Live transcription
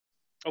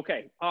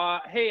Okay.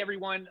 Hey,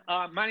 everyone.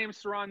 My name is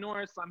Sirron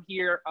Norris. I'm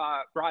here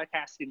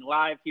broadcasting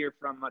live here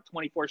from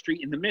 24th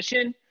Street in the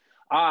Mission.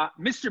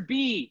 Mr.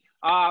 B,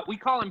 we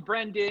call him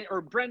Brendon,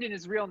 or Brendon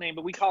is his real name,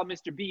 but we call him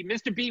Mr. B.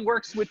 Mr. B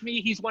works with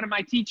me. He's one of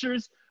my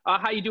teachers.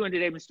 How you doing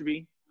today, Mr.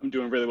 B? I'm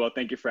doing really well.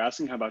 Thank you for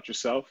asking. How about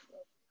yourself?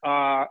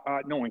 No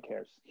one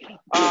cares.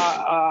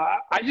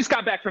 I just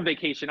got back from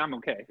vacation. I'm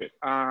okay.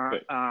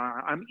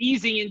 I'm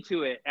easing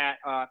into it at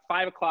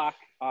 5 o'clock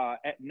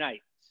at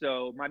night.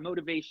 So my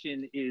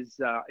motivation is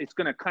it's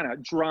going to kind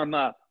of drum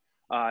up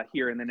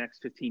here in the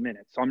next 15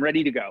 minutes. So I'm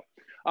ready to go.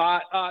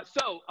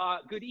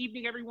 Good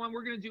evening, everyone.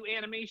 We're going to do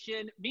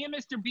animation. Me and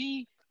Mr.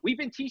 B, we've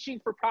been teaching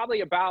for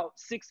probably about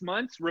 6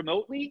 months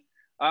remotely.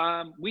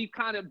 We've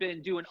kind of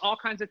been doing all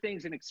kinds of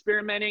things and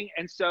experimenting.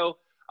 And so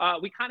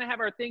we kind of have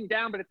our thing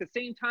down, but at the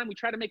same time, we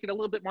try to make it a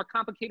little bit more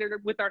complicated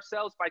with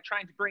ourselves by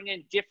trying to bring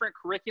in different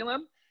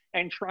curriculum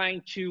and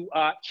trying to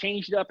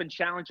change it up and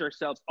challenge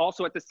ourselves.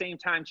 Also at the same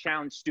time,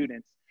 challenge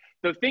students.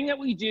 The thing that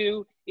we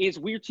do is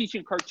we're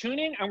teaching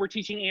cartooning and we're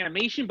teaching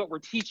animation, but we're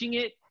teaching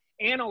it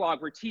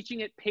analog. We're teaching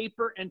it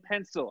paper and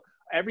pencil,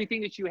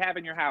 everything that you have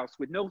in your house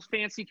with no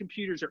fancy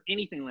computers or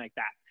anything like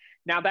that.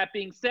 Now, that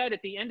being said, at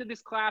the end of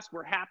this class,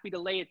 we're happy to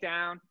lay it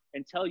down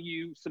and tell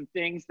you some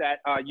things that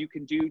you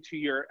can do to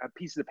your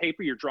pieces of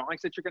paper, your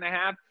drawings that you're going to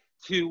have,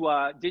 to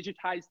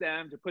digitize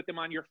them, to put them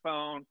on your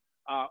phone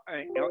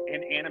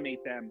and animate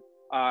them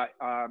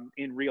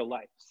in real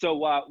life.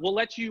 So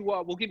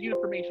we'll give you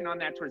information on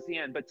that towards the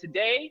end. But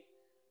today,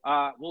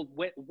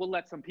 we'll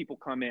let some people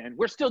come in.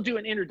 We're still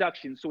doing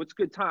introductions, so it's a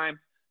good time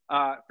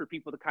for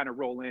people to kind of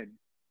roll in.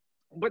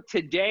 But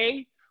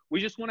today, we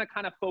just want to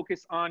kind of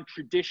focus on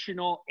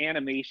traditional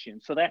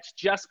animation. So that's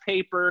just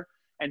paper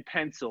and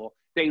pencil.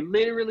 They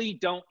literally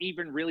don't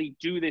even really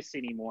do this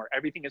anymore.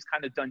 Everything is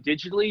kind of done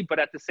digitally, but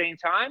at the same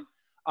time,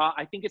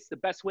 I think it's the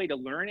best way to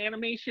learn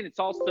animation. It's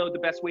also the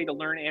best way to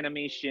learn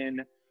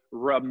animation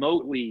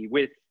remotely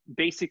with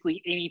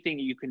basically anything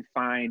that you can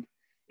find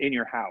in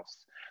your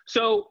house.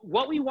 So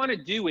what we want to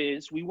do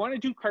is we want to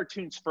do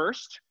cartoons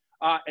first,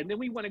 and then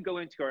we want to go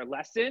into our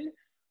lesson.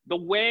 The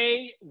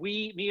way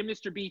me and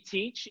Mr. B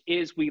teach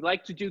is we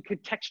like to do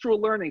contextual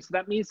learning. So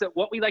that means that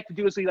what we like to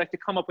do is we like to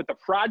come up with a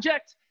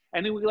project,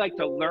 and then we like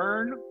to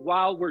learn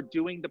while we're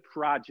doing the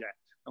project,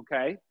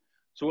 okay?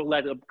 So we'll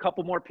let a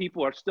couple more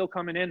people are still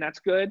coming in. That's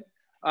good.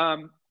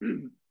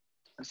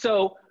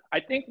 So I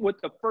think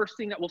what the first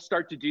thing that we'll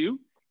start to do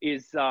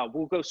is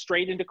we'll go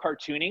straight into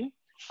cartooning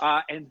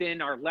and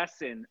then our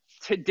lesson.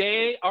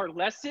 Today, our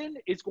lesson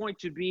is going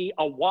to be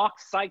a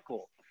walk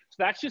cycle. So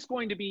that's just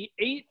going to be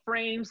 8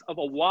 frames of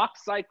a walk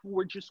cycle.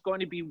 We're just going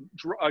to be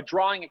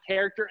drawing a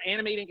character,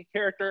 animating a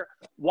character,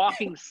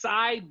 walking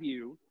side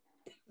view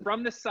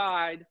from the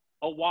side,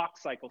 a walk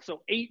cycle.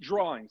 So 8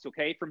 drawings,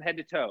 okay, from head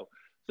to toe.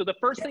 So the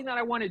first thing that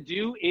I want to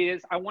do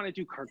is I want to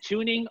do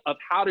cartooning of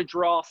how to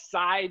draw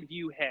side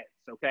view heads,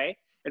 okay?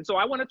 And so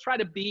I want to try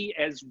to be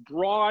as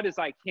broad as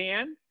I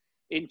can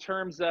in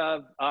terms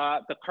of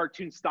the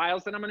cartoon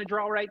styles that I'm going to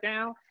draw right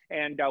now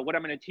and what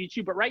I'm going to teach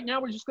you. But right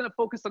now, we're just going to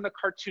focus on the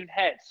cartoon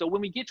head. So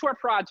when we get to our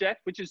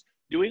project, which is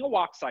doing a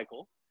walk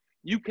cycle,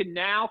 you can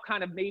now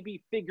kind of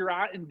maybe figure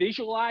out and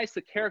visualize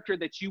the character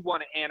that you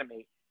want to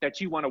animate,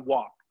 that you want to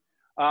walk,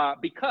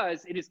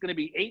 because it is going to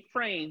be 8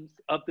 frames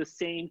of the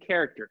same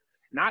character,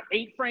 not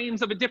 8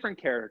 frames of a different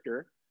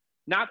character,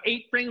 not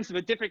 8 frames of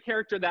a different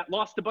character that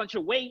lost a bunch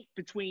of weight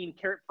between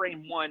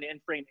frame 1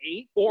 and frame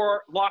 8,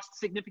 or lost a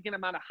significant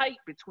amount of height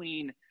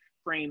between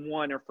frame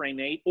 1 or frame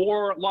 8,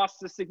 or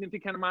lost a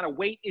significant amount of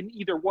weight in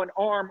either one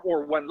arm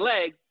or one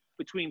leg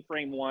between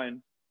frame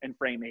 1 and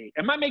frame 8.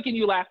 Am I making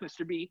you laugh,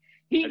 Mr. B?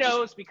 He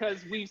knows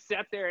because we've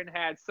sat there and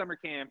had summer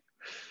camp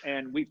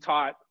and we've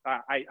taught,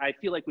 I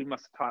feel like we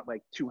must have taught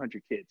like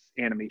 200 kids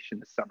animation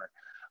this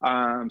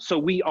summer. So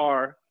we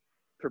are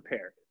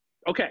prepared.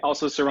 Okay.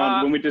 Also,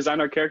 Sirron, when we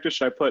design our characters,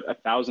 should I put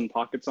 1,000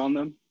 pockets on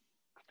them?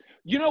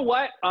 You know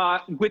what?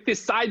 With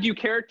this side view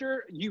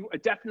character, you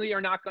definitely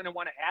are not going to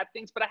want to add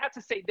things. But I have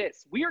to say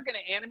this. We are going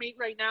to animate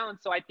right now. And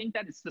so I think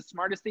that it's the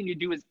smartest thing to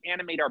do is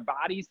animate our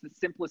bodies the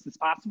simplest as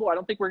possible. I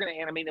don't think we're going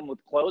to animate them with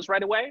clothes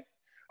right away.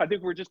 I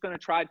think we're just going to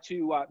try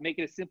to make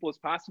it as simple as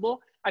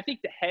possible. I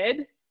think the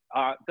head,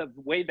 the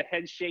way the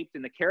head's shaped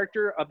and the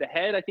character of the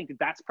head, I think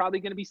that's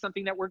probably going to be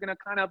something that we're going to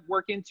kind of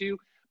work into.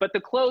 But the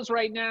clothes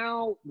right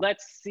now,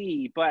 let's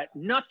see. But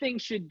nothing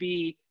should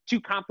be too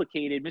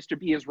complicated. Mr.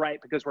 B is right,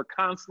 because we're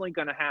constantly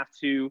going to have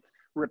to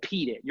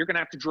repeat it. You're going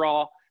to have to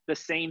draw the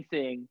same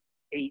thing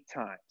 8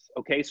 times,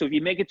 okay? So if you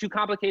make it too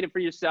complicated for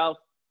yourself,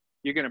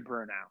 you're going to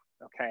burn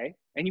out, okay?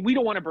 And we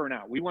don't want to burn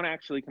out. We want to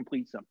actually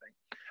complete something.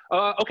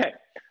 Okay,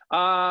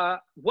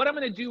 what I'm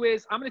going to do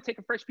is I'm going to take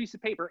a fresh piece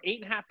of paper,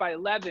 8.5 by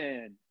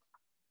 11.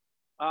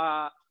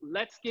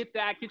 Let's get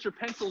that. Get your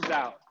pencils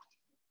out.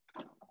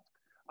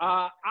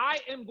 I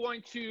am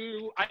going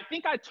to, I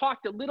think I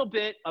talked a little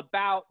bit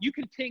about, you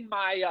can ping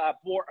my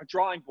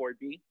drawing board,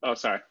 B. Oh,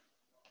 sorry.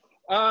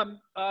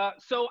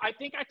 So I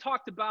think I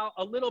talked about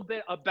a little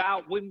bit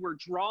about when we're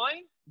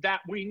drawing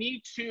that we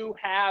need to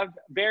have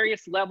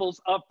various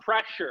levels of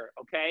pressure,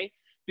 okay?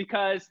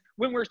 because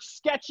when we're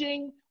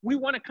sketching, we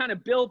want to kind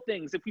of build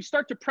things. If we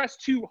start to press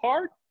too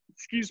hard,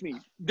 excuse me,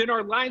 then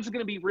our lines are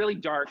going to be really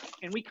dark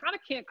and we kind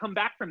of can't come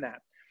back from that.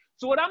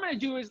 So what I'm going to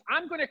do is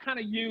I'm going to kind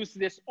of use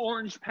this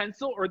orange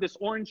pencil or this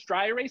orange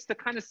dry erase to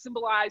kind of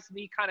symbolize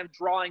me kind of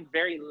drawing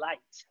very light.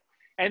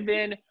 And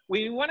then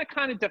when you want to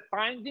kind of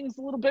define things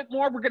a little bit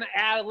more, we're going to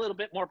add a little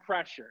bit more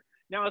pressure.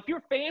 Now, if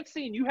you're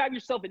fancy and you have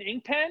yourself an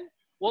ink pen,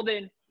 well,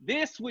 then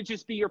this would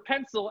just be your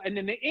pencil. And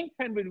then the ink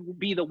pen would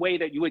be the way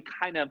that you would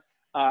kind of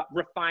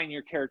refine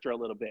your character a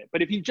little bit.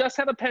 But if you just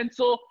have a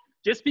pencil,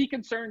 just be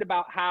concerned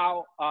about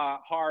how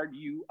hard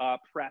you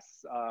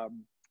press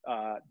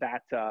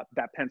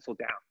that pencil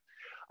down.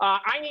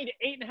 I need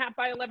an 8.5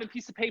 by 11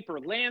 piece of paper,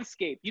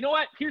 landscape. You know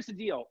what? Here's the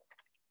deal.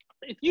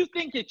 If you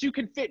think that you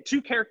can fit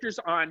 2 characters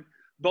on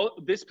both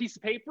this piece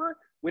of paper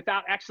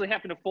without actually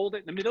having to fold it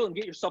in the middle and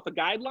get yourself a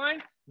guideline,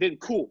 then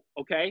cool,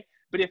 okay?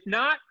 But if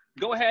not,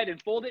 go ahead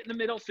and fold it in the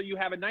middle so you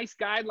have a nice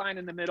guideline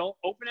in the middle.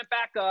 Open it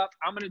back up.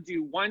 I'm going to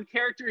do 1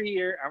 character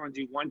here. I'm going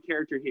to do 1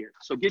 character here.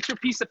 So get your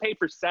piece of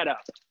paper set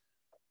up.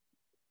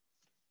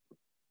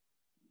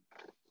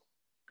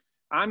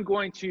 I'm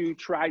going to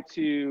try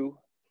to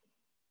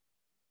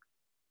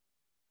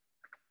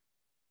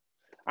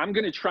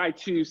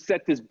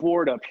set this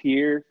board up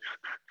here.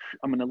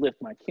 I'm going to lift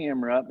my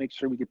camera up, make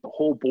sure we get the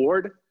whole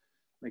board,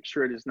 make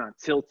sure it is not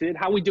tilted.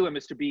 How we doing,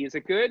 Mr. B? Is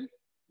it good?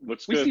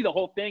 Looks good. We see the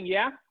whole thing,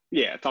 yeah?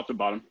 Yeah, top to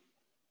bottom.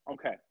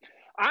 Okay.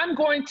 I'm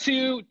going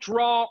to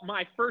draw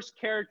my first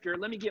character.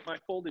 Let me get my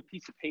folded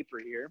piece of paper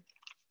here.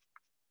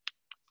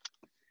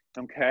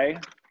 Okay.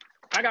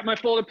 I got my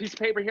folded piece of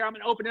paper here. I'm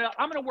going to open it up.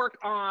 I'm going to work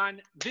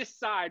on this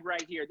side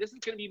right here. This is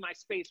going to be my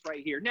space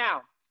right here.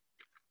 Now,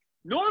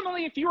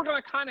 normally, if you were going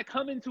to kind of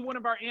come into one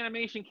of our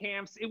animation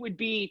camps, it would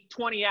be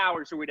 20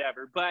 hours or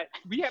whatever, but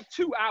we have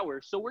 2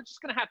 hours, so we're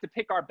just going to have to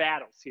pick our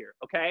battles here,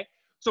 okay?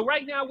 So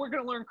right now, we're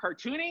going to learn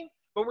cartooning,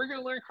 but we're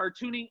going to learn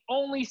cartooning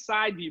only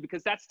side view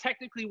because that's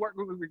technically what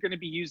we're going to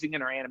be using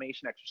in our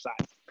animation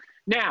exercise.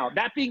 Now,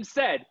 that being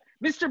said,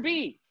 Mr.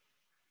 B,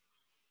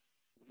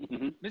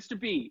 Mr.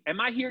 B,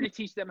 am I here to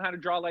teach them how to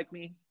draw like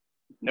me?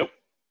 Nope.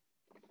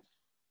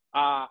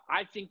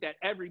 I think that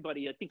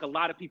everybody, I think a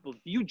lot of people,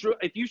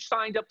 if you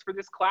signed up for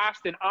this class,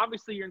 then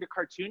obviously you're into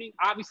cartooning.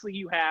 Obviously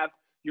you have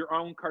your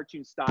own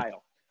cartoon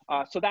style.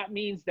 So that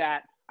means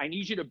that I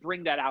need you to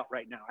bring that out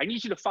right now. I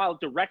need you to follow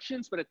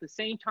directions, but at the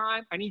same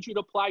time, I need you to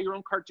apply your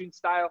own cartoon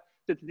style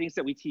to the things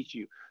that we teach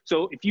you.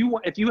 So if you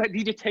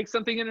need to take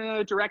something in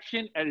another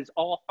direction, that is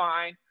all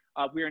fine.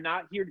 We are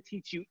not here to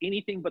teach you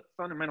anything but the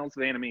fundamentals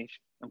of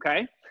animation,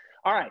 okay?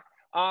 All right.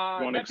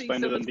 You want to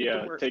explain to them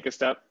the take a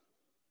step?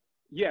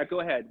 Yeah, go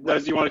ahead. Do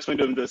you want to explain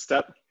to them the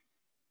step?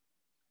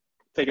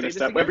 Taking a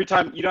step. Every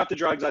time, you don't have to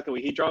draw exactly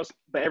what he draws,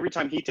 but every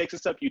time he takes a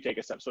step, you take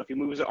a step. So if he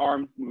moves an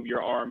arm, move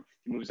your arm.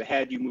 If he moves a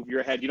head, you move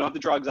your head. You don't have to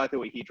draw exactly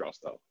what he draws,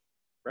 though.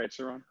 Right,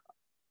 Sirron?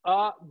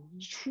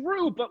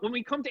 True, but when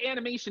we come to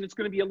animation, it's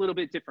going to be a little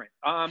bit different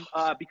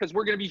because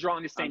we're going to be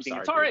drawing the same thing.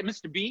 It's all right,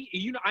 Mr. B.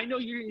 I know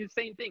you're doing the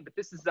same thing, but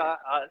this is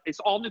it's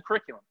all new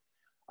curriculum.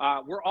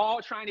 We're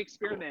all trying to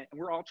experiment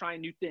and we're all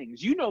trying new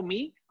things. You know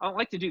me, I don't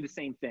like to do the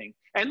same thing.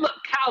 And look,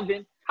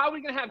 Calvin, how are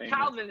we going to have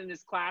Calvin in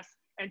this class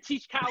and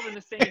teach Calvin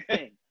the same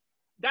thing?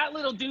 That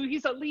little dude,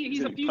 he's a lead,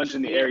 he's a future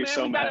leader,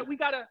 man.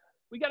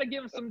 We gotta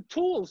give him some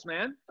tools,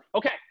 man.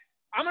 Okay,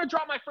 I'm gonna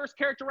draw my first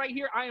character right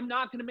here. I am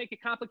not gonna make it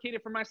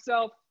complicated for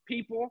myself,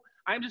 people.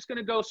 I'm just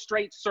gonna go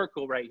straight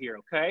circle right here,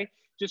 okay?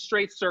 Just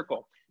straight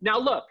circle. Now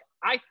look,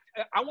 I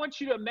want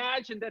you to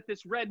imagine that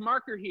this red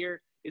marker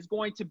here is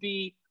going to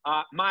be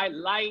my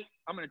light,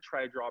 I'm gonna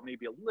try to draw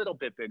maybe a little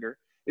bit bigger,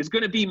 is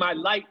gonna be my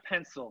light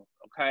pencil,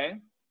 okay?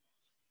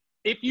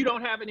 If you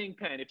don't have an ink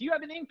pen. If you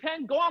have an ink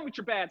pen, go on with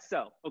your bad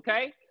self,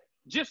 okay?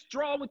 Just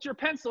draw with your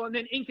pencil and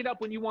then ink it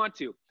up when you want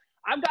to.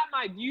 I've got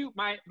my view,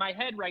 my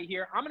head right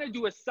here. I'm gonna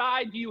do a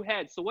side view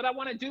head. So what I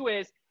wanna do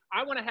is,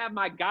 I wanna have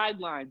my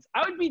guidelines.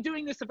 I would be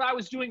doing this if I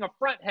was doing a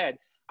front head.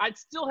 I'd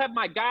still have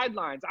my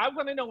guidelines. I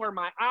wanna know where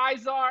my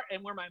eyes are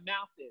and where my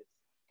mouth is.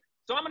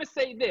 So I'm gonna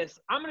say this.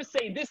 I'm gonna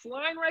say this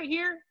line right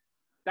here,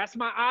 that's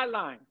my eye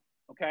line,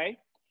 okay?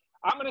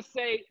 I'm gonna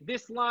say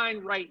this line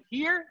right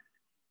here,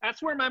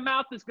 that's where my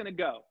mouth is gonna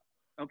go,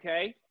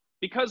 okay?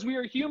 Because we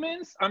are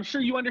humans, I'm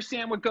sure you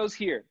understand what goes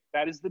here.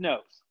 That is the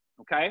nose,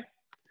 okay?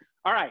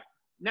 All right,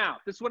 now,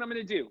 this is what I'm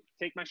gonna do.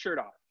 Take my shirt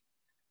off.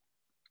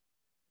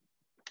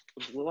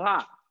 It's a little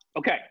hot.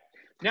 Okay,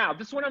 now,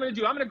 this is what I'm gonna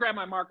do. I'm gonna grab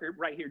my marker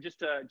right here just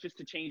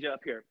to change it up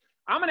here.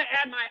 I'm gonna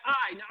add my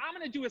eye. Now, I'm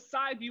gonna do a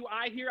side view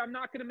eye here. I'm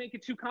not gonna make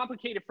it too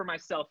complicated for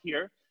myself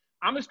here.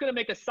 I'm just gonna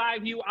make a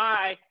side view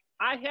eye.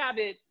 I have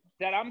it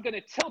that I'm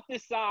gonna tilt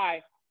this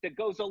eye that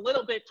goes a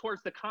little bit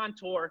towards the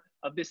contour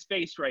of this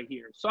face right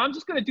here. So I'm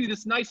just gonna do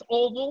this nice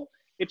oval.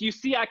 If you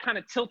see, I kind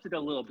of tilted a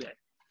little bit,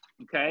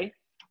 okay?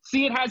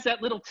 See, it has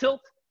that little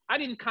tilt. I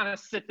didn't kind of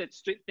sit that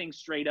thing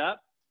straight up.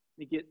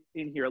 Let me get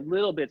in here a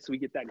little bit so we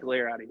get that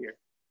glare out of here.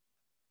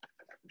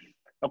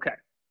 Okay.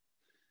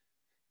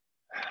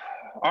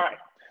 All right.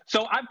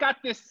 So I've got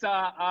this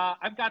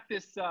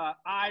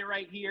eye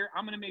right here.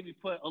 I'm gonna maybe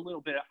put a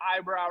little bit of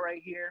eyebrow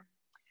right here.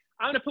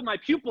 I'm going to put my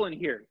pupil in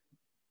here.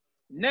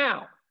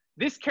 Now,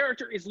 this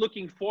character is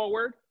looking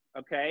forward,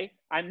 okay?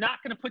 I'm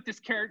not going to put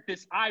this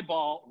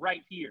eyeball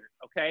right here,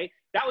 okay?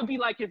 That would be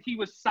like if he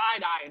was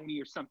side-eyeing me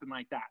or something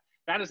like that.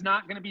 That is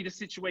not going to be the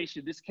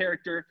situation. This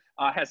character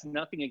has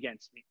nothing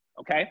against me,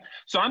 okay?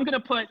 So I'm going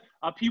to put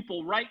a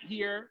pupil right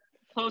here,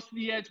 close to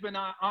the edge, but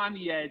not on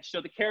the edge, so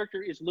the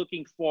character is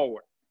looking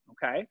forward,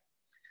 okay?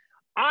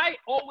 I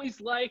always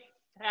like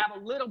to have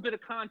a little bit of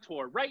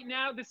contour. Right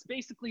now, this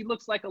basically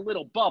looks like a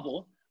little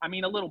bubble. I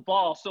mean, a little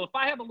ball. So if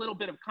I have a little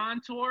bit of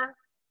contour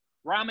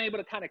where I'm able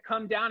to kind of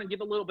come down and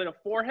give a little bit of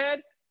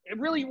forehead, it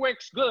really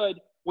works good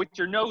with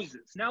your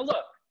noses. Now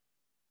look,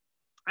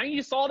 I need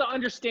us all to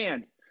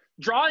understand,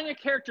 drawing a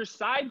character's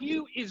side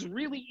view is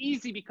really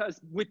easy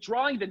because with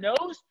drawing the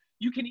nose,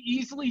 you can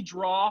easily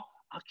draw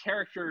a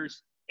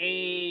character's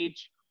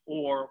age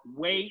or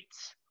weight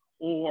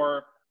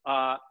or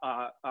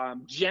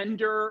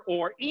gender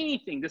or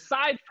anything. The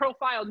side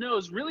profile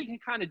nose really can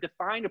kind of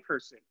define a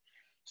person.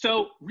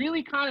 So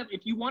really kind of,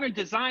 if you want to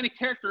design a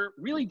character,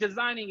 really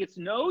designing its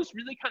nose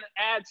really kind of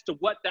adds to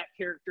what that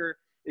character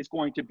is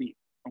going to be,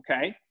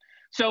 okay?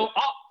 So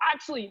I'll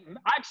actually,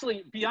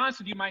 be honest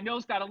with you, my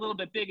nose got a little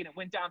bit big and it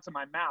went down to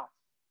my mouth.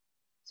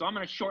 So I'm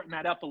going to shorten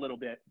that up a little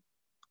bit.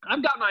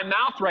 I've got my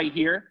mouth right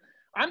here.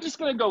 I'm just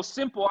going to go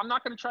simple. I'm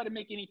not going to try to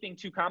make anything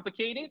too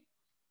complicated.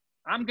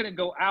 I'm going to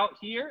go out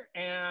here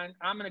and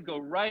I'm going to go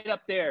right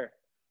up there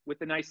with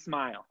a nice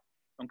smile,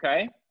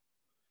 okay?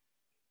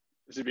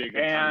 This would be a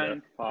good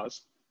time to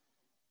pause.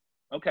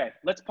 Okay,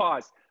 let's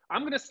pause.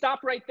 I'm going to stop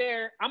right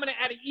there. I'm going to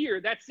add an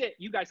ear. That's it.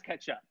 You guys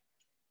catch up.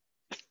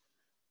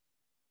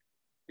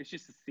 It's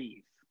just a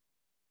seize.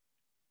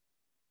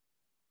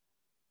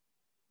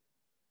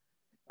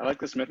 I like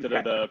this method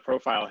of the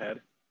profile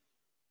head.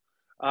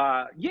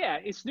 Yeah,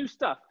 it's new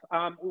stuff.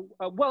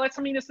 Well, it's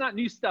not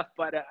new stuff,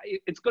 but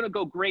it's going to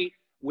go great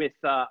with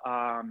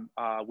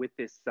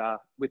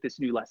this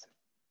new lesson.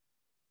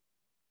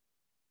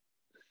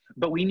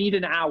 But we need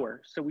an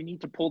hour, so we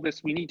need to pull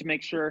this. We need to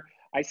make sure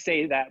I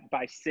say that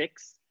by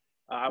 6.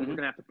 We're going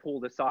to have to pull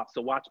this off. So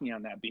watch me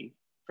on that, B.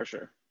 For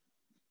sure.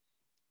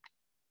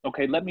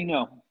 Okay, let me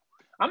know.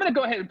 I'm going to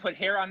go ahead and put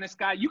hair on this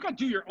guy. You can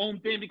do your own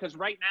thing because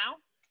right now,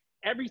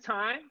 every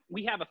time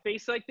we have a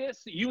face like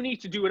this, you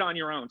need to do it on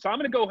your own. So I'm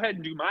going to go ahead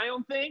and do my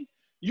own thing.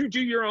 You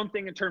do your own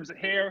thing in terms of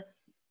hair,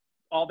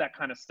 all that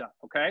kind of stuff,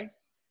 okay?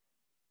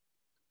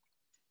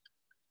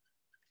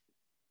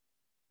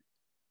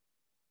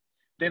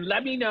 Then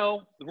let me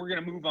know that we're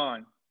going to move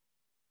on.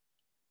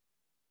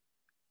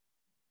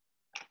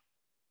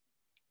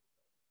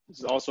 This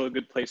is also a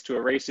good place to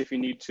erase if you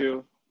need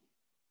to.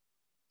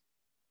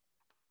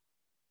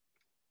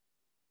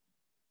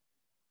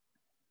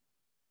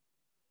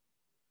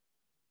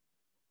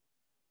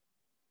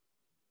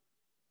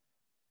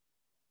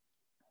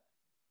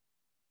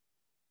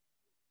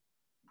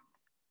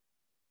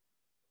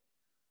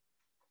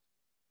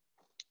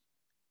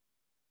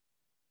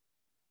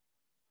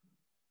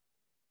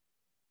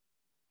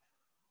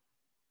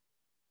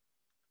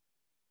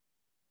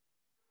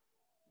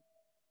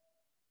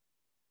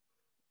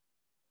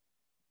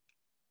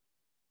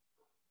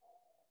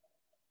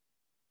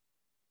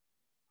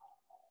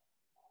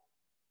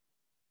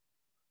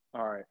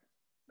 All right.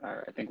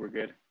 I think we're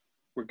good.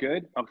 We're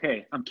good?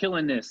 Okay, I'm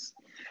killing this.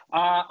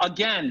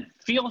 Again,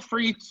 feel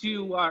free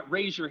to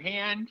raise your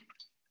hand,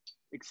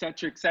 et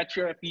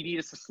cetera, if you need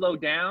us to slow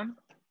down.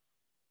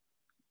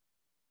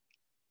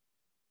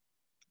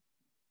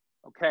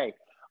 Okay,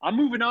 I'm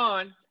moving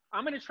on.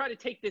 I'm going to try to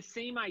take this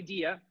same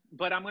idea,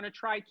 but I'm going to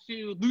try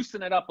to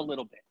loosen it up a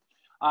little bit.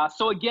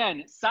 So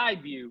again,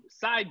 side view.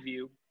 I'm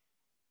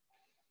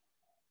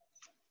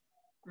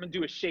going to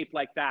do a shape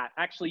like that.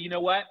 Actually, you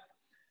know what?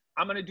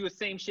 I'm going to do a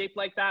same shape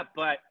like that,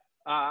 but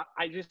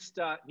I just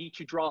need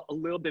to draw a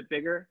little bit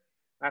bigger.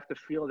 I have to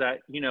feel that,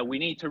 you know, we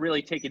need to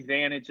really take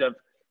advantage of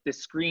the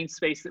screen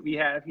space that we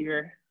have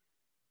here.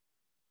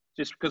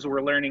 Just because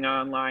we're learning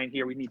online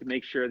here, we need to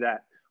make sure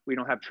that we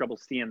don't have trouble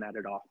seeing that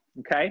at all,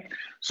 okay?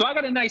 So I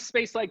got a nice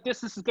space like this.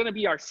 This is going to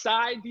be our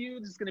side view.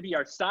 This is going to be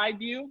our side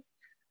view.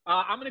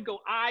 I'm going to go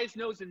eyes,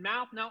 nose, and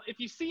mouth. Now, if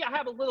you see, I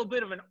have a little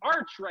bit of an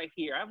arch right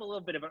here. I have a little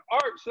bit of an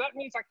arch, so that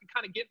means I can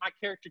kind of get my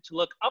character to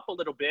look up a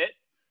little bit.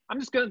 I'm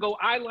just going to go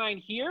eye line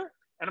here,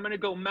 and I'm going to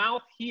go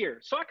mouth here.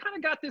 So I kind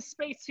of got this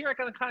space here. I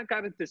kind of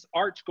got this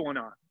arch going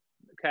on,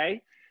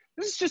 okay?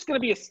 This is just going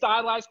to be a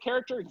stylized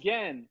character.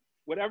 Again,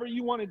 whatever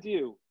you want to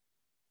do.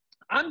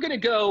 I'm going to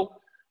go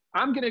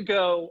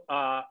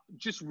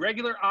just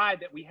regular eye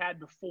that we had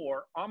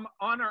before on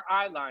our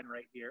eye line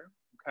right here,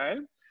 okay?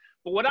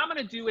 But what I'm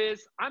going to do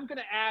is I'm going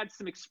to add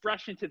some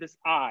expression to this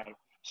eye.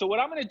 So what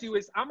I'm going to do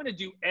is I'm going to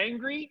do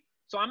angry.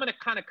 So I'm going to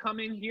kind of come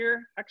in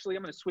here. Actually,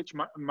 I'm going to switch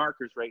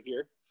markers right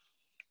here.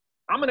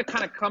 I'm going to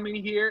kind of come in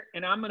here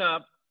and I'm going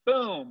to,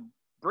 boom,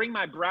 bring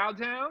my brow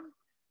down.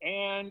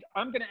 And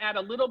I'm going to add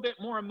a little bit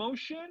more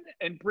emotion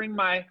and bring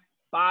my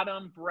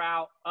bottom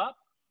brow up.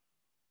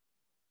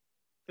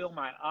 Fill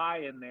my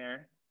eye in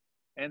there.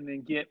 And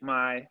then get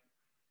my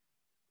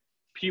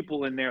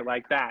pupil in there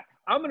like that.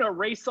 I'm going to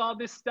erase all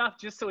this stuff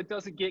just so it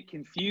doesn't get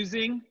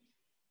confusing.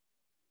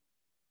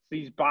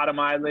 These bottom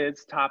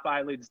eyelids, top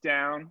eyelids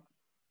down.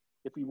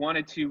 If we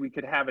wanted to, we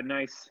could have a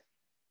nice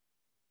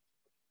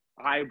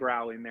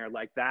eyebrow in there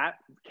like that.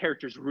 The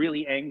character's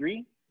really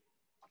angry.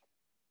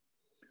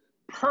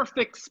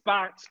 Perfect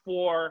spots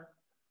for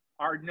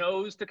our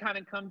nose to kind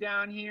of come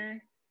down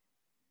here.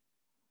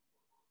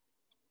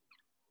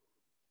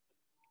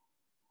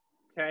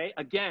 Okay,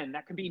 again,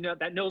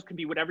 that nose can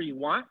be whatever you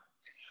want.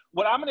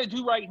 What I'm going to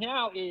do right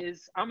now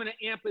is I'm going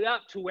to amp it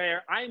up to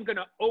where I'm going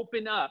to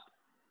open up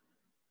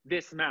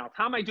this mouth.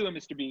 How am I doing,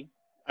 Mr. B?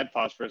 I'd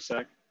pause for a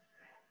sec.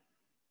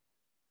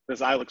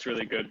 This eye looks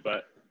really good,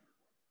 but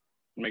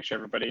make sure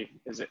everybody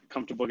is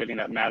comfortable getting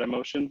that matte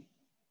emotion.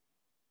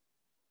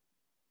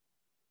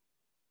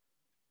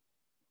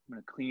 I'm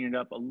going to clean it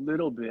up a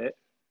little bit.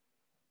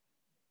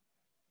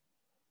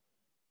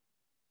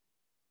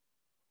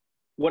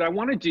 What I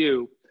want to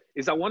do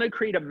is I want to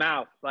create a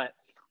mouth, but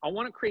I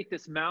want to create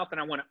this mouth and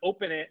I want to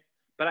open it,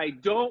 but I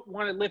don't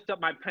want to lift up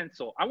my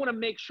pencil. I want to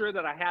make sure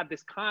that I have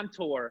this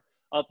contour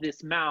of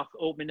this mouth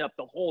open up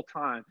the whole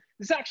time.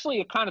 This is actually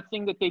a kind of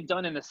thing that they've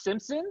done in The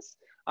Simpsons,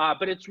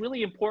 but it's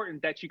really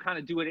important that you kind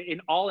of do it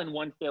all in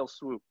one fell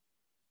swoop.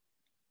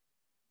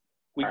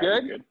 We All good?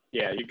 right, you're good?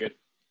 Yeah, you're good.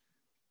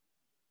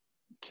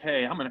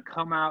 Okay, I'm gonna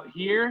come out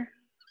here.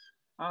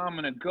 I'm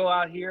gonna go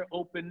out here,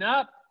 open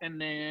up,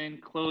 and then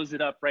close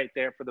it up right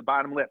there for the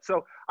bottom lip.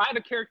 So I have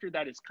a character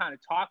that is kind of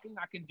talking.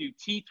 I can do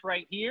teeth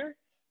right here.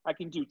 I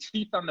can do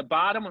teeth on the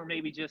bottom, or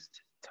maybe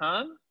just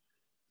tongue.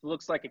 It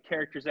looks like a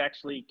character's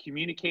actually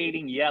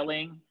communicating,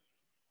 yelling,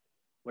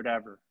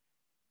 whatever.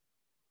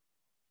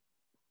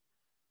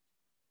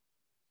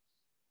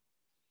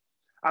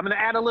 I'm gonna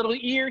add a little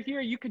ear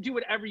here. You can do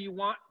whatever you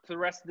want to the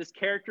rest of this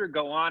character.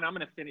 Go on, I'm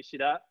gonna finish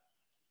it up.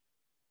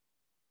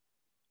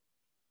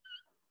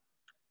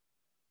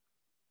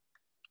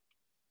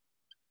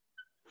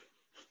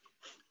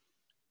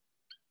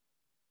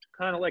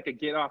 Kind of like a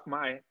get off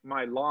my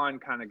lawn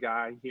kind of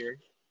guy here.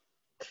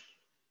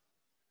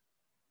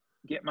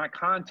 Get my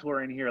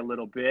contour in here a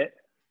little bit.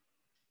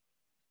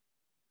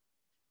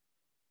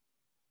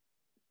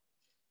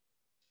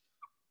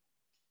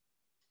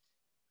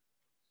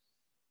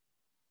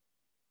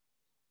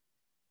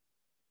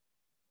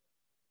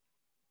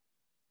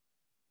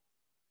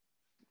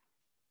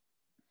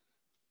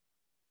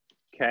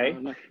 Okay.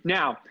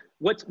 Now,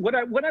 what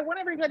I want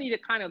everybody to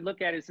kind of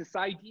look at is this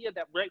idea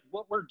that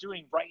what we're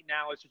doing right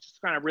now is just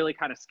kind of really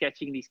kind of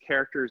sketching these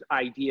characters'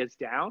 ideas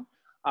down.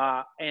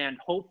 And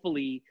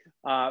hopefully,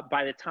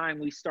 by the time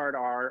we start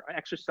our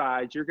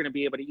exercise, you're going to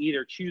be able to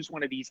either choose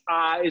one of these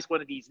eyes,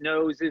 one of these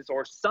noses,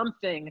 or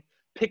something,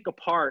 pick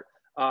apart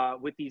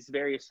with these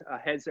various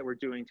heads that we're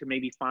doing to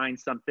maybe find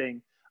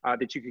something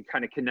that you can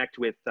kind of connect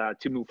with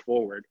to move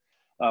forward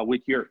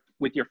with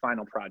your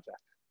final project.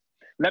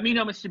 Let me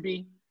know, Mr.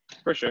 B.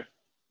 For sure.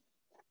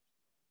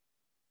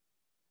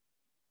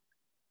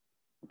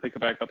 We'll pick it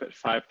back up at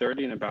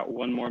 5:30 in about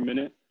 1 more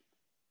minute.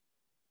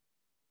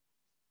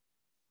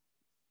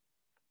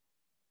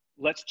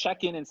 Let's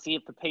check in and see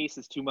if the pace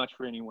is too much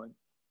for anyone.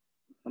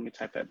 Let me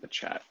type that in the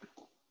chat.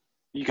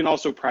 You can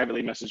also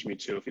privately message me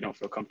too if you don't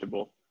feel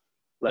comfortable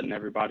letting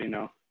everybody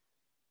know.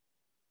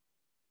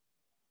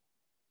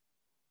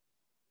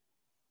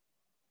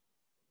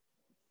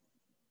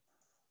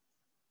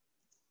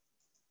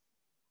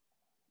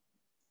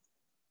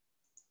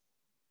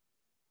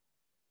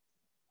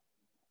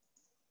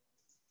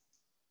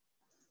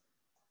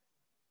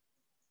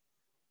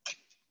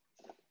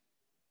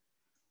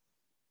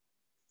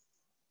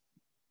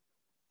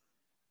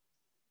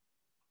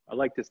 I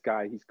like this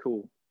guy. He's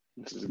cool.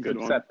 This is a good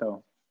one. He's upset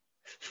though.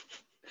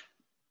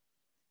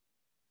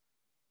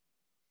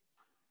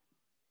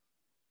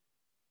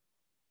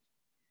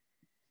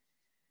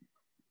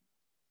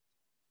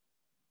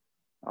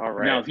 All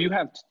right. Now, if you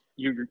have,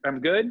 I'm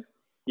good?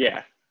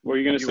 Yeah. What were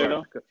you going to say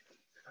though?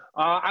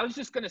 I was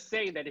just going to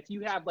say that if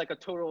you have like a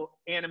total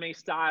anime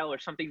style or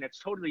something that's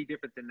totally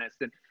different than this,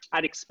 then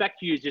I'd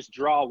expect you to just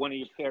draw one of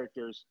your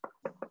characters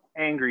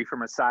angry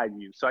from a side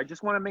view. So I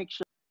just want to make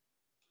sure.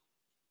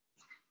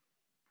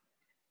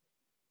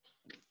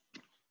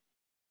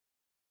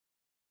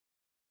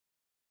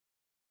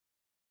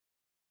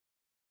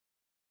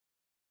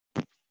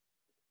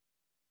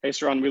 Hey,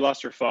 Sirron, we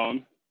lost your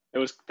phone. It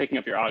was picking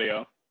up your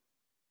audio.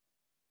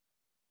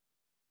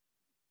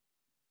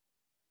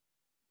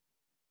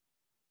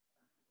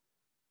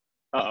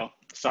 Uh-oh.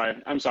 Sorry.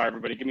 I'm sorry,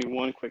 everybody. Give me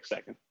 1 quick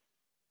second.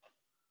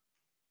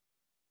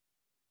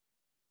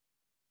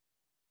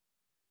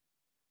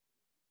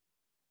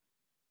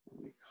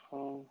 Let me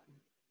call.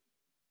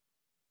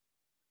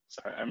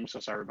 Sorry. I'm so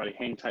sorry, everybody.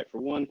 Hang tight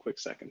for 1 quick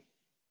second.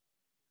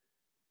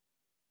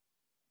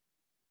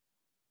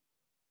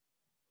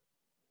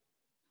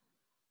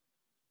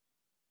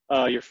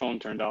 Your phone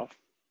turned off.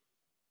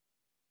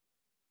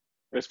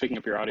 It was picking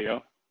up your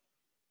audio.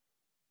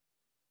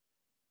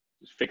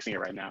 Just fixing it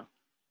right now.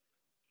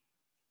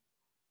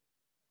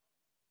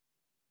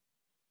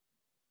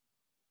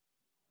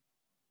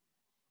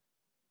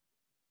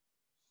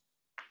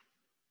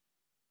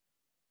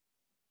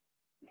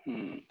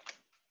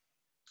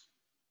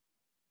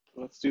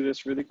 Let's do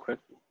this really quick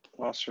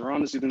while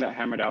Sirron is getting that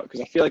hammered out,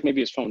 because I feel like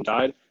maybe his phone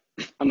died.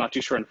 I'm not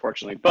too sure,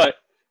 unfortunately, but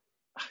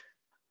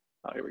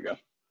oh, here we go.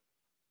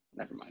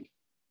 Never mind.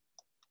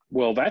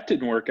 Well, that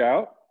didn't work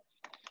out.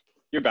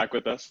 You're back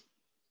with us.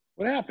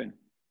 What happened?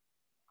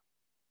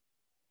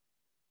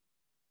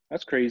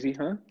 That's crazy,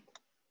 huh?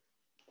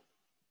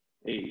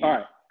 Hey. All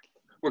right.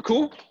 We're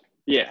cool?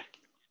 Yeah.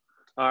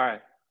 All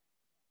right.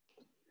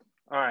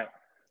 All right.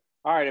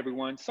 All right,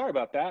 everyone. Sorry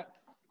about that.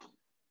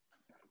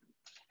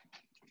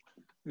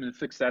 I'm going to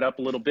fix that up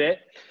a little bit.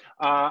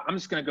 I'm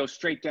just going to go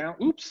straight down.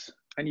 Oops.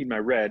 I need my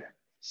red.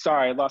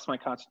 Sorry, I lost my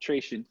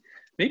concentration.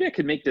 Maybe I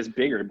could make this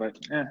bigger, but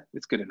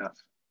it's good enough.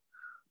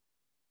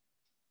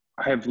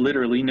 I have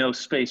literally no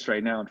space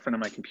right now in front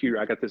of my computer.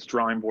 I got this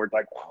drawing board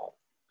like, whoa.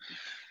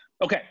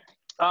 Okay.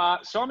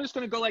 So I'm just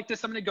going to go like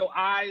this. I'm going to go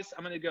eyes.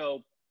 I'm going to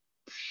go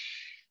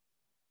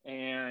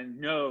and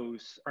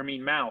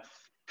mouth.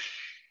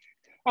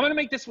 I'm going to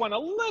make this one a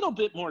little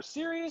bit more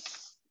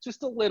serious,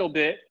 just a little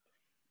bit.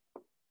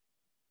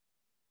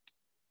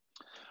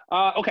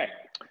 Okay,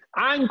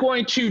 I'm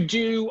going to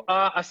do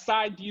a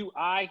side view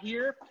eye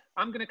here.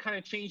 I'm going to kind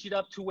of change it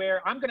up to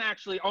where I'm going to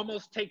actually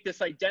almost take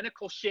this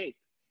identical shape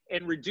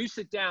and reduce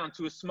it down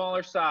to a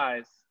smaller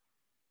size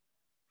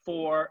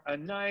for a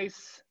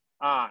nice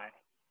eye.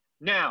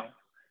 Now,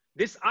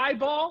 this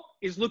eyeball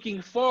is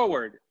looking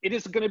forward. It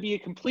is going to be a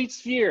complete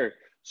sphere.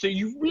 So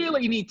you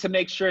really need to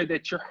make sure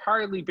that you're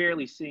hardly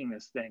barely seeing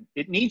this thing.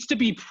 It needs to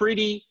be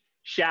pretty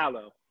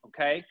shallow,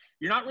 okay?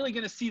 You're not really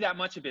going to see that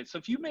much of it. So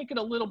if you make it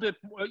a little bit,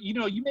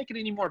 you make it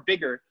any more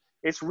bigger,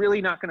 it's really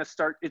not going to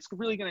start, it's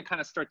really going to kind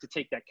of start to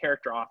take that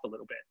character off a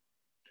little bit.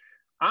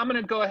 I'm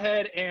going to go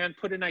ahead and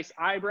put a nice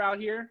eyebrow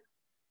here.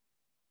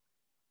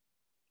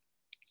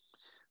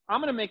 I'm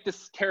going to make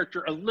this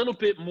character a little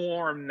bit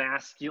more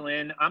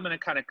masculine. I'm going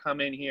to kind of come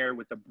in here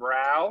with the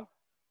brow,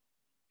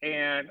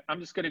 and I'm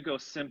just going to go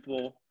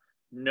simple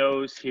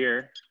nose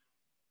here.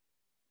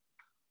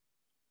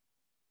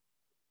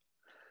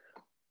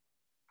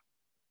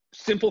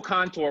 Simple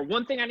contour.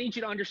 One thing I need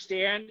you to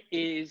understand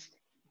is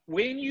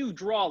when you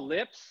draw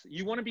lips,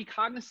 you want to be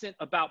cognizant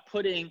about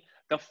putting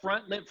the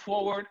front lip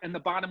forward and the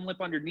bottom lip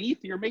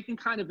underneath. You're making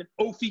kind of an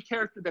oafy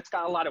character that's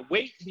got a lot of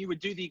weight, and you would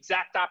do the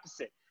exact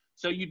opposite.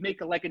 So you'd make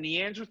it like a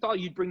Neanderthal.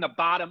 You'd bring the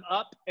bottom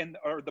up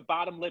or the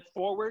bottom lip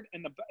forward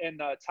and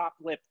the top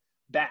lip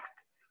back.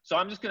 So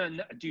I'm just going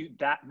to do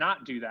that,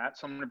 not do that.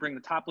 So I'm going to bring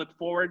the top lip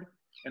forward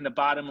and the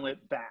bottom lip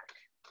back.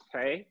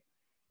 Okay.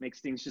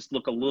 Makes things just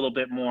look a little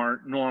bit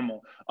more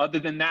normal. Other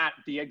than that,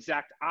 the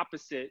exact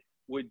opposite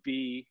would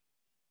be,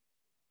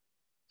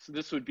 so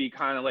this would be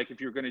kind of like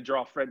if you're going to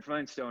draw Fred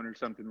Flintstone or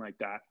something like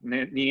that,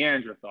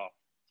 Neanderthal.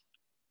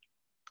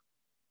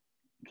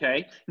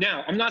 Okay,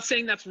 now I'm not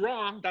saying that's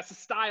wrong. That's a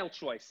style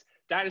choice.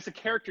 That is a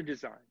character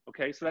design.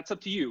 Okay, so that's up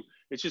to you.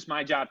 It's just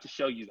my job to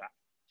show you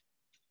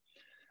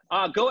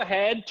that. Go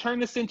ahead, turn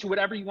this into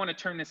whatever you want to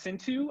turn this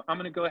into. I'm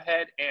going to go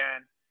ahead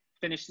and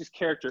finish this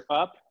character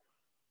up.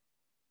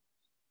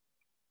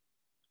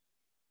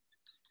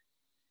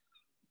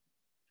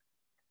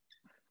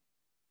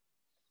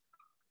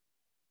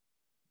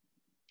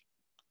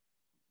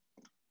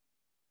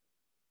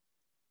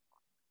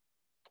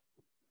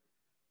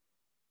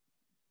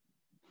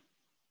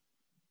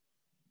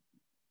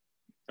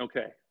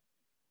 Okay.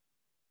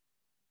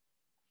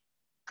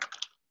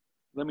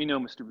 Let me know,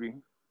 Mr. B.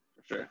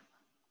 For sure.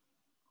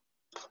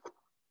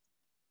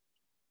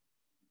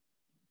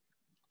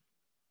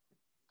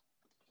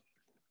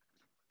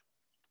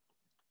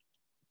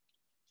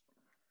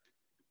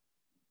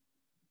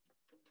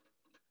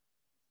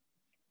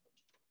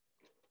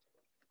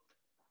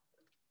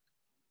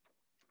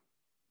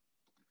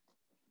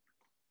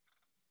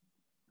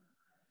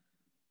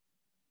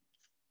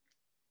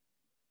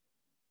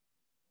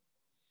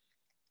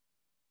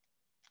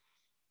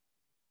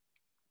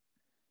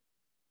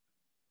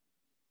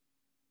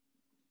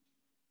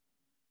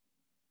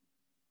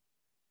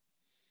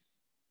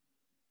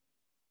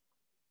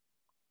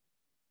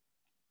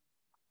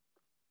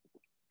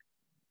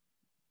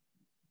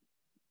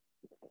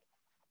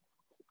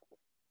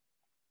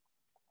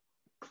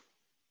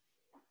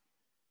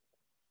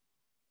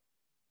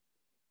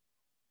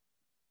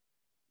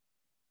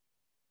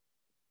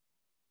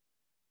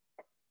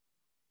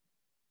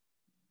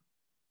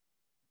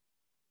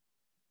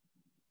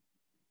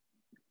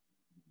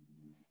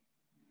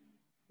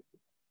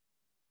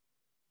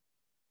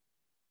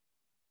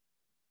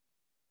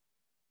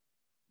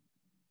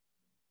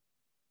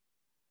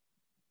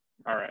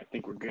 All right, I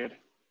think we're good.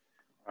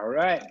 All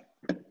right.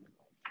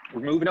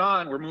 We're moving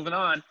on. We're moving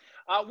on.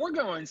 We're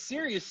going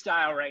serious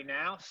style right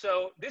now.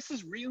 So this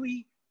is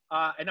really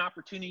an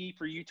opportunity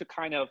for you to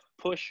kind of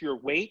push your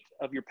weight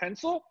of your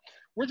pencil.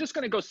 We're just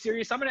going to go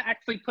serious. I'm going to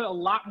actually put a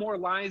lot more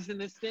lines in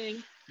this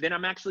thing than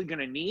I'm actually going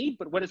to need.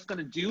 But what it's going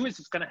to do is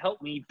it's going to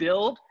help me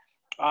build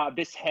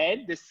this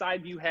head, this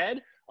side view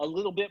head, a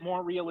little bit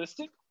more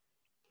realistic.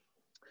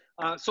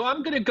 So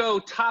I'm going to go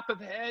top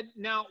of head.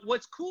 Now,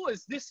 what's cool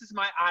is this is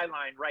my eye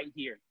line right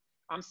here.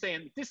 I'm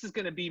saying this is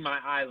going to be my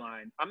eye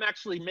line. I'm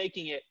actually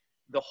making it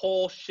the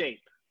whole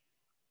shape,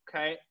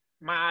 okay?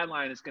 My eye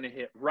line is going to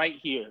hit right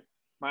here.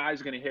 My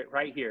eyes are going to hit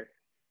right here.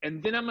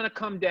 And then I'm going to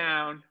come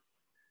down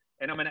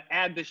and I'm going to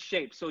add this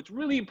shape. So it's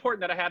really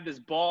important that I have this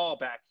ball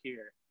back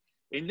here.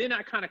 And then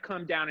I kind of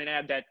come down and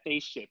add that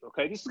face shape,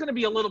 okay? This is going to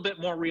be a little bit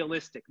more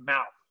realistic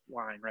mouth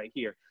line right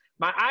here.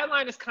 My eye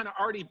line is kind of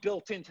already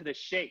built into the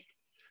shape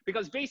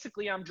because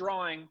basically I'm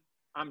drawing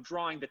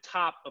the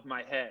top of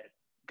my head,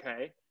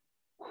 okay?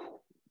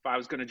 If I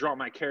was going to draw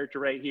my character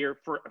right here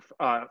for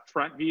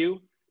front view,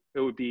 it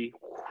would be,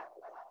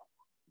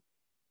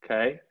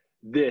 okay?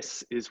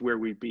 This is where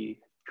we'd be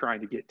trying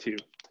to get to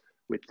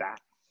with that.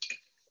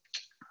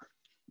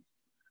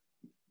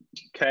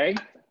 Okay?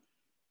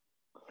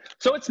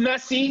 So it's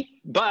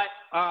messy, but,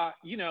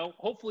 you know,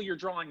 hopefully you're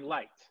drawing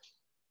light.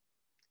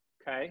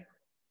 Okay?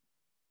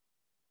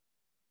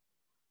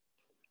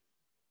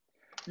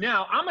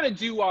 Now, I'm going to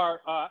do our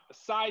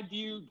side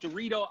view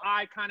Dorito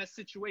eye kind of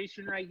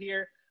situation right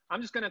here.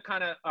 I'm just going to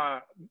kind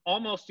of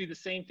almost do the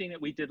same thing that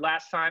we did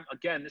last time.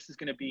 Again, this is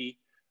going to be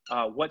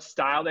what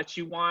style that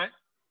you want.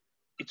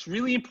 It's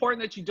really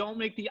important that you don't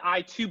make the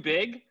eye too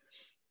big.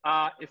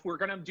 If we're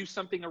going to do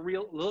something a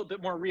little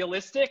bit more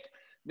realistic,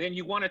 then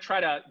you want to try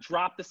to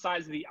drop the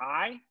size of the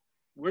eye.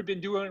 We've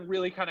been doing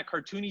really kind of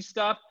cartoony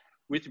stuff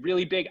with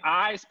really big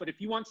eyes, but if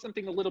you want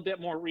something a little bit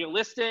more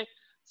realistic,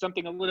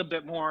 something a little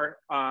bit more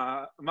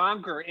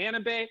manga or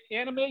anime,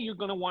 you're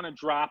going to want to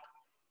drop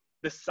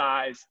the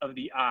size of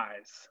the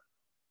eyes.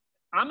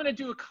 I'm going to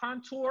do a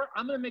contour.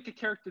 I'm going to make a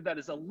character that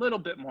is a little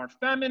bit more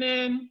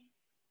feminine.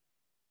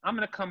 I'm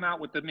going to come out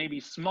with the maybe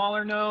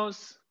smaller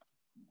nose.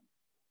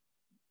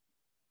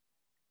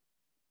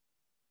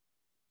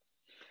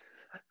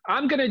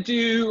 I'm going to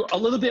do a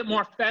little bit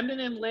more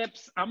feminine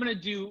lips. I'm going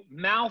to do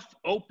mouth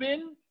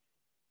open.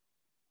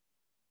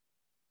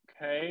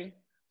 Okay.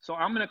 So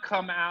I'm going to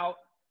come out.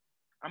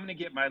 I'm going to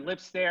get my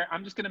lips there.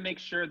 I'm just going to make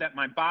sure that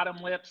my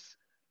bottom lip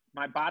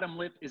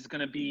is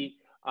going to be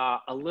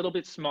a little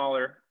bit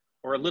smaller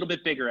or a little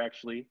bit bigger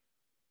actually.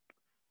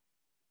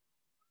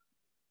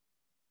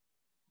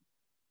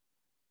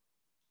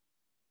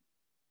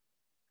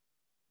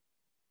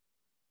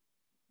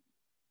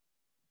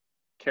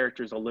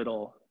 Character's a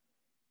little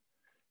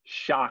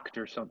shocked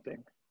or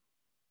something.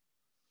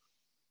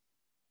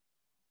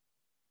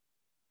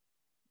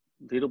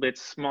 Little bit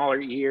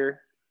smaller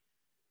ear.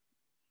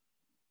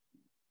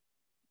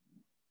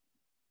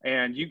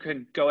 And you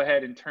can go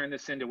ahead and turn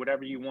this into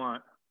whatever you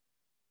want.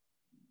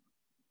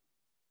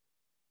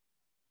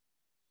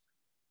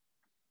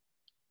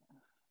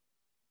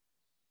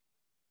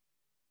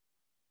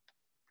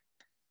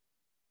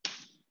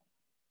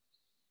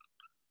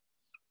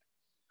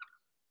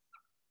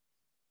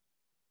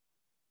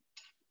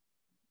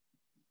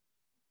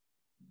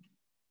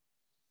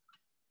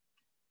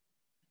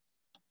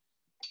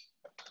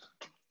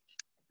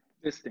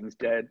 This thing's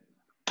dead.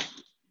 I'm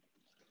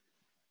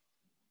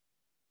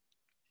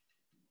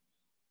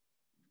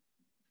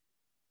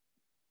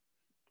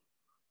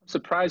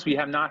surprised we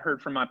have not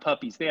heard from my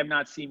puppies. They have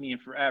not seen me in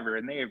forever,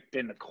 and they have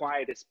been the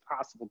quietest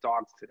possible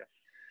dogs today.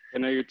 I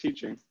know you're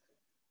teaching.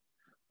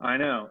 I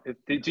know.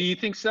 Do you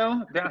think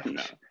so? No.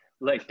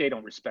 Like, they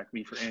don't respect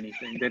me for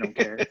anything. They don't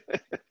care.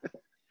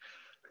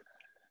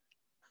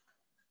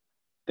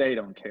 They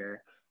don't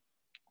care.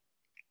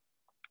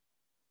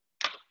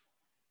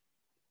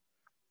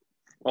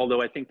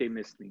 Although I think they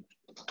missed me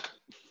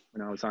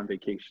when I was on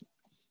vacation.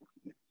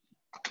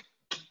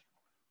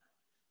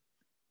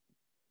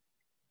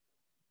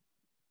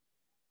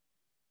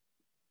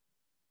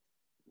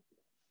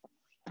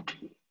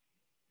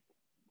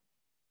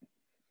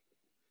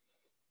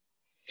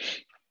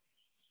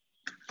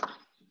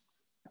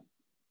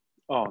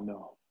 Oh,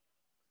 no.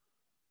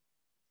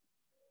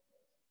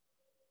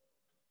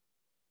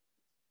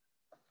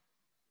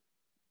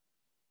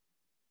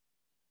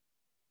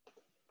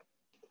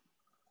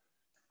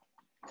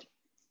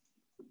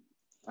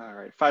 All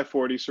right,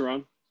 540,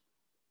 Sirron.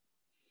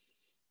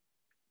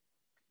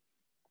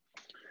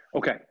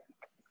 Okay.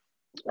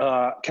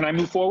 Can I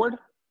move forward?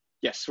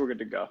 Yes, we're good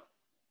to go.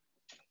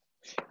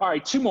 All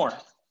right, 2 more.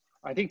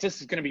 I think this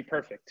is going to be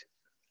perfect.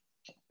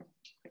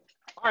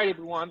 All right,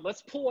 everyone,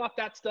 let's pull off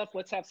that stuff.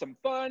 Let's have some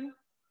fun.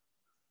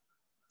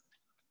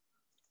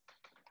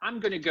 I'm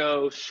going to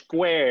go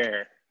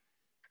square.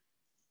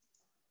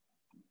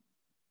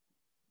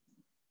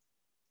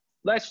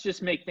 Let's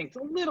just make things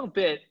a little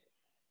bit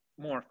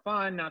more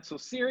fun, not so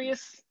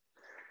serious.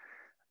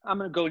 I'm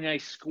going to go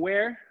nice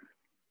square.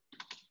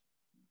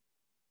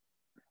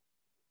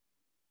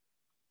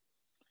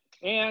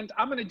 And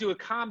I'm going to do a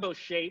combo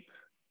shape.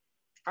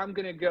 I'm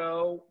going to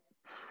go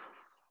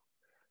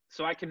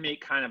so I can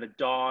make kind of a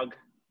dog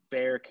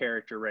bear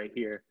character right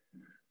here.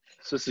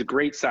 So this is a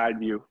great side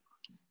view.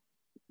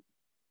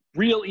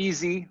 Real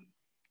easy.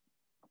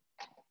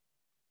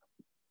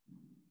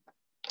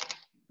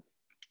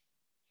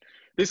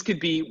 This could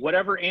be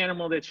whatever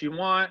animal that you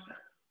want.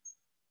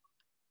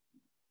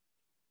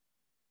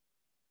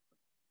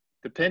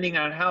 Depending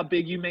on how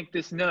big you make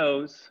this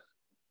nose.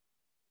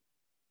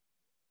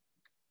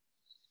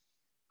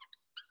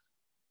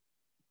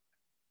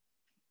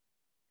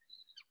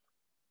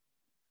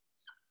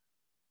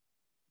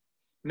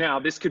 Now,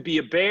 this could be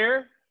a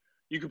bear.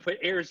 You can put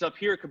ears up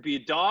here. It could be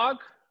a dog.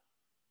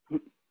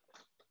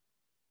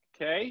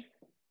 Okay.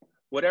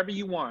 Whatever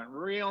you want.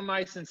 Real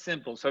nice and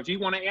simple. So if you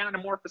want an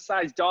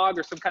anamorphosized dog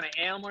or some kind of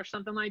animal or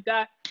something like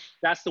that,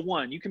 that's the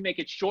one. You can make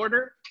it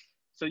shorter.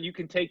 So you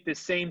can take this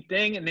same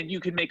thing and then you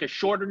can make a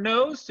shorter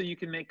nose. So you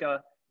can make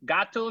a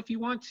gato if you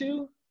want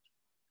to.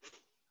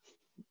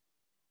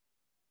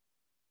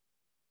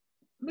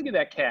 Look at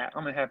that cat.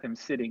 I'm going to have him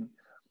sitting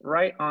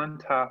right on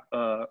top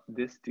of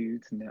this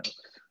dude's nose.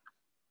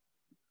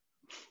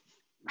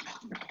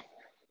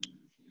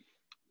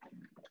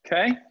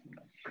 Okay.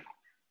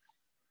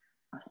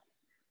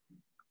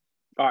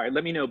 All right,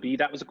 let me know, B.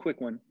 That was a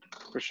quick one.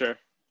 For sure.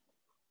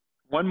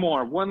 One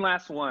more, one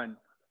last one.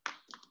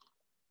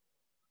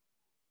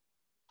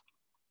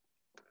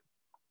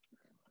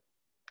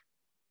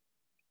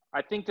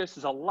 I think this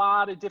is a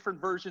lot of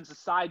different versions of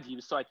side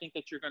views, so I think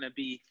that you're going to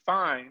be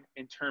fine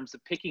in terms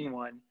of picking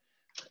one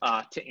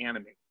to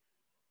animate.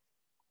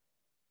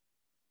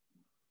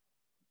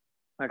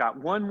 I got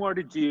one more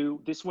to do.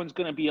 This one's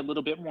going to be a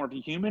little bit more of a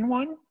human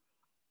one,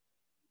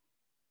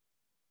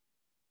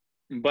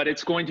 but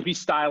it's going to be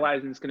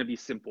stylized and it's going to be a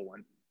simple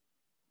one.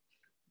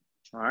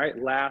 All right,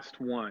 last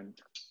one.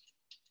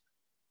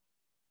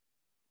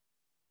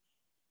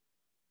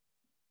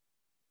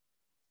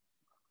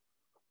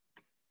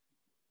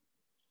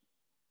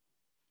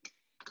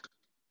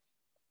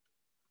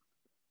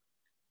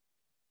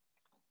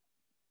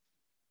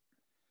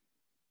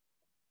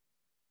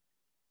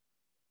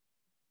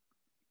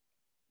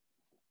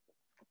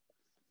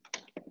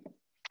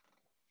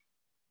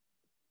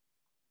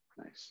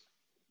 Nice.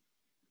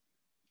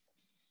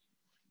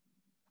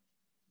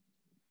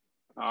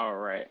 All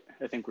right,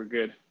 I think we're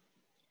good.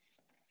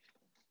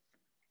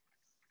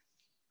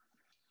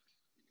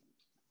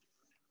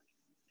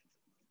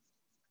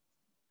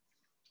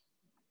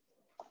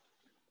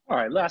 All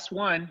right, last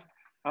one.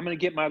 I'm going to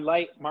get my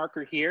light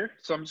marker here.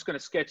 So I'm just going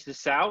to sketch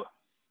this out.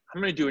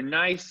 I'm going to do a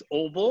nice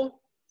oval.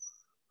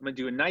 I'm going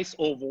to do a nice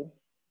oval.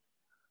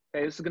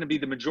 Okay, this is going to be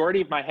the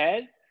majority of my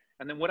head.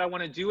 And then what I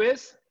want to do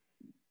is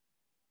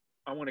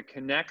I want to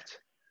connect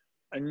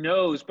a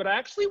nose, but I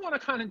actually want to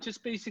kind of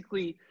just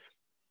basically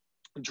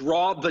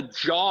draw the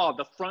jaw,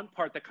 the front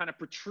part that kind of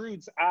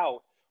protrudes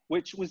out,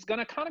 which was going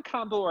to kind of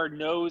combo our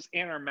nose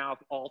and our mouth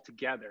all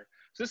together.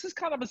 So this is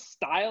kind of a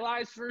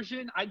stylized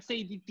version. I'd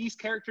say these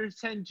characters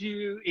tend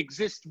to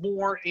exist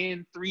more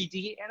in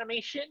 3D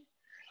animation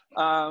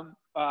than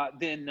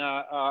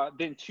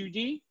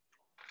 2D.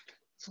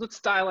 So let's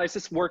stylize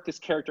this, work this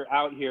character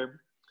out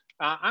here.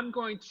 I'm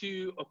going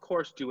to, of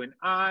course, do an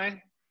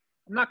eye.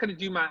 I'm not going to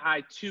do my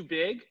eye too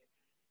big.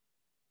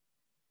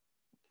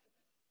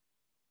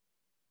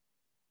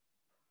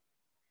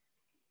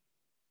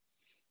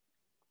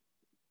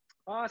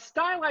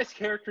 Stylized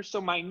character, so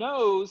my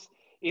nose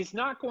is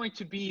not going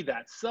to be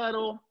that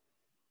subtle,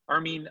 or I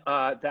mean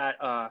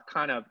that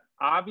kind of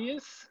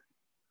obvious.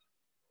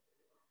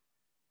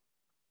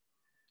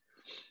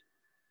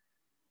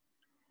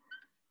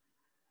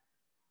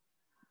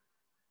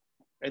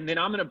 And then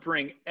I'm going to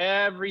bring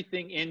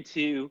everything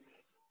into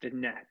the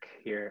neck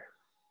here.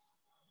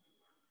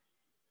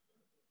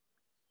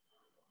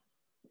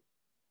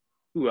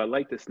 Ooh, I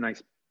like this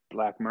nice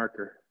black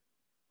marker.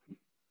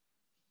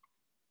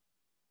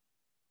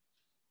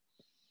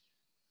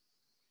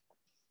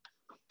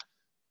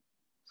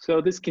 So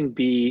this can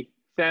be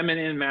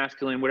feminine,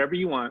 masculine, whatever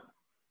you want.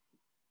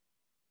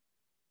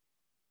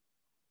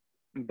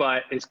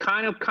 But it's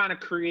kind of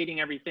creating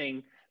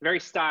everything very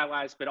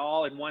stylized, but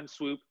all in one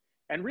swoop.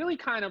 And really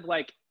kind of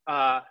like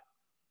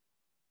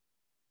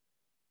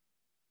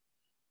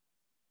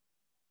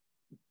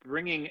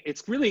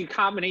it's really a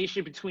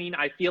combination between,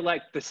 I feel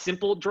like, the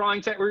simple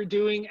drawings that we're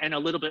doing and a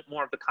little bit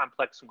more of the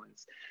complex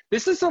ones.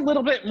 This is a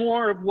little bit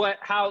more of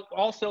how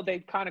also they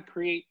kind of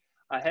create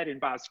a head in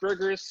Bob's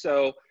Burgers.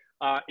 So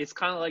it's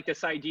kind of like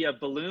this idea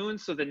of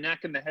balloons. So the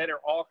neck and the head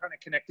are all kind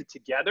of connected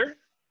together.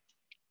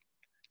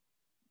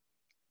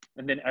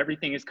 And then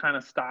everything is kind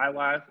of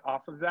stylized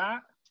off of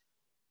that.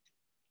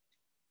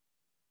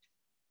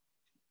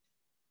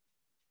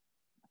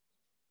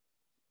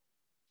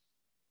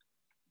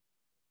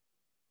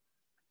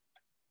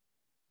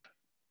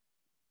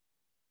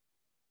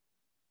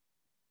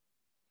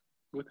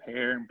 With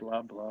hair and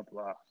blah, blah,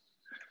 blah.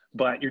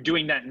 But you're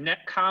doing that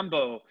neck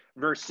combo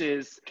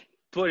versus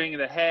putting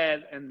the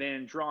head and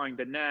then drawing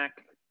the neck.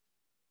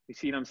 You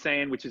see what I'm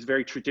saying? Which is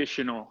very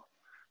traditional.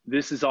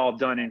 This is all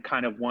done in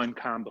kind of one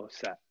combo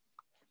set.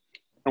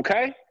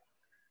 Okay?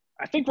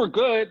 I think we're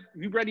good.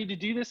 You ready to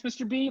do this,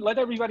 Mr. B? Let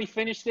everybody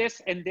finish this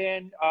and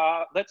then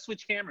let's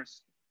switch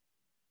cameras.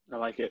 I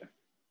like it.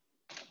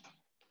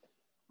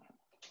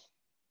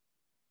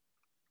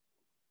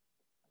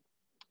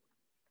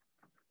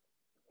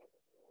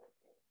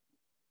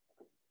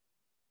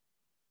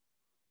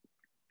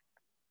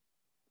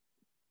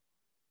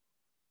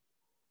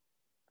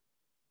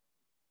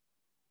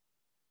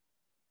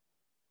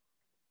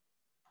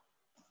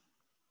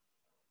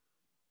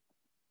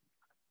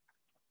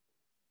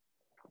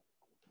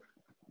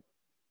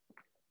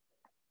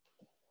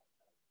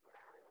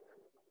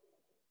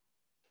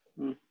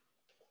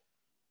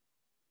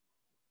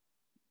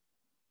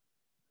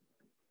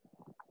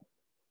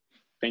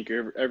 Thank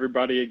you,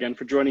 everybody, again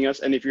for joining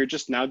us. And if you're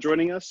just now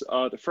joining us,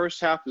 the first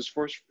half is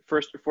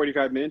first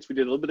 45 minutes. We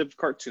did a little bit of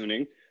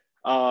cartooning,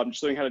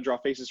 just learning how to draw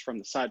faces from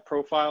the side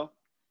profile.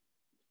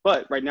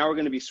 But right now we're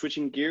going to be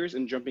switching gears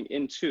and jumping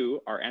into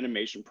our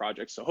animation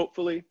project. So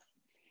hopefully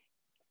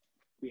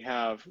we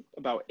have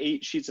about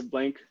 8 sheets of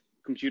blank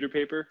computer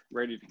paper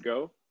ready to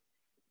go.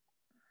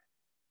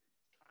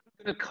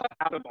 I'm going to cut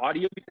out of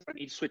audio because I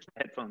need to switch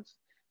my headphones.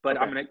 But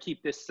Okay. I'm going to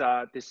keep this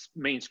this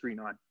main screen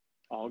on.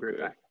 All good.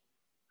 Back.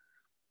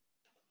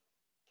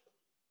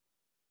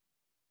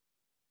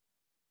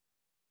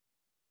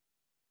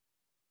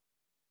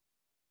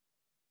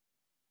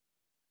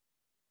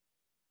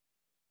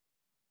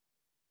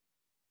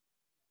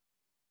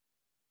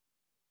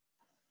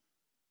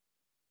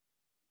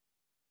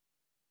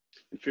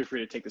 And feel free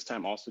to take this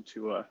time also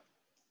to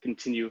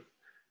continue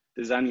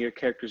designing your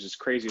characters as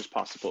crazy as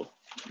possible.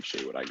 Let me show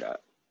you what I got.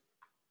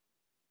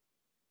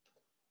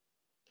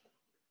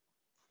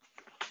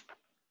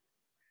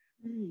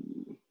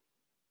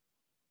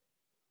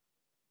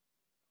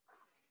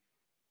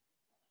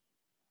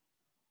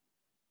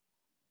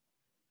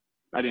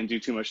 I didn't do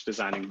too much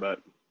designing, but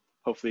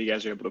hopefully you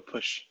guys are able to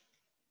push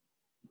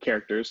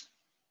characters.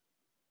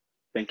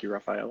 Thank you,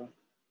 Rafaela.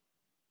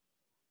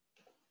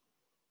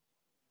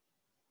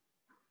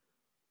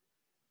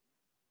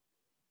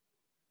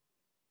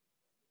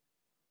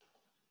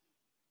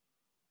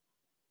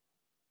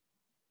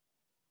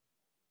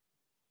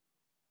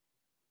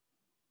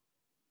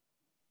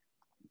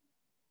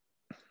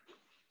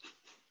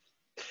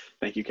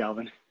 Thank you,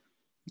 Calvin.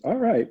 All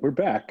right, we're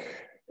back.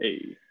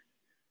 Hey.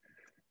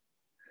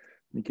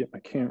 Let me get my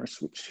camera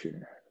switched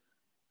here.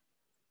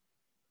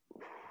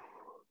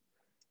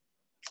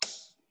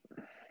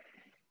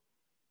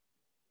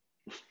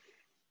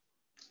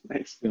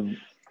 Nice.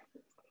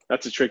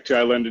 That's a trick too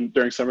I learned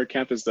during summer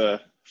camp is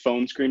the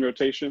phone screen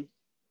rotation.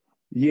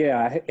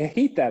 Yeah, I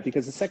hate that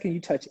because the second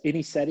you touch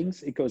any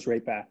settings, it goes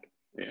right back.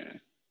 Yeah.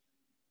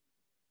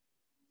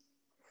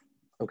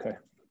 Okay.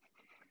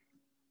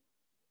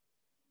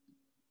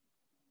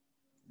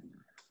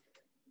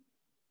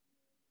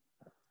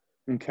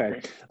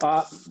 Okay,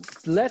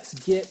 let's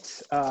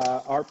get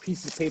our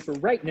piece of paper.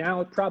 Right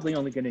now, it's probably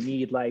only going to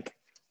need like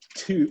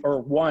 2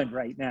 or 1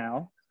 right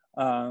now.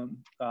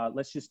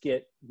 Let's just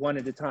get 1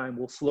 at a time.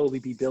 We'll slowly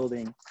be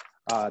building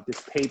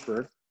this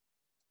paper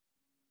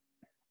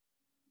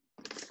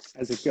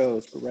as it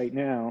goes. But right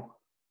now,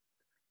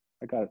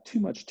 I got too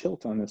much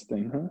tilt on this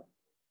thing, huh?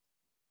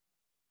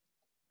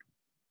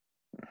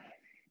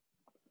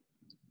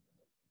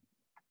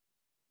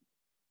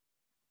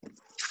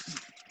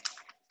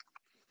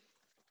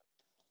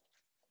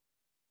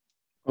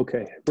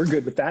 Okay, we're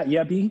good with that.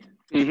 Yeah, B?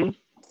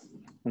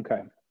 Mm-hmm.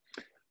 Okay.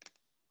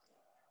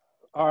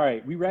 All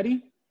right, we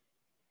ready?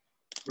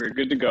 We're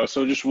good to go.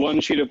 So just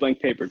 1 sheet of blank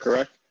paper,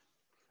 correct?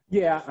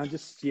 Yeah,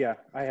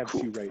 I have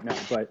 2 right now.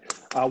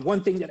 But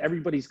one thing that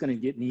everybody's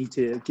going to need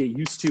to get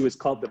used to is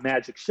called the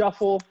magic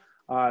shuffle.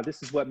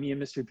 This is what me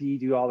and Mr. B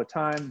do all the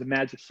time, the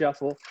magic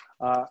shuffle.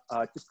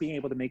 Just being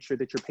able to make sure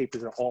that your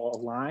papers are all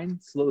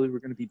aligned. Slowly, we're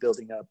going to be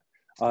building up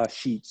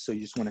sheets, so you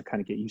just want to kind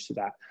of get used to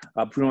that.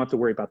 But we don't have to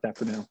worry about that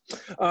for now.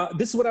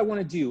 This is what I want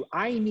to do.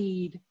 I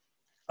need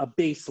a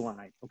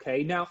baseline,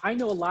 okay? Now, I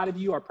know a lot of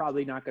you are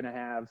probably not going to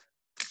have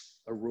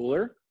a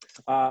ruler.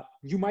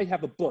 You might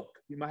have a book.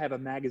 You might have a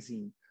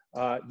magazine.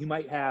 You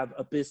might have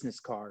a business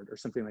card or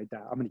something like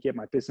that. I'm going to get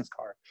my business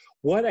card.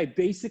 What I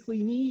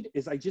basically need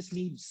is I just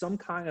need some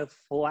kind of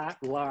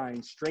flat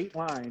line, straight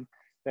line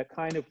that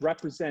kind of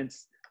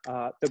represents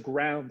the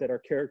ground that our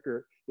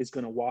character is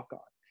going to walk on.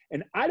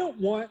 And I don't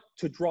want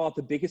to draw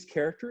the biggest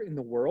character in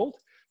the world.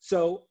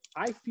 So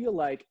I feel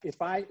like if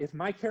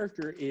my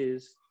character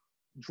is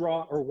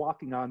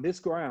walking on this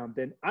ground,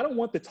 then I don't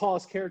want the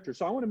tallest character.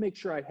 So I want to make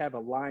sure I have a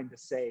line to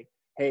say,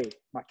 hey,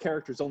 my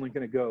character is only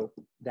going to go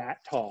that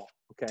tall.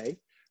 Okay.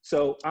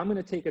 So I'm going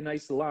to take a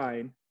nice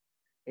line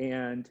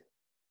and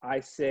I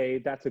say,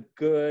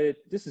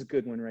 this is a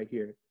good one right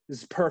here. This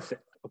is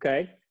perfect.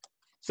 Okay.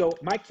 So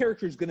my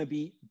character is going to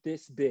be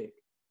this big.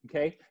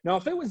 Okay. Now,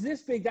 if it was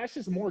this big, that's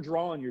just more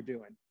drawing you're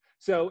doing.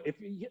 So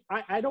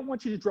I don't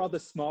want you to draw the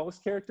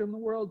smallest character in the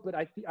world, but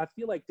I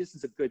feel like this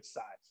is a good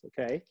size.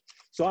 Okay.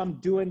 So I'm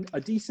doing a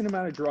decent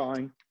amount of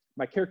drawing.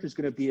 My character is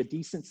going to be a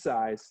decent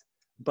size,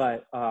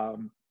 but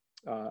I'm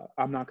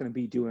not going to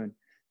be doing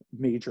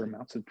major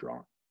amounts of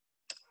drawing.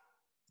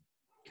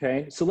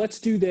 Okay, so let's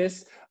do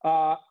this.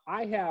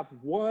 I have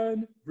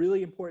one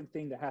really important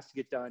thing that has to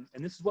get done,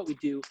 and this is what we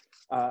do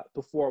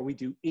before we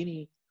do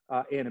any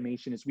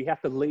animation, is we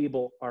have to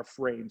label our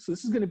frame. So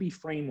this is going to be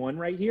frame 1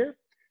 right here.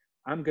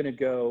 I'm going to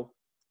go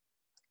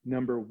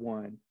number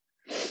 1.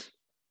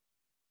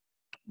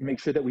 Make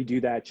sure that we do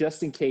that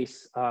just in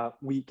case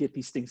we get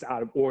these things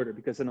out of order,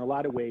 because in a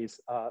lot of ways,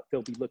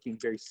 they'll be looking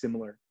very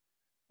similar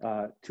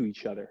to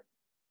each other.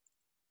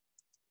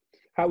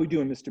 How are we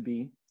doing, Mr.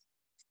 B?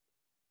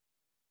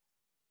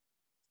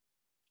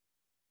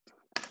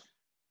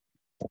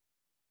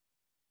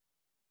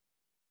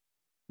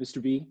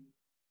 Mr. B?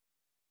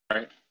 All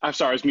right. I'm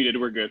sorry, I was muted.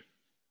 We're good.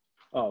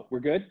 Oh, we're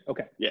good?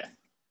 Okay. Yeah.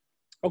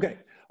 Okay.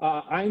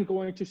 I'm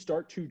going to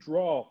start to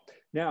draw.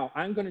 Now,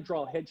 I'm going to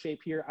draw a head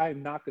shape here. I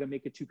am not going to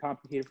make it too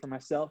complicated for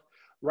myself.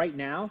 Right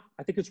now,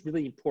 I think it's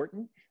really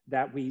important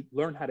that we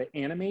learn how to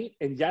animate.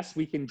 And yes,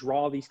 we can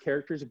draw these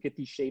characters and get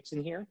these shapes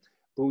in here,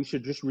 but we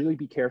should just really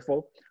be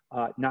careful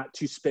not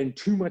to spend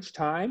too much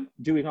time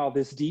doing all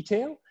this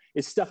detail.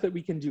 It's stuff that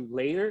we can do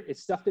later.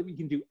 It's stuff that we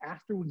can do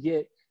after we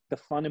get the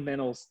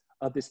fundamentals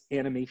of this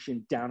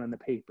animation down on the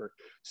paper.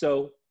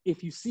 So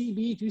if you see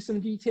me do some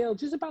detail,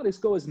 just about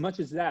go as much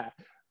as that.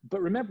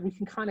 But remember, we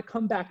can kind of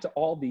come back to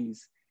all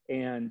these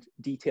and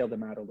detail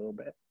them out a little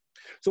bit.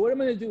 So what I'm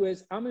going to do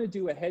is I'm going to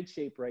do a head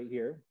shape right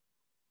here.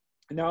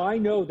 Now I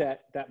know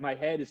that my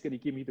head is going to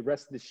give me the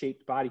rest of the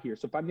shaped body here.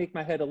 So if I make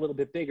my head a little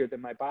bit bigger,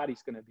 then my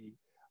body's going to be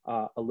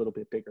a little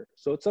bit bigger.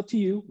 So it's up to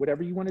you,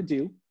 whatever you want to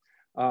do,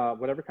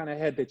 whatever kind of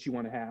head that you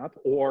want to have,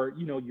 or,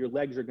 you know, your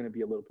legs are going to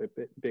be a little bit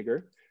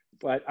bigger.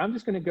 But I'm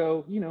just going to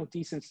go, you know,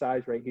 decent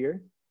size right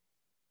here.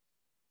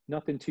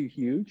 Nothing too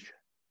huge.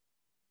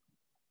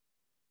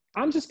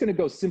 I'm just going to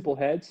go simple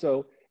head.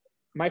 So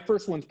my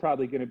first one's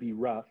probably going to be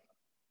rough.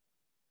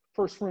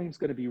 First frame's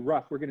going to be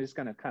rough. We're just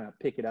going to kind of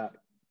pick it up.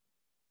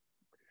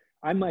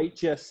 I might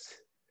just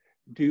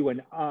do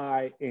an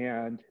eye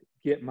and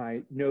get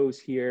my nose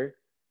here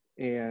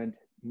and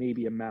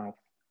maybe a mouth.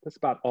 That's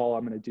about all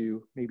I'm going to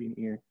do, maybe an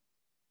ear.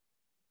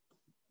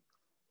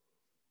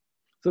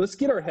 So let's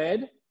get our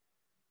head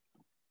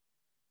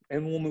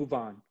and we'll move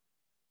on.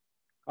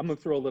 I'm going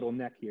to throw a little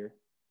neck here.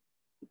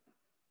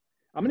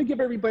 I'm going to give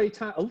everybody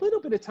time, a little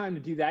bit of time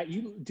to do that.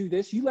 You do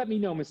this. You let me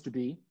know, Mr.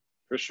 B.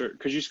 For sure.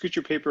 Could you scoot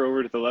your paper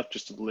over to the left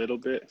just a little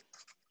bit?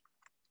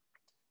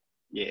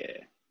 Yeah.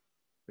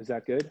 Is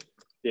that good?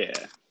 Yeah.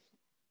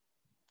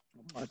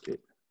 I'll mark it.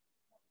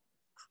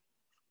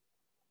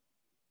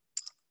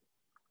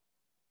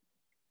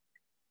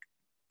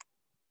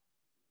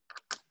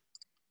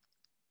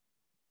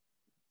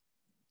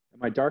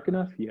 Am I dark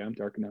enough? Yeah, I'm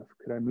dark enough.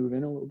 Could I move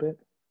in a little bit?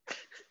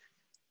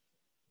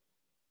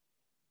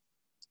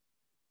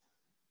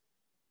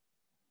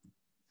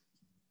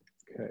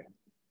 Okay.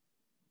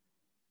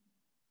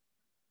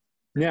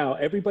 Now,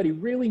 everybody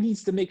really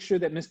needs to make sure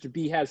that Mr.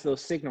 B has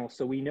those signals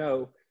so we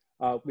know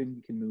when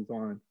we can move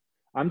on.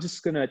 I'm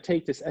just going to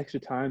take this extra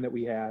time that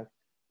we have,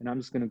 and I'm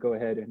just going to go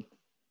ahead and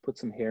put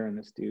some hair on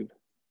this dude.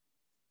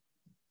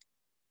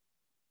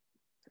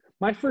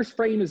 My first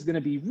frame is going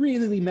to be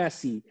really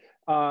messy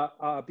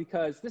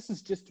because this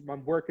is just,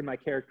 I'm working my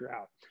character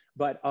out.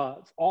 But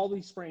all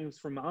these frames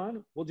from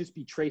on, we'll just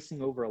be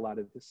tracing over a lot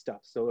of this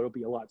stuff. So it'll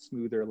be a lot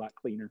smoother, a lot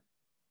cleaner.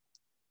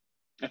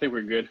 I think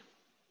we're good.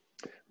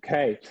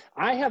 Okay,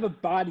 I have a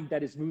body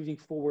that is moving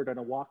forward on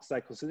a walk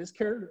cycle. So this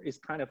character is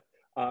kind of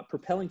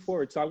propelling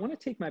forward. So I want to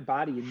take my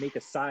body and make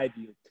a side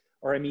view,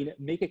 or I mean,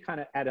 make it kind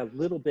of at a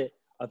little bit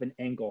of an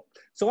angle.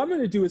 So what I'm going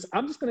to do is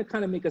I'm just going to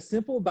kind of make a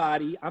simple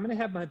body. I'm going to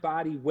have my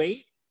body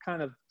weight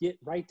kind of get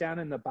right down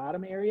in the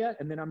bottom area.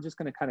 And then I'm just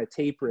going to kind of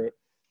taper it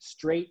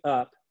straight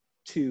up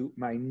to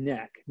my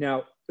neck.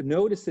 Now,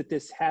 notice that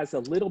this has a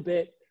little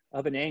bit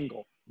of an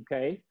angle,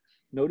 okay?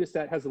 Notice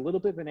that has a little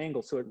bit of an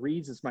angle, so it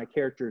reads as my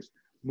character's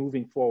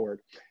moving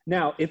forward.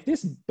 Now, if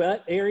this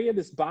butt area,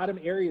 this bottom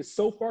area is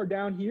so far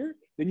down here,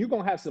 then you're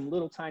gonna have some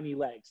little tiny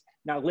legs.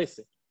 Now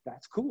listen,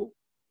 that's cool,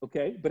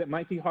 okay? But it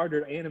might be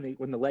harder to animate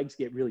when the legs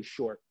get really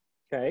short,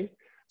 okay?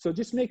 So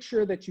just make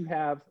sure that you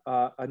have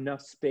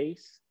enough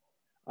space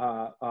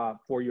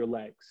for your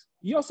legs.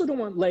 You also don't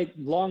want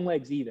long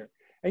legs either.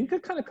 And you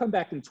could kind of come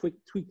back and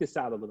tweak this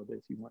out a little bit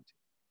if you want to.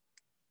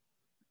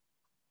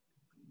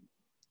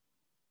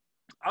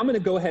 I'm going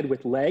to go ahead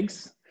with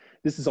legs.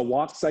 This is a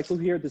walk cycle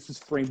here. This is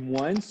frame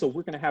 1. So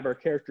we're going to have our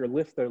character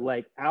lift their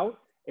leg out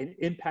and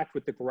impact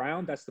with the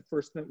ground. That's the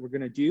first thing we're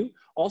going to do.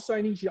 Also,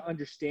 I need you to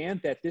understand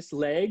that this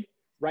leg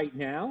right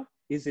now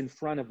is in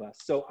front of us.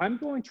 So I'm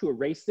going to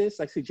erase this.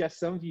 I suggest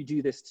some of you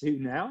do this too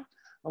now.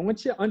 I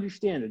want you to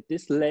understand that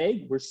this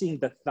leg, we're seeing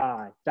the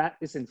thigh. That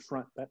is in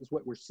front. That is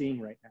what we're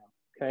seeing right now.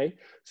 Okay,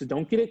 so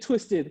don't get it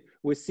twisted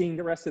with seeing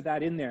the rest of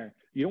that in there.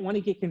 You don't want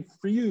to get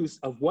confused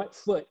of what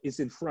foot is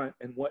in front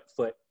and what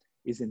foot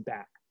is in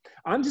back.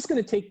 I'm just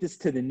going to take this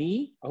to the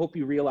knee. I hope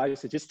you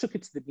realize I just took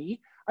it to the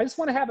knee. I just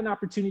want to have an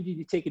opportunity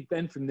to take it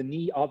then from the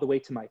knee all the way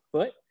to my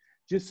foot,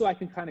 just so I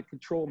can kind of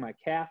control my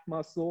calf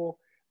muscle,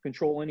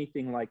 control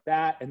anything like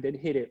that, and then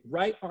hit it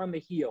right on the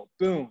heel.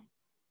 Boom,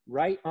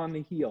 right on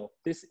the heel.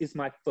 This is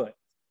my foot.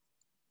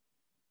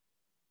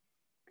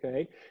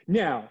 Okay,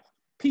 now,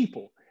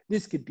 people,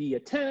 this could be a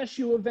tennis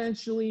shoe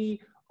eventually,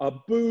 a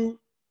boot,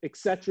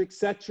 etc.,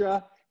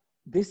 etc.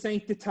 This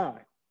ain't the time.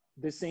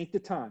 This ain't the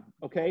time,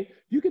 okay?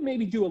 You can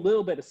maybe do a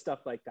little bit of stuff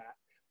like that,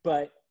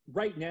 but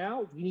right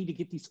now, we need to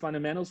get these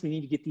fundamentals, we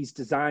need to get these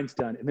designs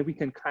done, and then we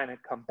can kind of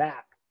come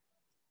back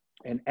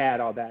and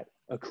add all that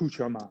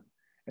accoutrement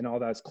and all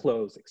those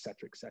clothes, etc.,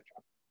 etc.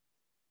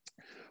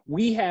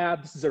 We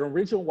have, this is an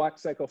original walk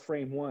cycle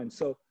frame 1,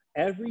 so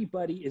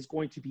everybody is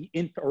going to be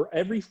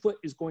every foot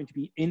is going to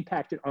be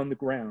impacted on the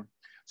ground.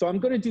 So I'm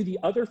going to do the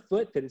other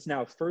foot that is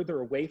now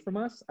further away from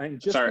us. I'm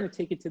just going to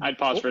take it to the— I'd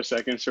pause for a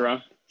second,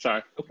 Sirron.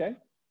 Sorry. Okay.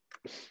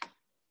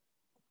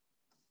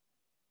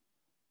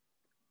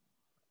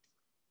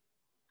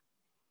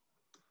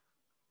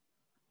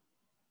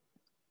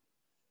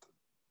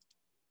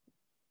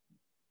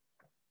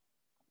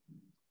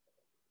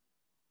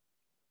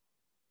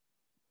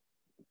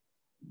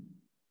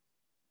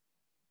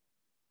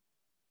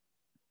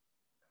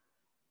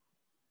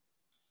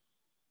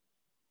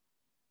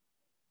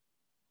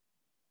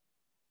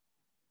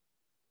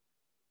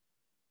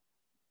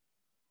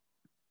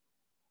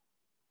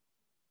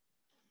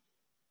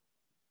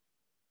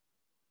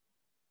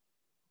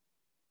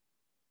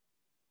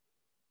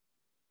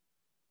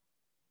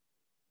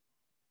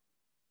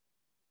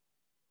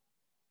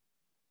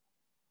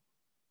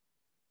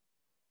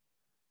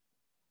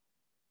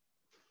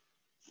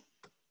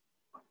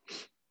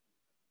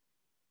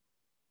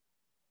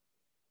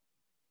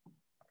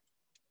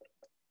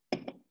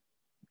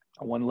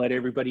 I want to let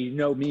everybody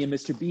know me and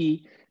Mr.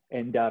 B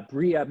and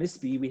Bria, Miss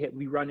B,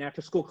 we run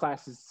after school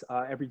classes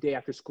every day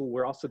after school.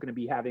 We're also going to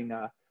be having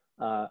a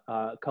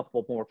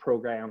couple more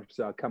programs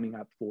coming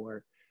up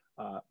for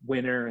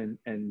winter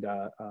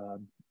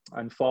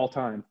and fall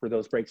time for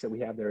those breaks that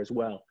we have there as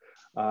well.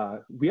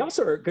 We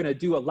also are going to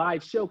do a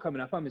live show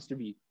coming up, huh, Mr.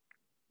 B?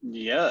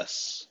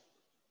 Yes.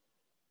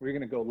 We're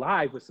going to go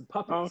live with some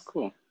puppets. Oh,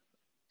 cool.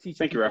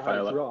 Thank you,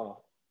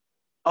 Raphael.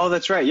 Oh,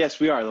 that's right.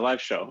 Yes, we are. The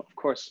live show. Of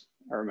course,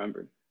 I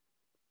remembered.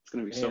 It's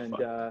going to be so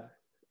fun.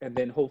 And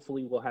then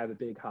hopefully we'll have a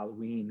big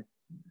Halloween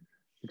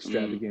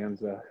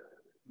extravaganza.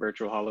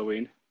 Virtual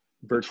Halloween.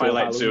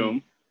 Twilight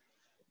Zoom.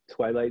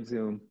 Twilight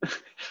Zoom.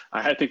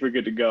 I think we're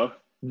good to go.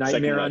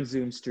 Nightmare on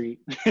Zoom Street.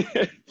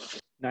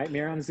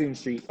 Nightmare on Zoom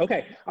Street.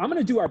 Okay, I'm going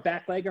to do our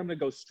back leg. I'm going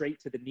to go straight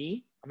to the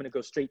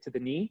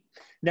knee.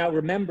 Now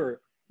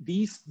remember,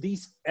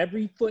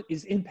 every foot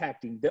is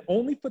impacting. The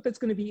only foot that's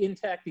going to be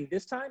impacting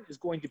this time is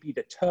going to be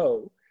the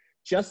toe,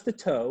 just the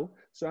toe.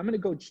 So I'm going to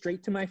go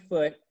straight to my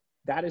foot.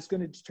 That is going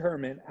to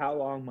determine how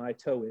long my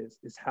toe is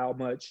how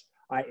much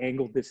I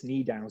angled this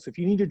knee down. So if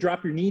you need to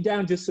drop your knee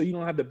down just so you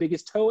don't have the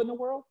biggest toe in the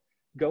world,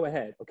 go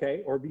ahead,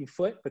 okay? Or be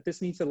foot, but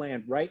this needs to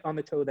land right on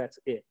the toe, that's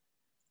it,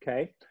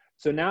 okay?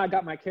 So now I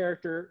got my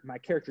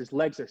character's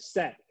legs are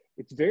set.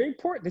 It's very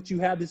important that you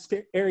have this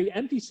area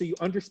empty so you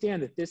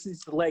understand that this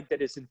is the leg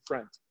that is in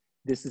front.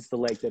 This is the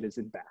leg that is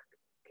in back,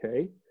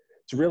 okay?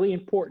 It's really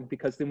important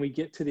because then we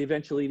get to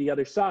eventually the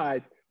other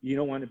side, you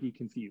don't want to be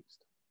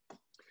confused.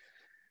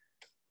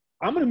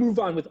 I'm going to move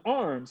on with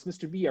arms.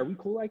 Mr. B, are we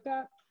cool like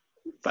that?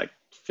 Like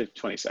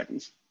 20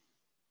 seconds.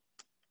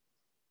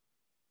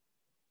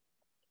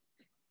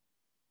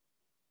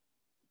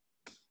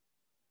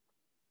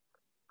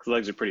 Because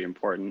legs are pretty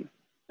important.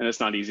 And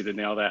it's not easy to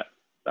nail that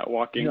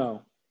walking.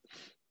 No.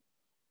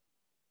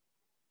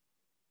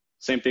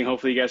 Same thing,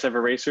 hopefully you guys have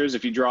erasers.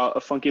 If you draw a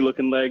funky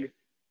looking leg,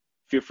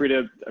 feel free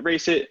to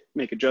erase it,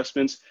 make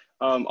adjustments.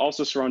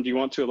 Also, Sirron, do you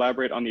want to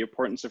elaborate on the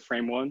importance of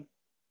frame one?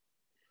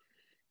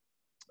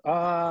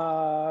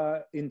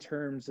 In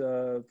terms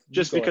of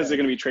just because they're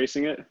going to be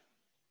tracing it.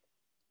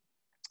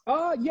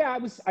 Yeah,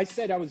 I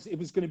said it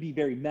was going to be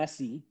very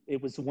messy.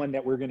 It was one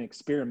that we're going to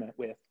experiment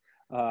with.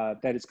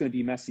 That it's going to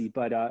be messy,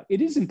 but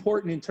it is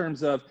important in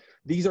terms of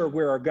these are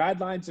where our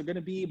guidelines are going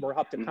to be. We'll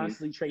have to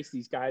constantly trace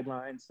these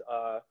guidelines.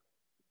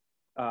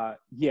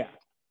 Yeah.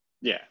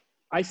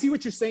 I see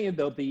what you're saying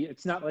though, B.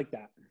 It's not like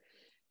that.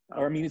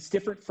 Or I mean, it's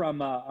different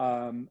from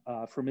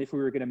if we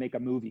were going to make a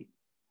movie.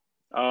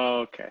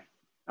 Oh, okay.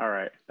 All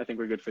right. I think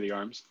we're good for the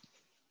arms.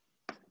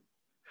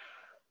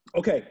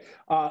 Okay.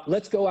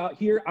 Let's go out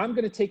here. I'm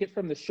going to take it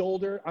from the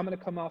shoulder. I'm going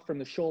to come off from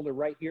the shoulder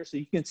right here. So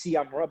you can see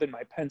I'm rubbing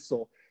my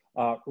pencil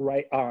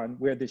right on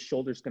where this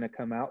shoulder is going to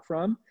come out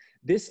from.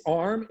 This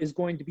arm is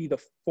going to be the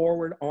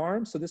forward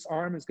arm. So this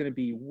arm is going to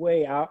be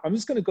way out. I'm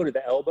just going to go to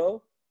the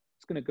elbow.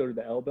 It's going to go to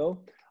the elbow.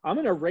 I'm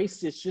going to erase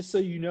this just so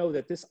you know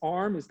that this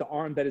arm is the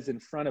arm that is in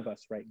front of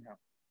us right now.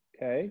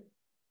 Okay.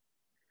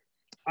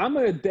 I'm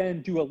going to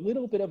then do a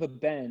little bit of a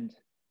bend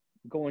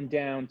going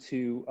down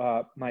to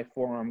my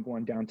forearm,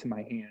 going down to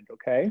my hand.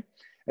 Okay.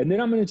 And then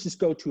I'm going to just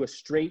go to a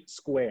straight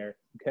square.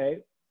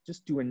 Okay.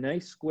 Just do a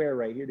nice square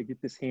right here to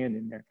get this hand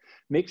in there.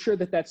 Make sure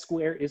that that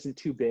square isn't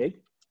too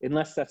big,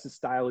 unless that's the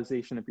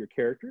stylization of your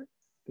character,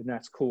 then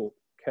that's cool,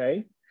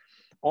 okay?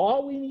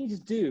 All we need to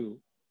do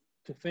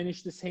to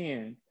finish this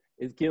hand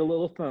is get a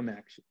little thumb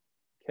action,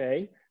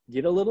 okay?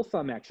 Get a little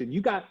thumb action.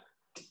 You got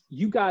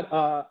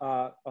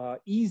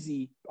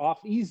easy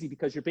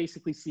because you're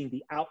basically seeing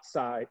the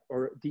outside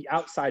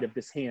of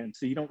this hand,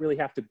 so you don't really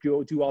have to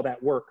go do all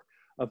that work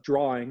of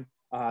drawing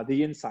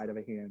the inside of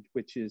a hand,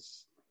 which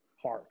is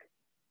hard.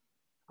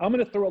 I'm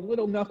going to throw a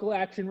little knuckle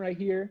action right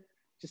here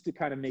just to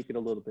kind of make it a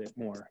little bit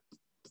more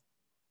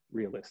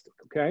realistic,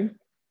 okay?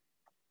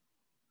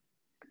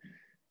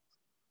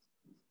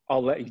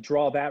 I'll let you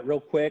draw that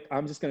real quick.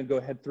 I'm just going to go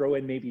ahead and throw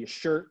in maybe a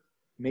shirt,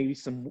 maybe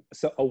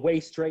a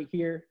waist right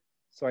here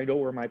so I know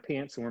where my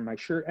pants and where my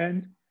shirt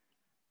end.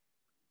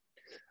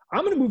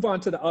 I'm going to move on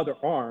to the other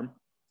arm.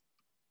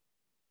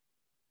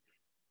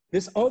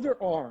 This other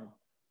arm,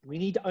 we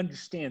need to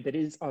understand that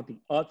it is on the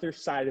other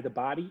side of the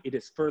body. It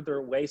is further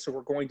away, so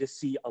we're going to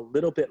see a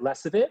little bit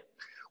less of it.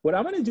 What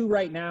I'm going to do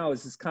right now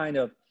is kind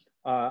of,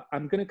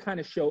 I'm going to kind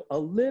of show a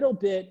little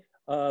bit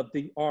of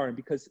the arm,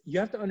 because you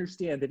have to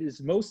understand that it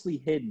is mostly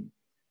hidden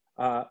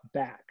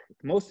back.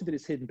 Most of it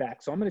is hidden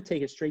back. So I'm going to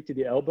take it straight to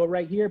the elbow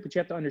right here, but you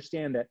have to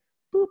understand that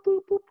boop,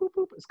 boop, boop, boop,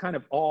 boop. It's kind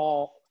of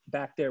all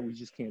back there. We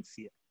just can't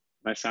see it.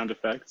 My sound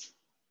effects.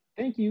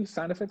 Thank you.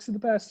 Sound effects are the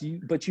best.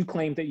 But you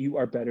claim that you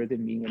are better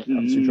than me when it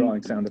comes to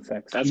drawing sound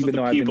effects. That's even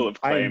what the though people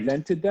have claimed. I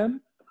invented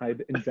them.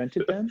 I've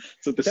invented them.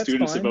 That's what the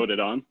students have voted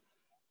on.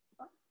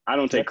 I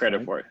don't take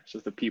credit for it. It's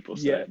just the people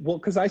say. Yeah, well,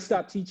 because I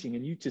stopped teaching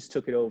and you just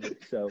took it over.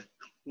 So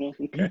well,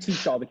 okay. You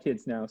teach all the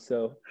kids now.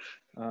 So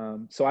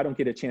so I don't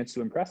get a chance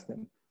to impress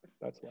them.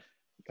 That's why.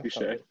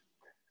 Touché.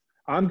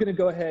 I'm going to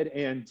go ahead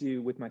and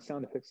do with my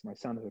sound effects. My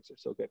sound effects are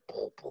so good.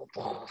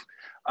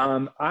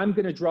 I'm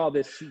going to draw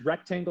this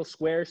rectangle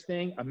squares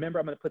thing. Remember,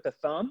 I'm going to put the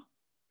thumb,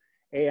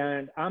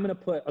 and I'm going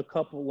to put a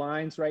couple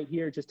lines right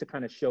here just to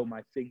kind of show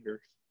my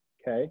fingers.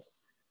 Okay. If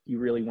you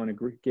really want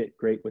to get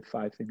great with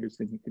 5 fingers,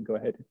 then you can go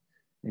ahead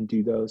and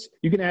do those.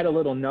 You can add a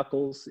little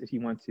knuckles if you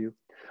want to.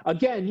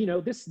 Again, you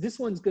know, this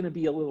one's going to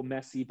be a little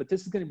messy, but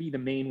this is going to be the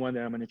main one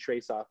that I'm going to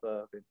trace off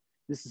of. And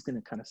this is going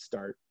to kind of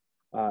start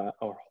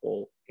our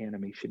whole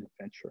animation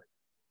adventure.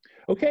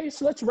 Okay,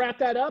 so let's wrap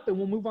that up and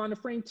we'll move on to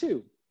frame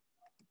 2.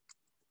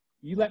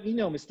 You let me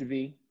know, Mr.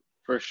 V.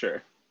 For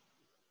sure.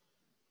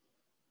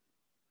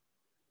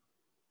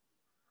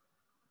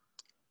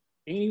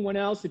 Anyone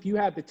else, if you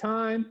have the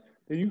time,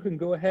 then you can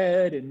go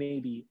ahead and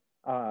maybe,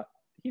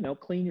 you know,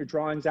 clean your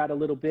drawings out a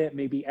little bit,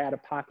 maybe add a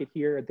pocket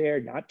here or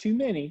there, not too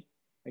many,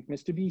 like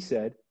Mr. B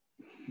said.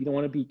 You don't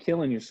want to be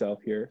killing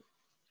yourself here.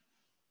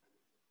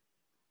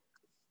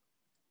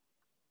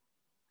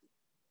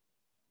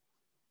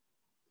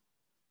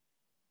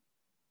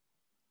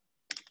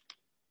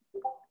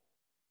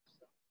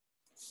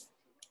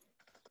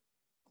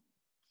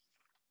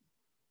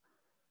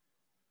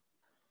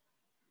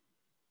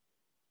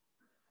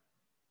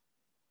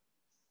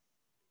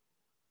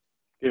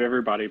 Give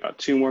everybody about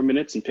 2 more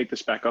minutes and pick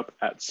this back up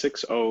at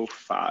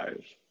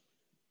 6:05.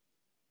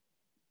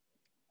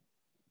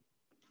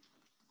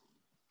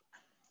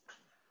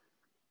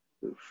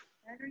 Oof.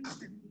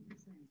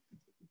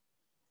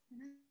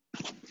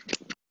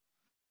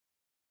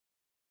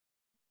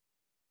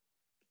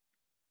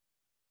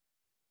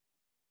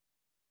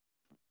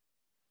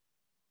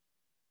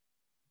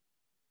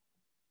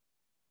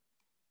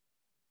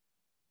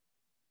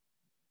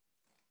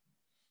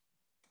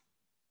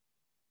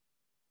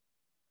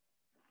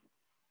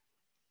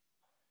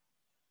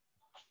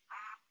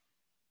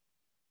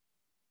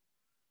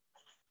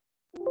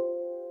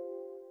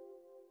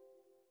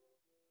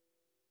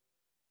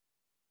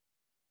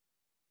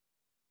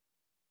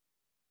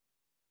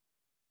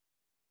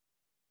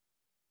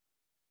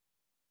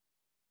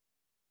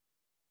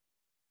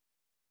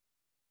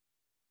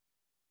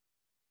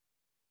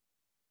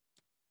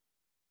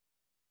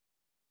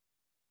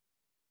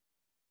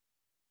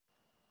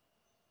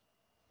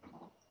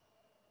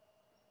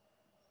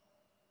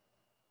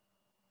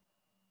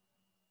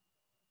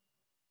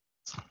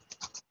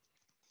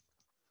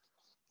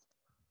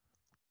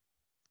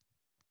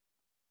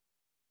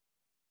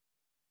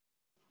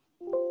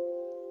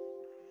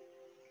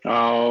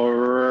 All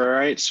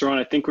right, Sirron,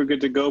 I think we're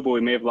good to go, but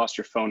we may have lost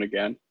your phone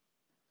again.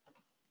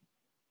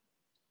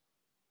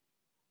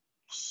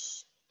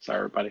 Sorry,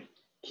 everybody.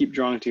 Keep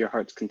drawing to your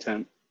heart's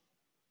content.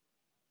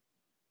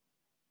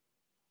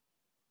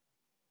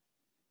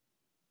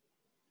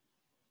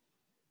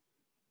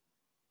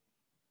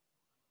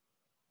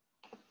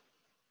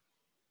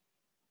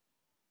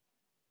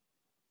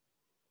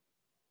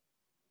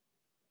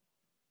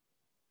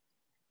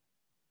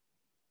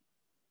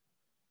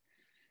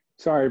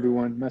 Sorry,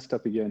 everyone, messed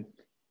up again.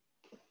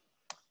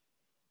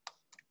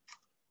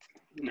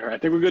 All right, I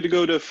think we're good to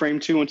go to frame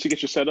 2 once you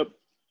get your setup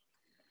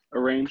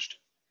arranged.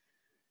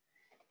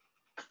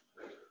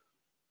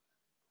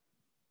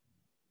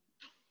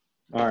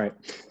 All right.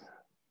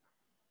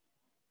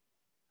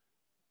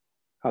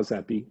 How's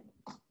that, B?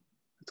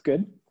 That's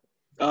good?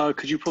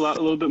 Could you pull out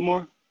a little bit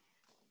more?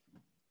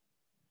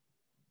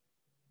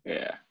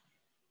 Yeah.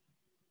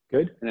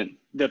 Good? And then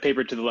the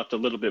paper to the left a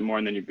little bit more,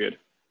 and then you're good.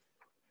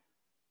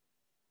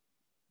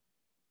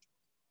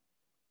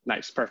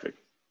 Nice, perfect.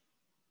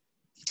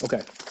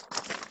 Okay.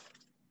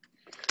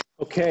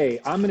 Okay,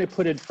 I'm gonna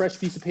put a fresh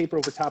piece of paper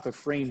over top of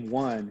frame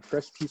 1.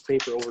 Fresh piece of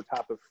paper over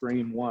top of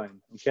frame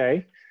 1,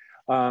 okay?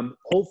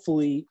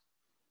 Hopefully,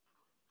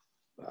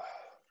 let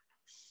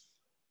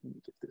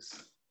me get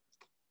this.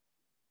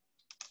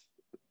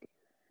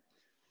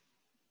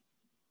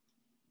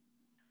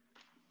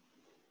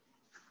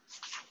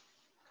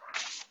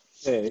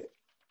 Okay.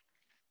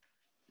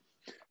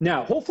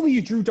 Now, hopefully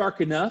you drew dark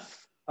enough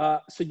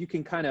so you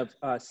can kind of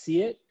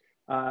see it.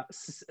 I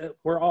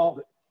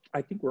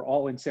think we're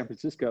all in San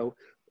Francisco,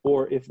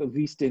 or if at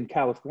least in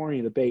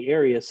California, the Bay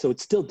Area. So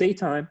it's still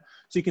daytime.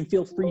 So you can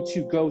feel free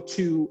to go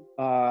to,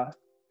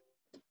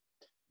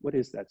 what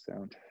is that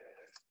sound?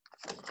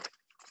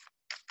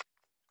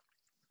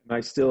 Am I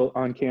still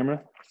on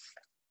camera?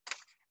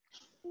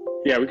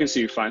 Yeah, we can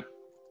see you fine.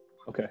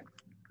 Okay.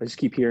 I just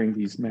keep hearing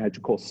these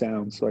magical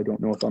sounds, so I don't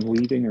know if I'm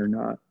leaving or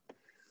not.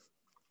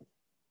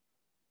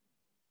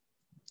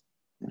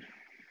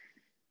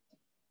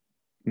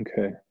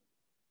 Okay.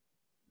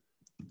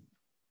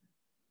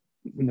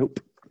 Nope.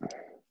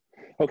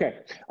 Okay,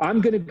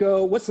 I'm gonna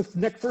go, what's the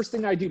next first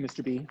thing I do,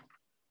 Mr. B?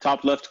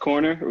 Top left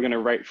corner, we're gonna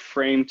write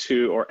frame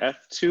 2 or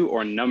F2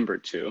 or number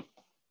 2.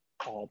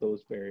 All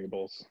those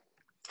variables.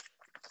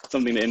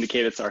 Something to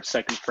indicate it's our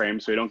second frame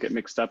so we don't get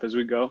mixed up as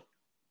we go.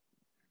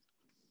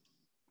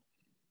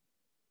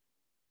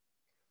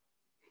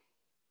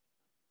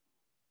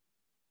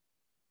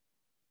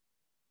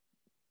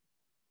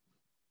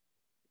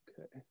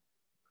 Okay.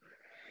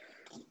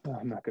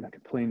 I'm not gonna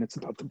complain, it's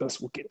about the best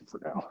we'll get for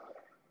now.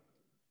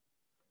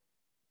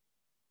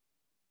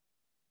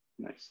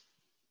 Nice.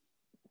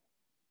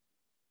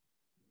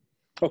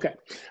 Okay,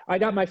 I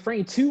got my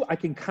frame 2. I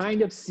can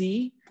kind of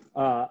see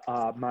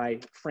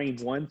my frame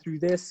 1 through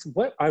this.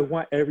 What I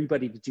want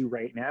everybody to do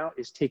right now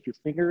is take your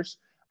fingers.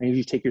 I need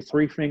you to take your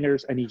 3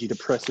 fingers. I need you to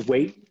press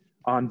weight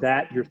on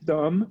that, your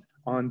thumb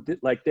on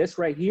like this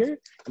right here.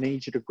 And I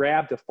need you to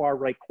grab the far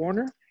right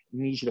corner.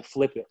 And I need you to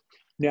flip it.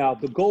 Now,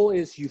 the goal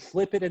is you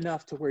flip it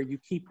enough to where you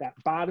keep that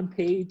bottom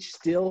page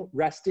still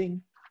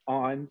resting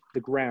on the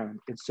ground.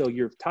 And so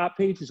your top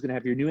page is going to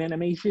have your new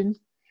animation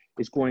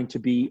is going to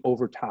be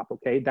over top,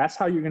 okay? That's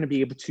how you're going to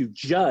be able to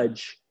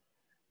judge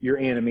your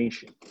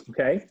animation,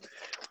 okay?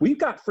 We've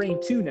got frame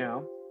 2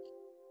 now.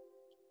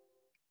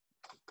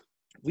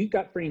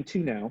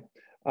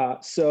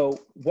 So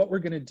what we're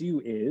going to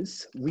do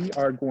is we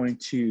are going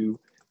to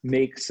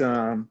make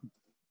some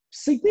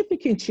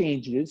significant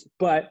changes,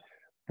 but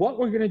what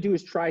we're going to do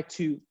is try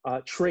to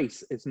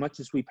trace as much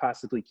as we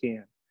possibly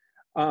can.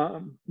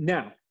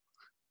 Now,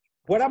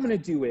 what I'm going to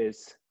do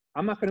is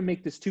I'm not going to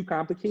make this too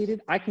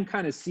complicated. I can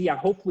kind of see,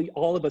 hopefully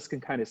all of us can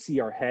kind of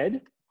see our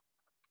head.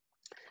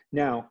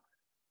 Now,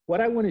 what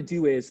I want to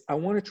do is I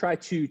want to try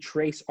to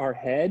trace our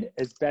head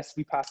as best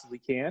we possibly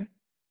can.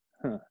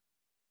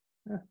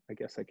 I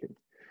guess I can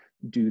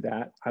do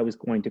that. I was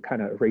going to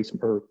kind of erase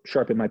or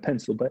sharpen my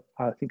pencil, but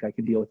I think I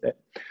can deal with it.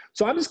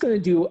 So I'm just going to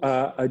do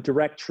a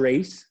direct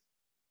trace.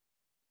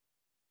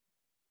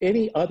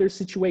 Any other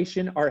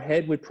situation, our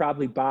head would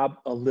probably bob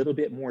a little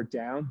bit more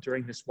down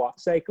during this walk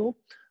cycle,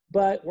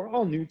 but we're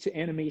all new to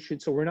animation,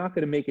 so we're not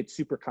going to make it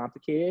super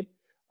complicated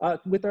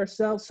with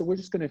ourselves. So we're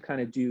just going to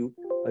kind of do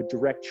a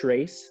direct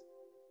trace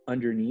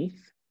underneath,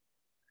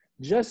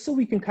 just so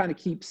we can kind of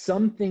keep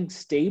something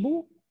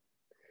stable.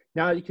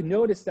 Now you can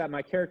notice that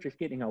my character is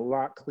getting a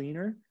lot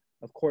cleaner.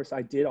 Of course,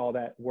 I did all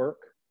that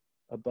work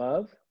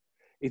above.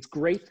 It's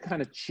great to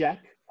kind of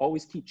check,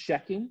 always keep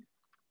checking,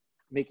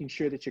 making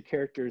sure that your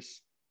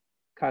character's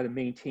kind of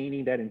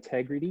maintaining that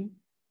integrity.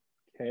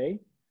 Okay,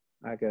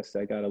 I guess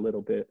I got a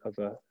little bit of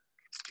a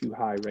too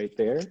high right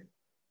there,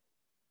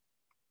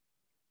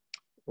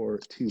 or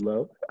too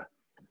low.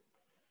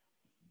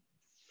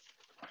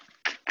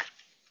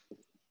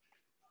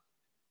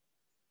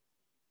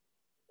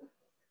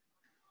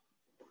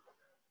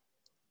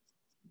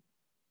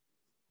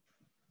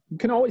 You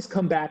can always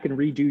come back and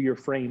redo your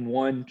frame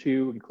 1,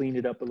 2, and clean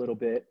it up a little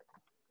bit.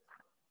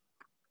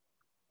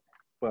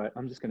 But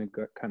I'm just going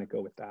to kind of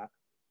go with that.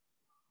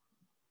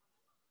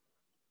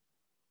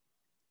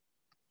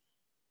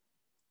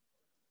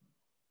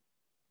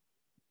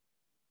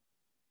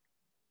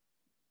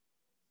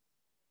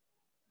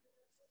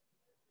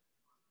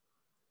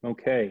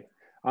 Okay,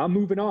 I'm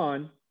moving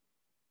on.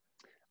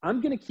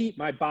 I'm going to keep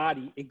my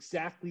body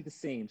exactly the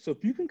same. So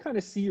if you can kind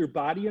of see your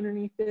body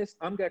underneath this,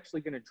 I'm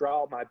actually going to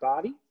draw my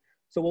body.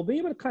 So we'll be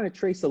able to kind of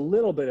trace a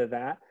little bit of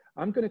that.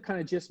 I'm going to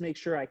kind of just make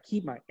sure I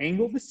keep my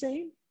angle the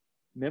same.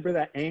 Remember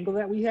that angle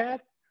that we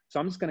had? So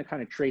I'm just going to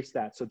kind of trace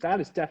that. So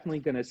that is definitely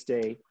going to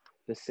stay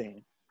the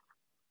same.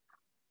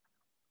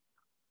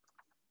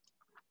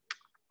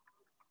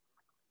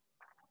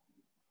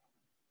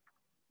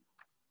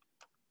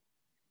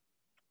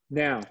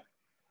 Now,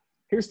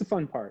 here's the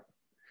fun part.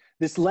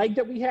 This leg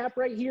that we have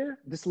right here,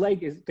 this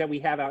leg that we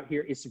have out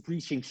here is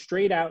reaching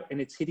straight out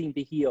and it's hitting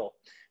the heel.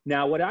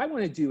 Now, what I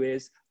want to do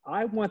is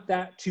I want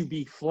that to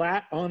be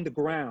flat on the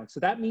ground. So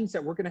that means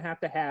that we're going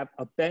to have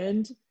a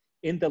bend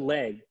in the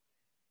leg.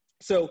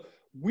 So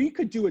we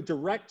could do a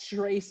direct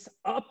trace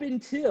up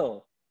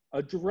until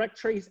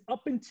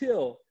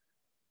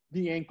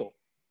the ankle.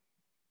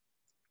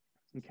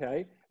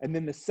 Okay. And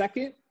then the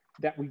second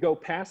that we go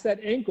past that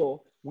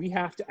ankle, we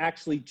have to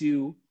actually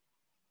do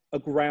a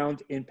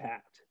ground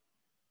impact.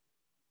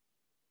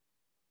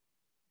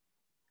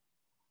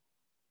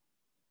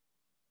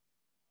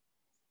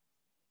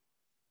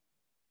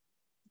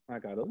 I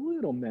got a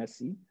little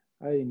messy.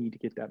 I didn't need to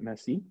get that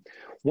messy.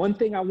 One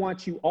thing I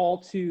want you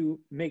all to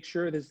make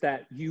sure is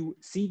that you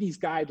see these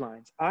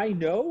guidelines. I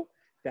know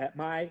that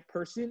my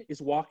person is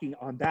walking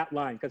on that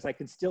line because I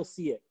can still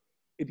see it.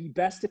 It'd be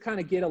best to kind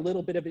of get a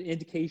little bit of an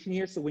indication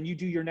here. So when you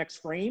do your next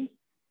frame,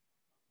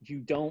 you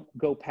don't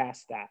go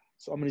past that.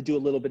 So I'm going to do a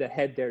little bit of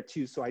head there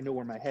too, so I know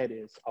where my head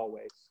is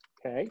always,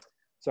 okay?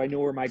 So I know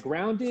where my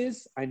ground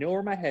is, I know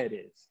where my head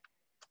is.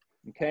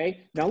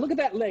 Okay, now look at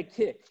that leg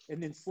kick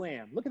and then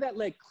slam. Look at that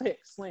leg click,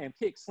 slam,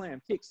 kick,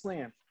 slam, kick,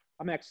 slam.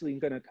 I'm actually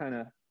gonna kind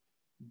of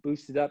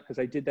boost it up because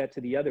I did that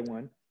to the other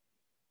one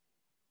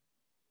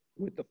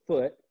with the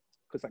foot,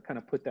 because I kind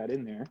of put that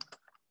in there.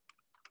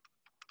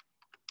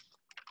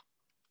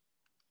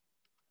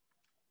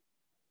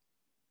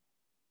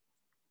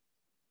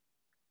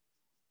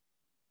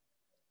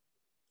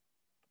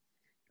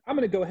 I'm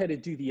gonna go ahead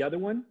and do the other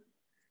one.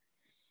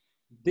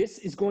 This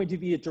is going to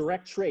be a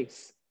direct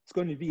trace. It's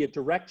going to be a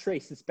direct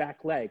trace, this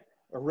back leg.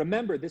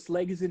 Remember, this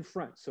leg is in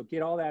front, so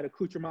get all that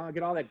accoutrement,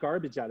 get all that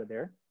garbage out of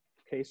there.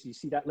 Okay, so you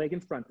see that leg in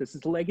front. This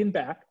is the leg in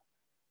back.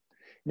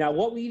 Now,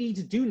 what we need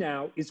to do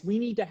now is we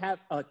need to have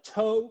a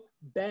toe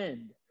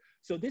bend.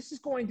 So this is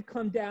going to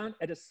come down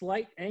at a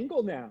slight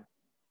angle now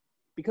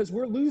because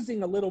we're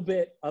losing a little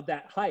bit of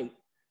that height,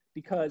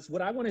 because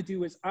what I want to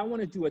do is I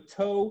want to do a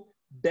toe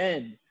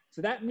bend.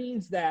 So that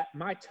means that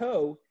my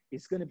toe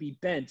is going to be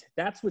bent.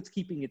 That's what's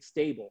keeping it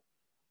stable.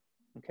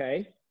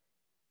 Okay?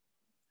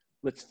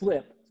 Let's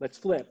flip. Let's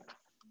flip.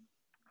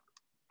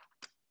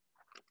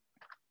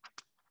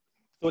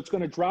 So it's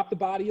going to drop the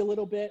body a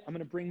little bit. I'm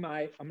going to bring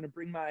my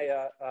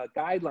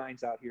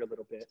guidelines out here a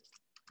little bit.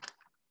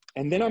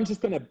 And then I'm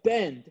just going to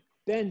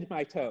bend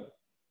my toe.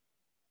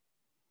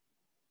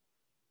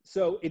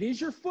 So it is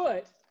your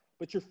foot,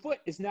 but your foot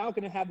is now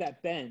going to have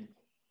that bend.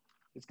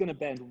 It's going to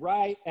bend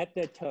right at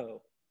the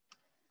toe.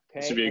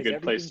 Okay? This would be a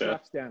good place to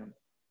down.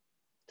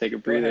 Take a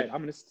breather. I'm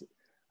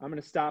going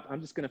to stop.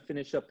 I'm just going to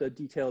finish up the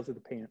details of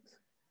the pants.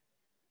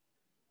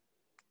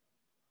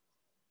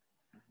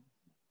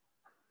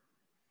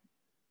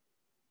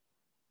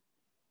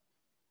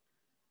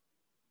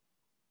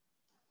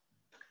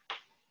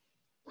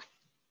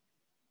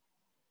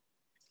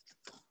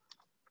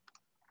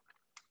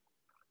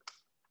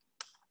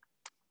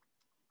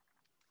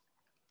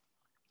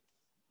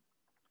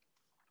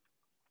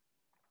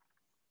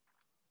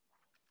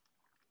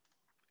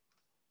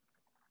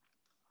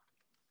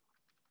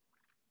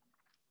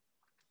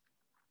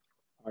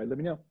 All right, let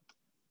me know.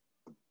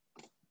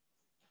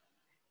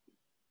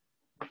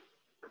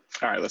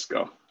 All right, let's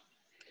go.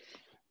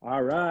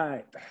 All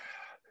right.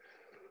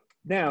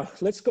 Now,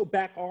 let's go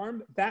back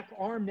arm. Back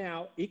arm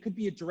now, it could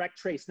be a direct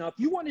trace. Now, if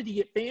you wanted to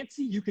get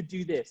fancy, you could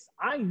do this.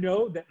 I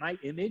know that my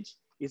image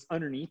is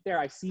underneath there.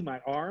 I see my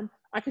arm.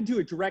 I can do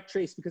a direct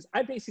trace because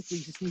I basically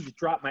just need to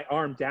drop my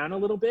arm down a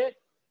little bit.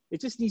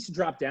 It just needs to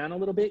drop down a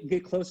little bit and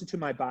get closer to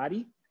my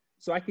body.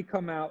 So I could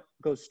come out,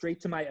 go straight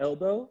to my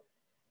elbow,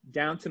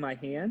 down to my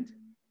hand.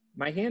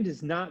 My hand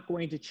is not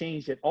going to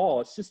change at all.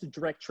 It's just a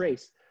direct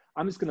trace.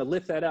 I'm just going to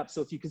lift that up. So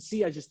if you can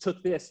see, I just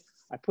took this,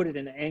 I put it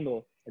in an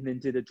angle, and then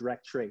did a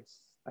direct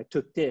trace. I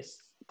took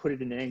this, put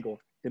it in an angle,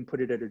 then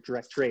put it at a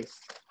direct trace.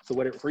 So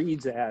what it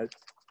reads as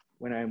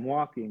when I'm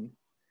walking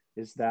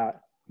is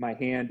that my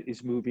hand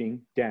is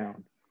moving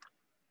down.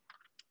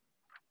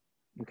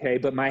 Okay,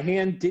 but my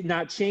hand did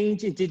not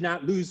change. It did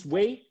not lose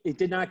weight. It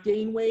did not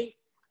gain weight.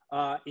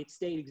 It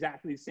stayed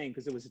exactly the same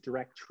because it was a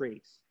direct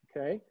trace.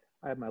 Okay,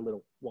 I have my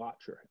little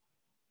watch or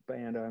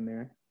band on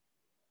there.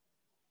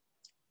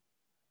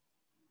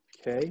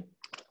 Okay,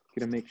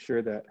 gonna make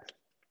sure that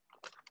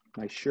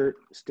my shirt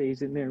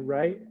stays in there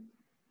right.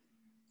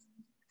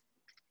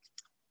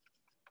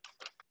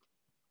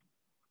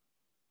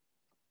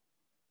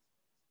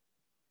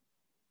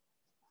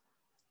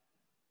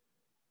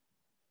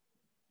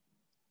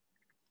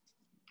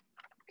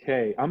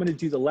 Okay, I'm gonna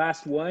do the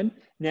last one.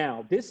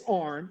 Now, this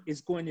arm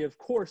is going to, of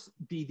course,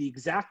 be the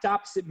exact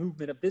opposite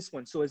movement of this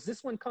one. So as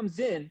this one comes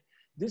in,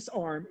 this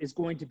arm is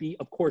going to be,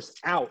 of course,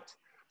 out.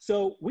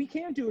 So we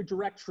can do a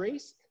direct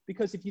trace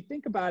because if you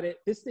think about it,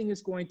 this thing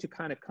is going to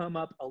kind of come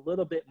up a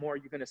little bit more.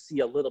 You're gonna see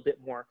a little bit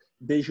more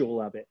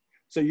visual of it.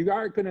 So you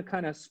are gonna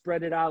kind of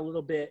spread it out a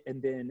little bit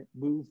and then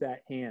move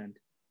that hand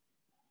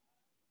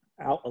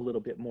out a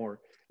little bit more.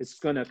 It's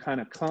gonna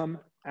kind of come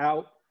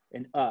out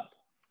and up.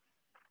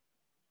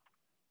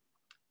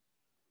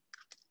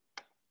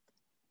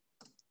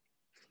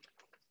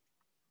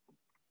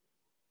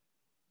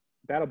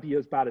 That'll be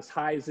about as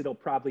high as it'll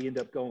probably end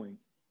up going.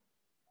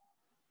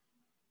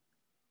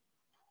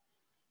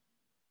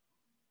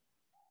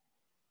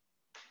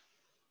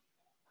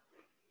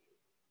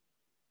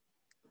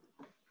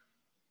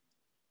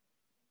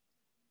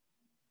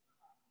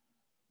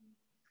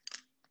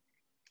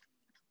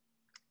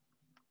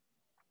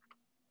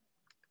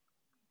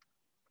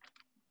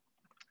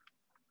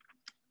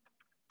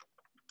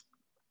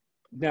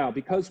 Now,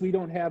 because we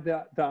don't have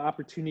the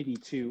opportunity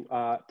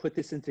to put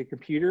this into a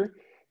computer,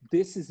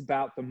 this is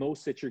about the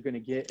most that you're going to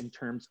get in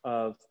terms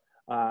of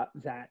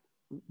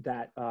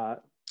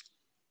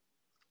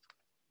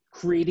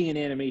creating an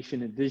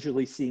animation and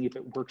visually seeing if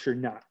it works or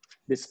not.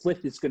 This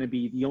flip is going to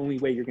be the only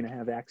way you're going to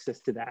have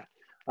access to that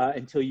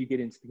until you get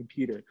into the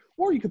computer.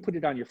 Or you could put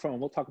it on your phone.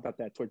 We'll talk about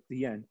that towards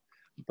the end.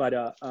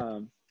 But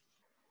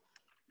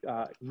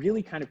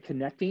really kind of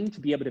connecting to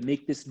be able to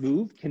make this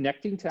move,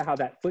 connecting to how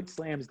that foot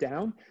slams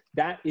down,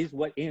 that is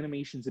what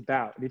animation's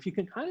about. And if you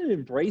can kind of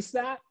embrace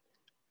that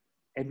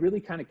and really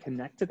kind of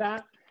connect to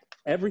that,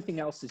 Everything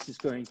else is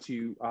just going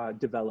to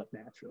develop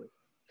naturally.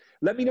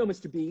 Let me know,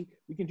 Mr. B.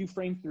 We can do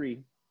frame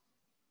 3.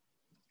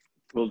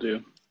 We'll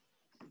do.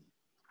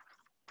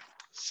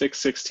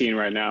 6:16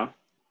 right now.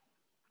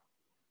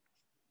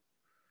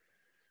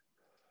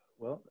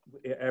 Well,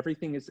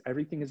 everything is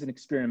an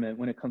experiment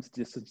when it comes to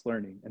distance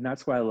learning. And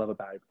that's what I love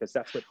about it, because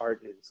that's what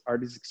art is.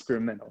 Art is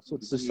experimental. So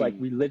it's just like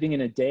we're living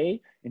in a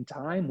day and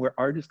time where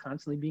art is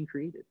constantly being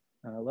created.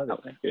 And I love it. I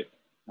like it.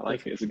 I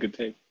like it. It's a good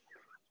take.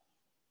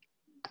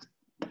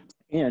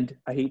 And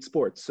I hate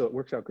sports, so it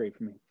works out great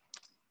for me.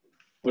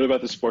 What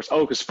about the sports?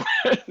 Oh, because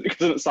it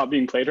doesn't stop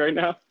being played right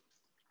now?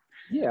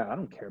 Yeah, I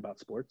don't care about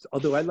sports.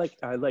 Although I like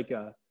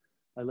NBA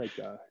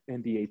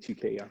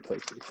 2K on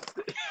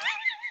PlayStation.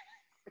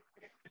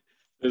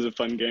 It was a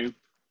fun game.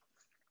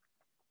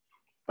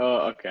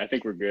 Oh, okay. I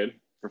think we're good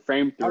for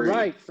frame 3. All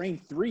right, frame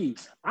 3.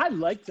 I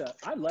like to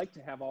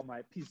have all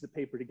my pieces of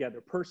paper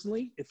together.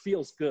 Personally, it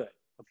feels good.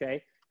 Okay,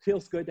 it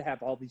feels good to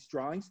have all these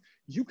drawings.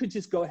 You could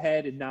just go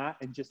ahead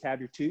and just have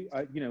your two.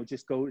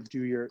 Just go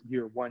do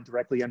your one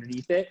directly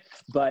underneath it.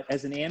 But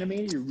as an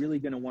animator, you're really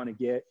going to want to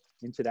get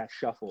into that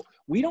shuffle.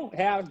 We don't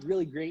have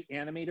really great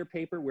animator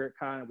paper where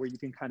you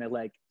can kind of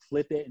like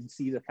flip it and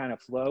see the kind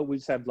of flow. We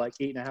just have like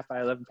 8.5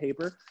 by 11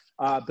 paper,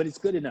 but it's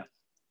good enough.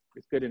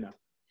 It's good enough.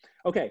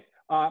 Okay,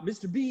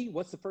 Mr. B,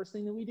 what's the first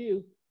thing that we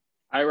do?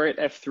 I write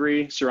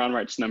F3, Sirron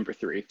writes number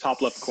 3,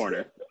 top left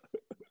corner.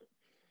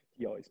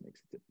 He always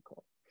makes it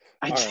difficult.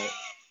 All right,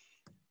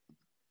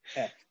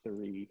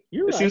 F3.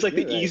 It seems like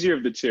the easier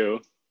of the two.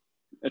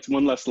 It's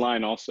one less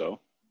line also.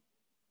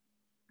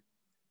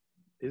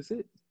 Is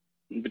it?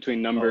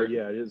 Between number. Oh,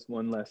 yeah, it is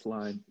one less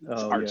line.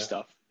 It's art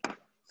stuff.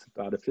 It's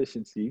about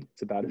efficiency.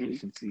 It's about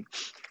efficiency.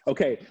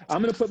 Okay,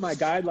 I'm going to put my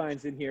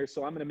guidelines in here.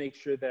 So I'm going to make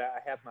sure that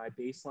I have my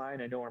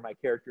baseline. I know where my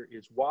character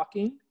is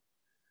walking,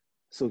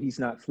 so he's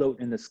not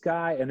floating in the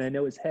sky. And I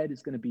know his head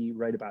is going to be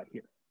right about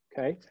here.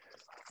 Okay.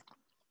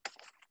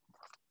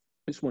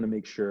 I just want to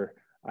make sure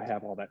I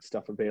have all that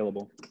stuff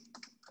available.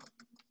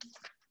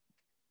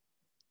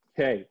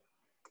 Okay.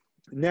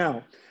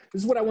 Now,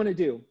 this is what I want to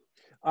do.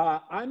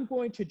 I'm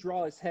going to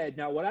draw his head.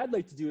 Now, what I'd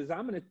like to do is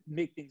I'm going to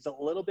make things a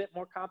little bit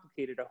more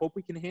complicated. I hope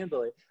we can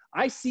handle it.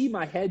 I see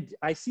my head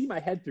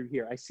through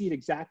here. I see it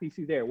exactly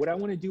through there. What I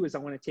want to do is I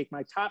want to take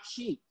my top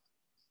sheet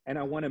and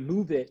I want to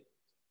move it.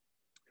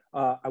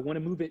 I want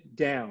to move it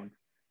down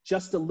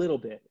just a little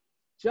bit,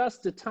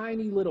 just a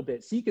tiny little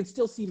bit. So you can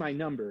still see my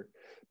number,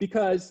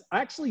 because I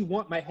actually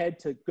want my head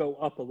to go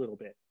up a little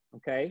bit.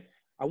 Okay.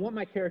 I want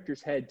my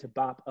character's head to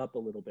bop up a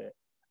little bit.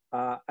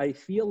 I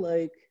feel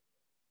like,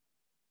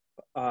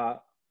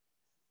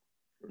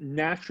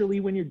 naturally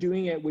when you're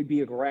doing it would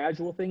be a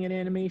gradual thing in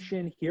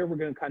animation. Here we're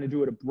going to kind of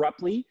do it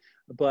abruptly,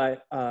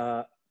 but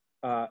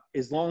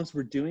as long as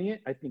we're doing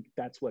it, I think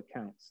that's what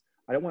counts.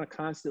 I don't want to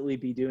constantly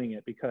be doing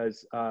it,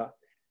 because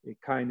it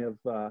kind of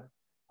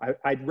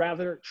I'd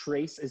rather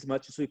trace as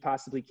much as we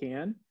possibly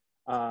can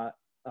while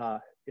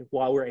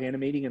we're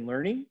animating and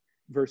learning,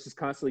 versus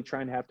constantly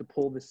trying to have to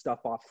pull this stuff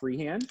off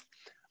freehand.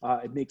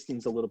 It makes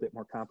things a little bit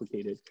more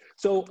complicated.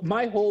 So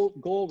my whole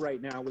goal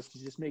right now was to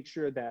just make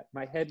sure that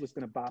my head was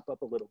going to bop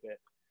up a little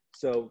bit.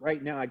 So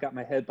right now I got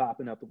my head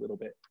bopping up a little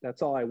bit.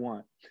 That's all I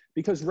want.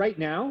 Because right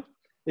now,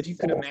 if you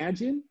can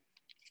imagine,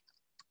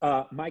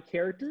 my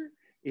character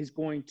is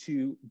going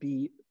to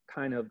be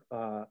kind of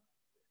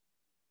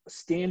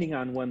standing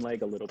on one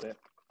leg a little bit.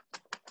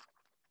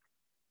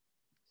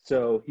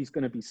 So he's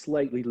going to be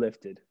slightly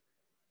lifted.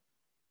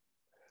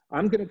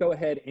 I'm going to go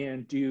ahead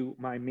and do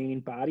my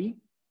main body.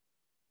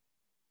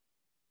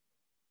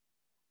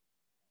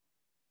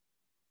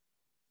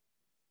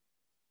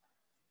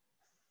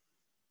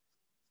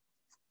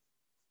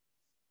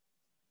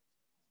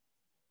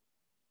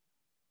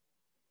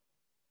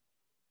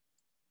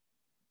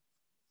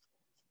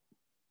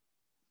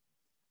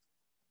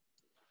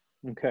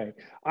 Okay,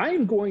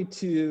 I'm going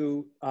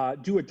to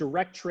do a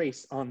direct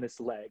trace on this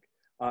leg.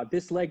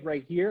 This leg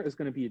right here is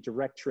going to be a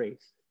direct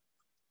trace.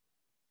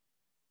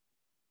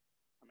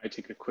 I might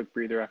take a quick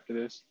breather after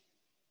this.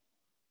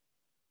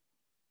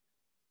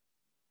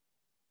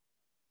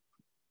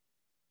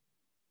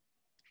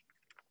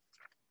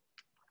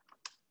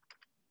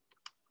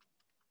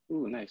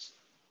 Ooh, nice.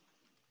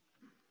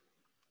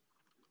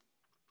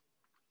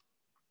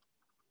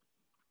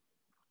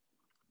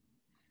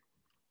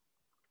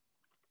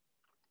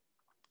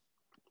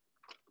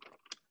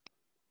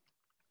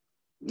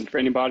 And for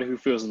anybody who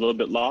feels a little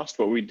bit lost,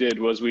 what we did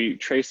was we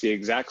traced the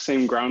exact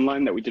same ground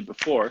line that we did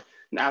before.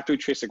 And after we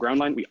traced the ground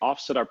line, we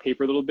offset our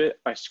paper a little bit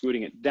by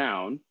scooting it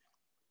down.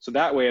 So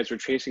that way, as we're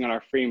tracing on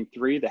our frame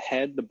 3, the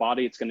head, the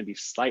body, it's going to be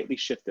slightly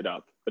shifted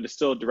up, but it's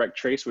still a direct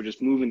trace. We're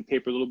just moving the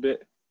paper a little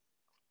bit.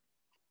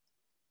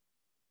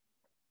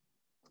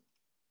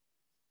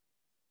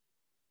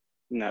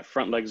 And that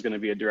front leg is going to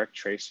be a direct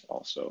trace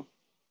also.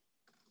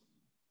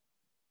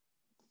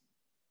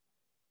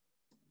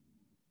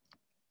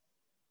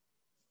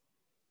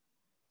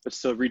 But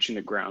still reaching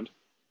the ground.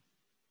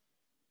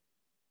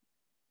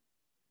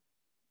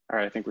 All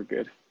right, I think we're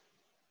good.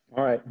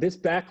 All right, this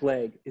back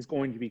leg is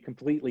going to be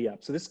completely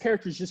up. So this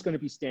character is just going to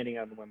be standing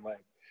on one leg.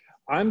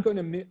 I'm going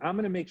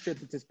to make sure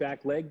that this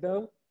back leg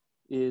though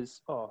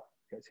is, oh,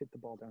 guys hit the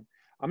ball down.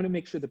 I'm going to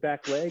make sure the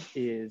back leg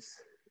is,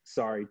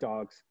 sorry,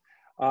 dogs,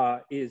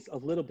 is a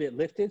little bit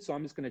lifted. So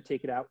I'm just going to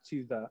take it out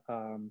to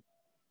the,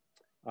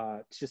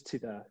 just to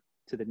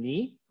the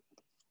knee.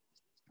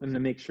 I'm going to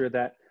make sure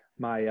that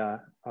my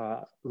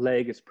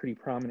leg is pretty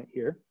prominent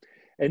here.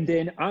 And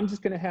then I'm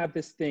just going to have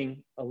this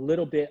thing a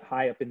little bit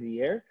high up in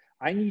the air.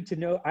 I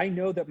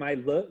know that my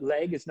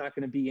leg is not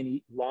going to be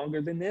any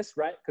longer than this,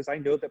 right? Because I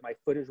know that my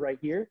foot is right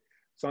here.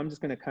 So I'm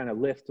just going to kind of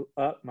lift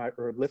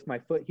my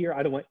foot here.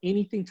 I don't want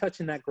anything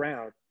touching that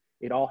ground.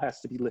 It all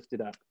has to be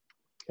lifted up,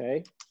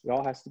 okay? It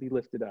all has to be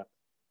lifted up.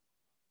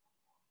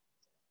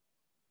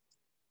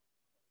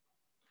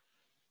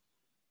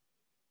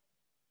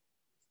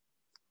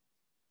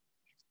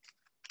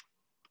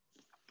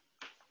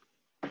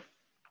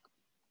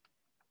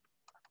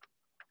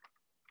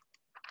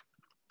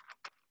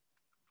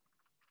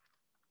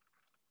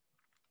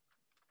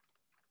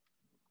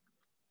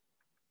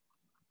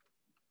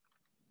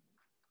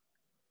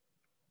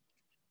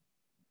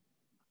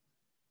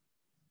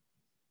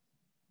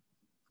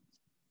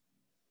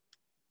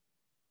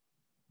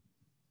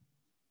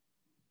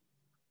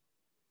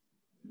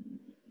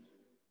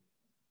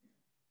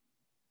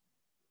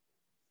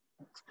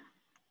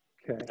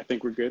 Okay. I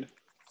think we're good.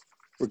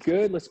 We're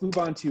good. Let's move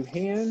on to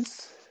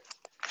hands.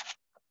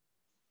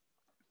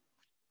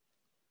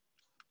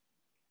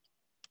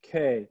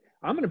 Okay.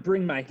 I'm going to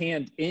bring my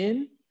hand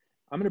in.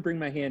 I'm going to bring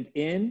my hand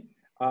in.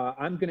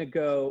 I'm going to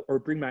go, or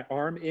bring my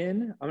arm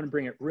in. I'm going to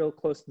bring it real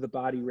close to the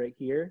body right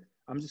here.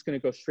 I'm just going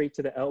to go straight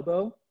to the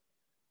elbow.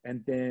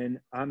 And then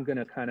I'm going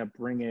to kind of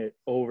bring it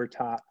over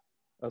top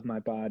of my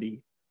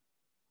body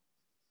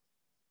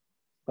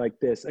like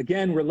this.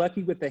 Again, we're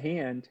lucky with the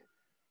hand.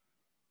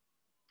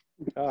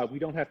 We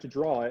don't have to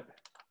draw it.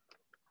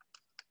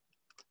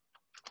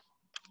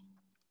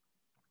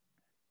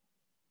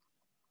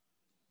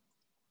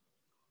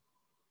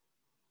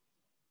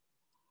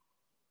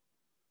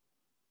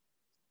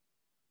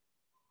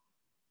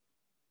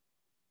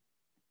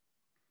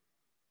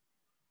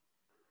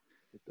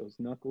 Get those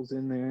knuckles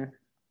in there.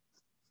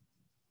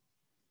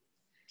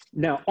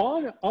 Now,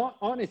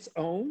 on its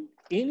own,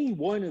 any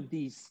one of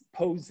these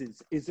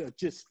poses is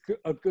just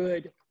a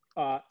good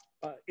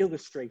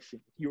illustration.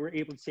 If you were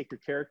able to take your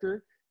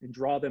character and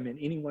draw them in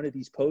any one of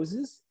these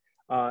poses,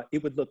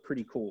 it would look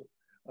pretty cool.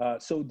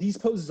 So these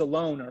poses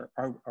alone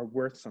are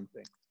worth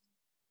something.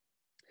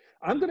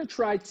 I'm going to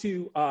try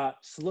to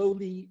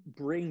slowly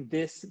bring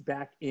this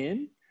back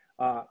in,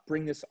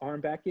 bring this arm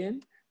back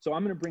in. So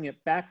I'm going to bring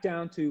it back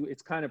down to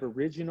its kind of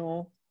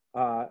original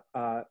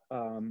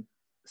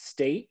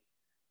state.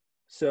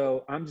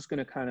 So I'm just going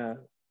to kind of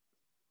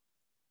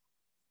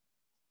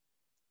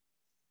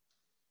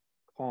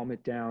calm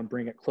it down,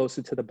 bring it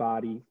closer to the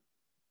body.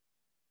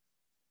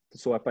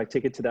 So if I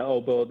take it to the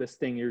elbow, this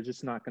thing, you're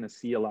just not going to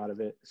see a lot of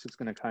it. It's just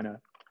going to kind of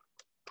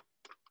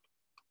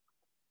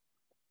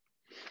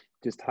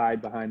just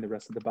hide behind the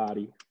rest of the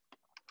body.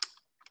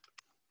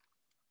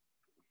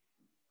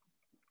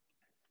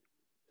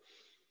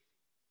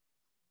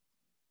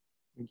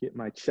 Get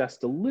my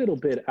chest a little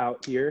bit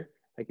out here.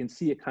 I can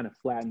see it kind of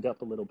flattened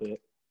up a little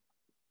bit.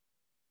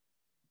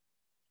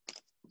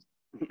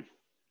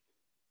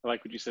 I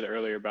like what you said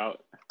earlier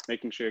about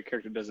making sure your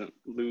character doesn't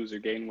lose or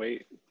gain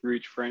weight through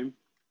each frame.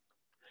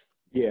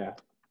 Yeah,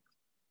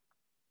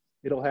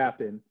 it'll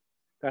happen.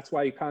 That's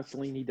why you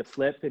constantly need to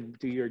flip and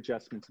do your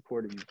adjustments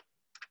accordingly.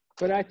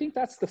 But I think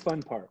that's the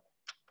fun part.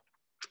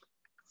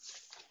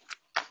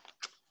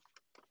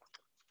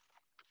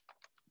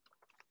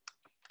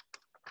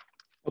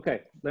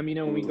 Okay, let me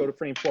know when we go to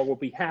frame 4. We'll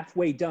be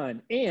halfway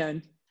done,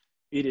 and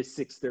it is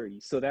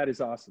 6:30, so that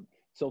is awesome.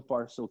 So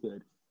far, so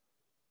good.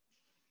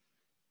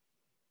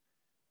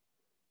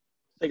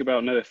 Take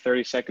about another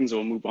 30 seconds and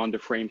we'll move on to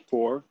frame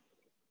 4.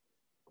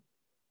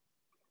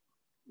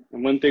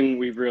 And one thing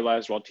we've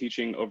realized while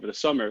teaching over the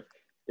summer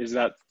is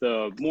that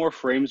the more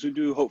frames we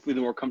do, hopefully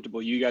the more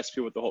comfortable you guys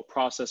feel with the whole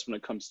process when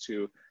it comes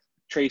to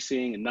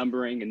tracing and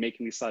numbering and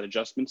making these slight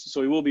adjustments.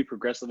 So we will be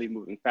progressively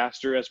moving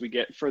faster as we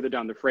get further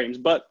down the frames,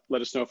 but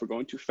let us know if we're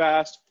going too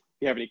fast,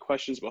 if you have any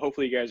questions, but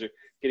hopefully you guys are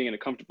getting in a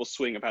comfortable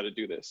swing of how to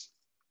do this.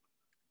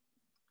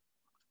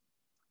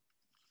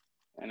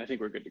 And I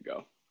think we're good to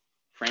go.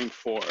 Frame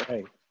 4.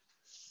 Okay.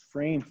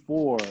 Frame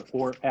 4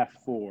 or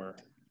F4.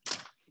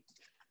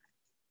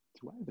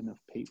 Do I have enough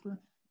paper?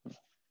 Gotta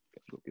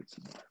go get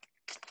some more.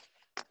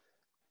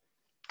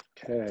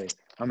 Okay,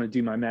 I'm gonna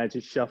do my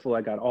magic shuffle.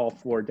 I got all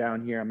 4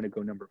 down here. I'm gonna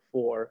go number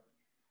 4.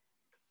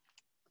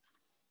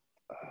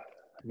 I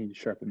need to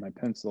sharpen my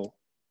pencil.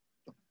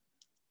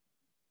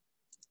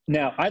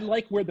 Now, I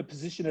like where the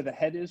position of the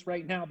head is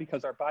right now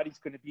because our body's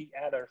gonna be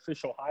at our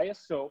official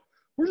highest. So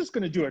we're just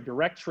gonna do a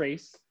direct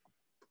trace.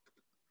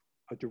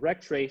 A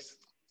direct trace.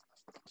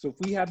 So if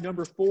we have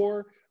number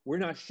 4, we're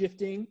not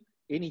shifting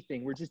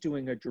anything. We're just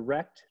doing a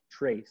direct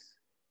trace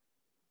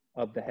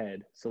of the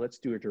head. So let's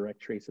do a direct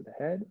trace of the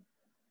head.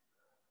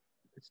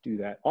 Let's do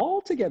that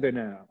all together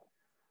now.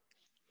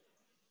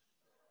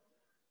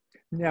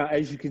 Now,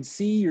 as you can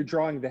see, you're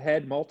drawing the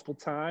head multiple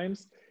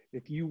times.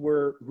 If you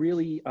were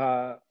really,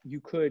 you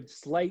could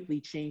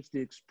slightly change the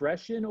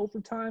expression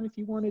over time if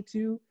you wanted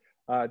to.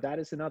 That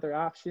is another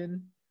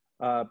option.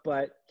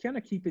 But kind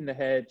of keeping the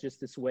head just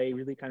this way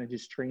really kind of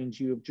just trains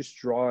you of just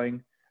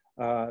drawing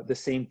the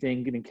same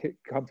thing, getting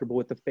comfortable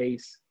with the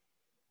face,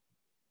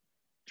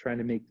 trying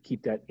to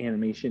keep that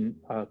animation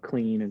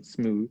clean and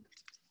smooth.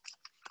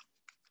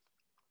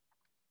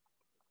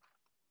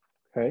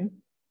 Okay.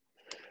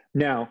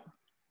 Now,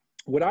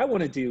 what I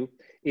want to do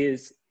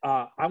is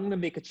I'm going to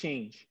make a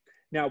change.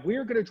 Now,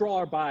 we're going to draw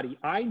our body.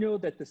 I know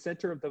that the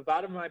center of the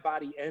bottom of my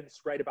body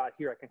ends right about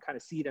here. I can kind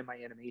of see it in my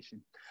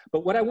animation.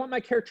 But what I want my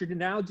character to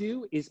now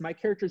do is my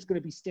character is going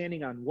to be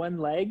standing on one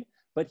leg,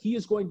 but he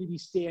is going to be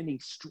standing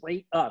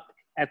straight up.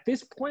 At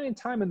this point in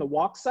time in the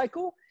walk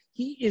cycle,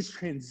 he is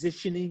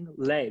transitioning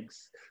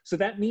legs. So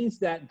that means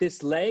that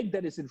this leg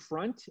that is in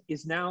front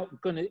is now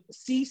going to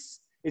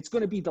cease. It's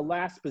going to be the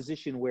last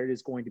position where it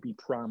is going to be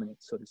prominent,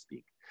 so to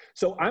speak.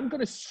 So I'm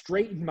going to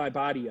straighten my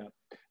body up.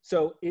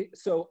 So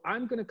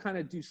I'm going to kind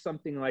of do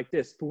something like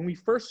this. When we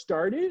first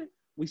started,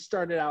 we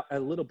started out a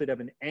little bit of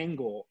an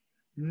angle.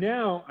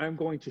 Now I'm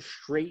going to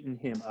straighten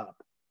him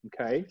up,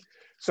 okay?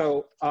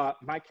 So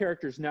my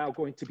character is now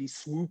going to be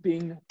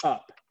swooping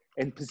up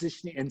and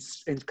positioning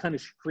and kind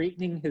of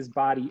straightening his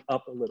body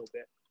up a little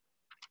bit,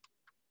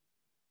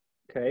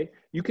 okay?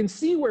 You can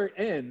see where it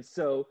ends,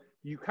 so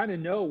you kind of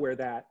know where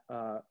that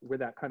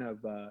kind of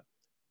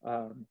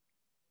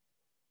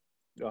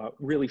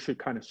really should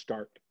kind of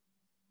start.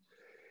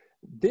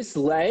 This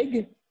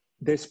leg,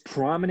 this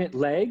prominent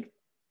leg,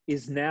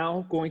 is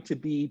now going to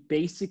be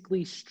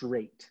basically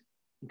straight,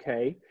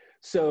 okay?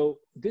 So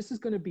this is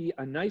going to be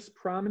a nice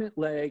prominent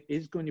leg,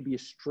 is going to be a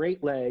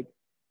straight leg.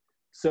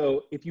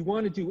 So if you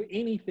want to do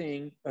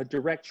anything, a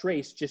direct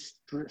trace, just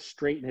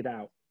straighten it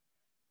out.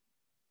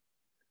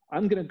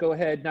 I'm going to go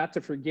ahead, not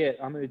to forget,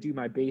 I'm going to do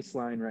my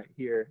baseline right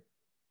here.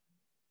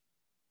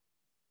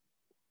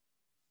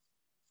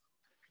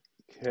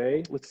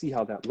 Okay, let's see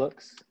how that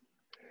looks.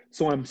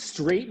 So I'm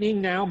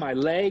straightening now my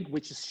leg,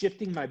 which is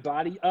shifting my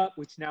body up,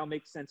 which now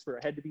makes sense for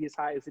a head to be as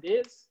high as it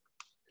is.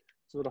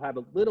 So it'll have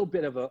a little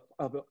bit of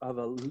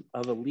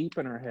a leap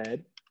in our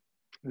head.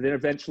 And then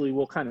eventually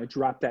we'll kind of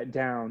drop that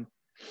down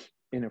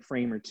in a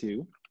frame or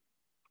two.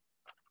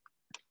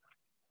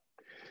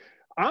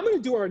 I'm going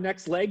to do our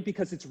next leg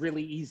because it's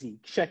really easy.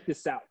 Check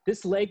this out.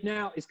 This leg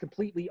now is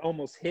completely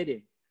almost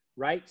hidden,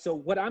 right? So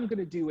what I'm going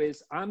to do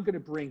is I'm going to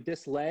bring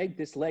this leg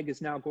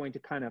is now going to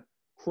kind of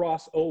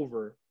cross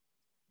over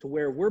to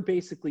where we're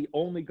basically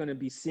only going to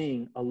be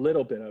seeing a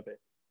little bit of it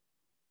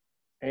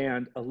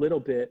and a little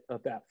bit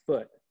of that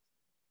foot.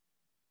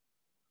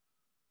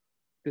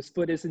 This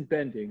foot isn't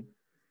bending.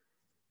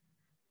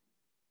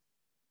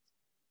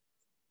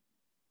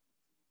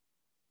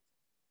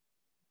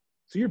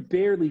 So you're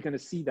barely going to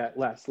see that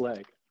last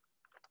leg.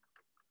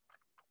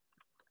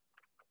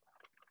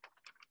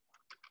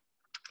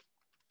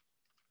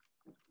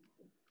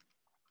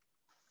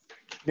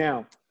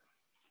 Now,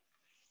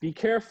 be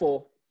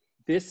careful.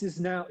 This is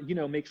now, you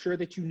know, make sure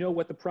that you know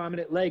what the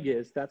prominent leg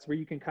is. That's where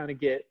you can kind of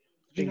get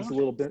things a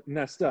little bit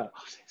messed up.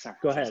 Oh, sorry.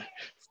 Go ahead.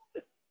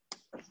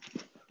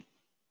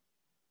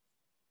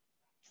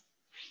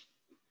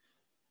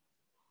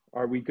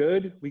 Are we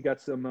good? We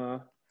got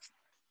some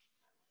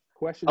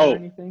questions or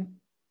anything?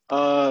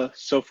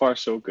 So far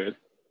so good.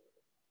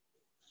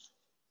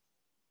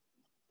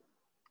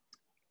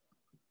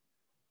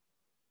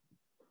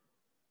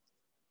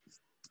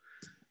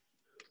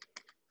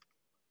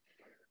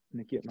 I'm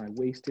gonna get my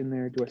waist in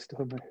there. Do I still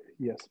have my,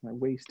 yes, my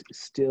waist is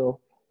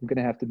still, I'm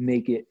gonna have to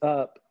make it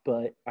up,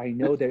 but I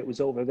know that it was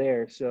over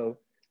there, so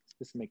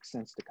this makes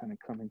sense to kind of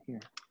come in here.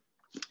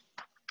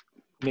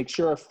 Make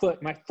sure our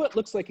foot, my foot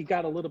looks like it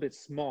got a little bit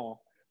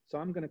small, so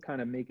I'm gonna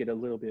kind of make it a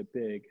little bit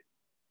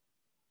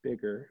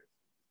bigger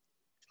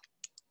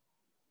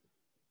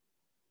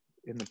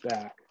in the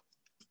back.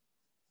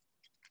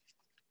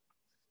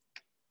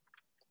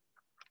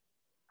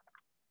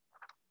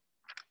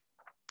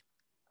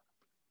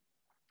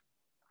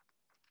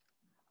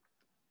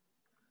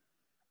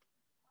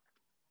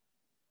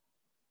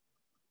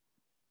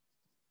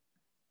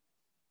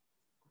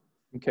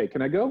 Okay,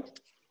 can I go?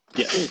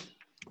 Yes.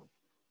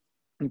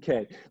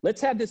 Okay,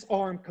 let's have this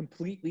arm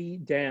completely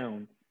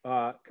down,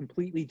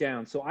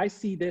 So I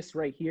see this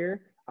right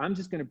here. I'm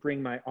just gonna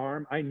bring my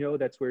arm. I know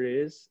that's where it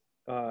is.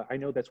 I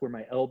know that's where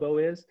my elbow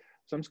is.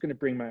 So I'm just gonna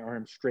bring my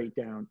arm straight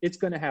down. It's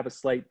gonna have a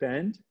slight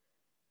bend.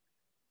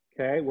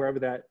 Okay, wherever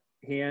that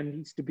hand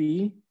needs to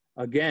be.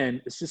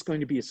 Again, it's just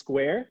going to be a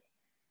square,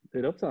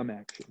 little thumb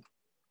action.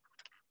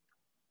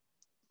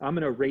 I'm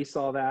gonna erase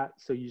all that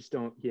so you just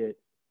don't get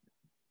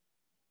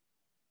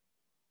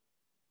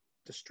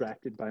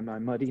distracted by my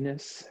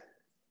muddiness.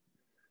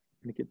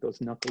 Let me get those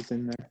knuckles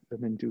in there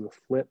and then do a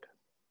flip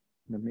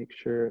and then make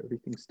sure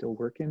everything's still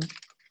working.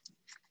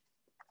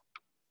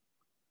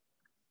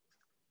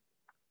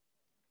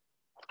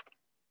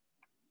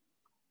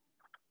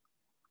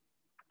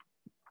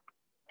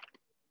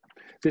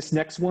 This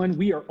next one,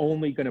 we are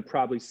only going to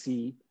probably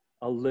see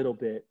a little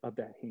bit of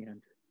that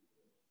hand.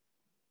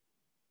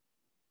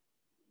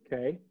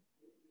 Okay.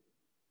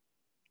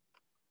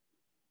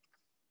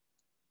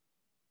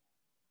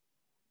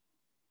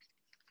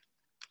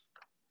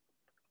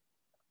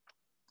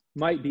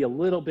 Might be a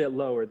little bit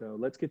lower though.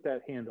 Let's get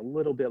that hand a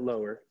little bit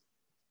lower.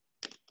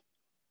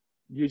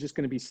 You're just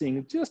going to be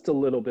seeing just a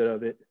little bit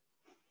of it.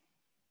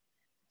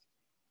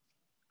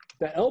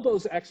 The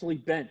elbow's actually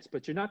bent,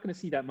 but you're not going to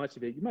see that much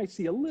of it. You might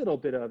see a little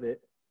bit of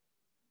it,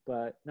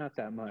 but not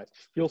that much.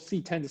 You'll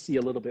tend to see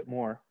a little bit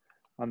more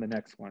on the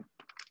next one.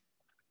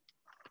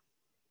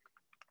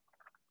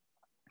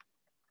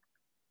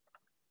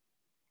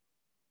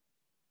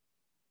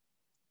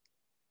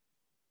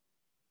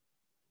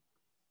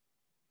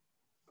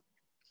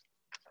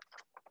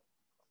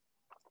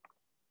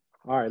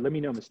 All right, let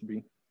me know, Mr.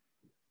 B.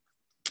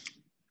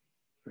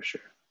 For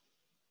sure.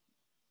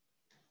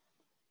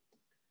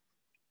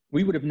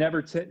 We would have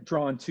never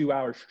drawn 2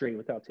 hours straight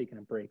without taking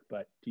a break,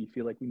 but do you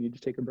feel like we need to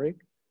take a break?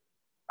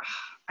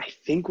 I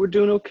think we're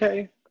doing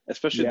okay,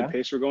 especially the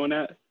pace we're going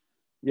at.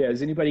 Yeah,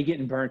 is anybody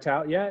getting burnt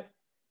out yet?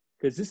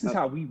 Because this is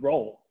how we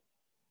roll.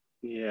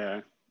 Yeah,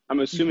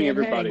 I'm assuming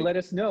everybody. Let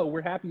us know.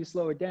 We're happy to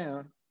slow it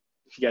down.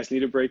 If you guys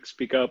need a break,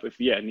 speak up. If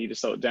need to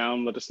slow it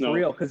down, let us know. For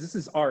real, because this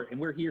is art, and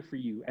we're here for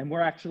you, and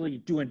we're actually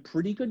doing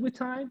pretty good with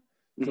time.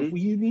 So if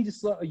you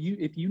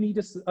need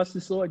us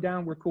to slow it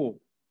down, we're cool.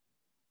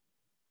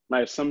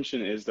 My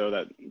assumption is though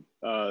that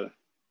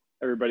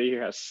everybody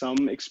here has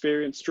some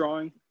experience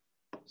drawing,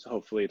 so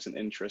hopefully it's an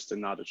interest and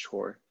not a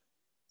chore.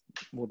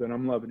 Well, then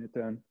I'm loving it.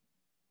 Then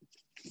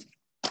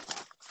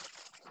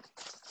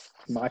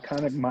my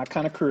kind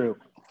of crew.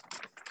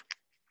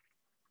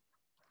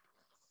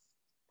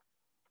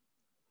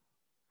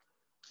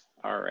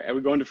 All right, are we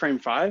going to frame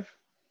 5?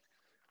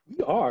 We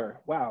are.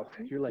 Wow,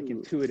 you're like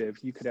intuitive.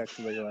 You could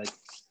actually like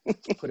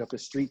put up a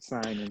street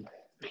sign and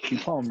do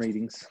palm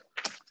readings.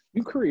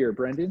 New career,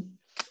 Brendon.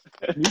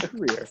 New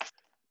career.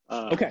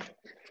 Okay.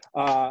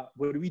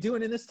 What are we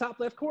doing in this top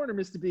left corner,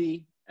 Mr.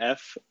 B?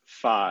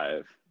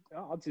 F5.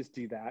 I'll just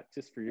do that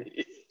just for you.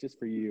 Just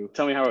for you.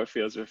 Tell me how it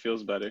feels. If it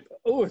feels better.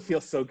 Oh, it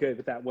feels so good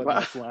with that one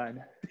last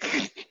line.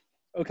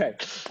 Okay,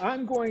 I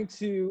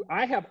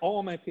have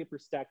all my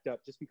papers stacked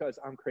up just because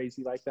I'm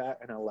crazy like that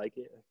and I like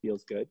it. It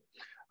feels good.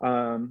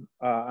 I'm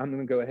going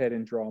to go ahead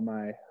and draw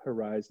my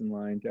horizon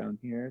line down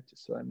here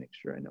just so I make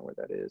sure I know where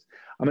that is.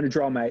 I'm going to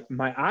draw my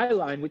eye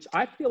line, which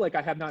I feel like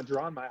I have not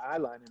drawn my eye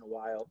line in a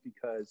while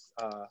because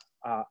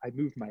I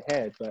moved my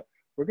head, but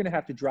we're going to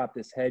have to drop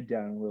this head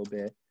down a little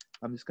bit.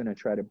 I'm just going to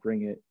try to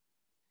bring it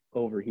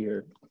over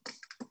here.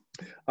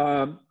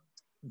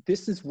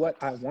 This is what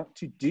I want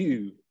to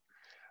do.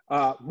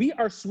 We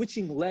are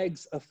switching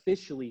legs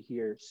officially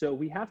here, so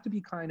we have to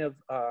be kind of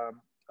a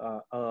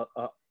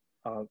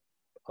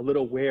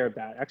little aware of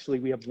that. Actually,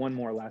 we have one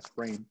more last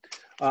frame.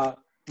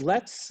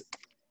 Let's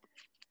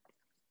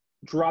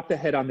drop the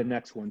head on the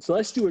next one. So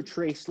let's do a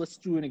trace. Let's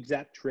do an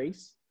exact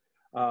trace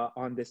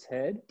on this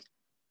head.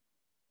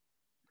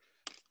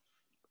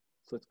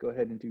 So let's go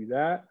ahead and do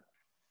that.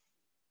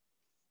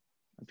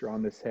 I've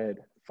drawn this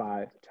head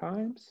 5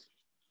 times,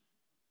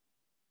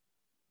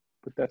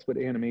 but that's what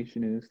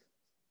animation is.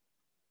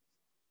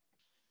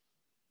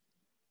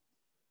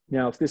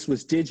 Now, if this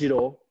was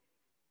digital,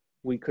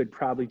 we could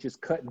probably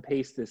just cut and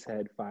paste this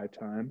head 5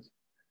 times.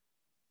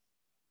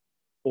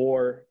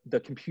 Or the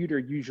computer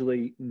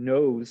usually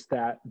knows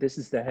that this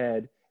is the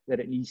head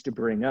that it needs to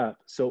bring up.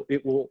 So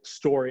it will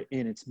store it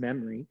in its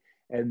memory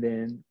and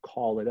then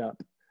call it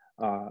up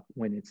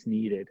when it's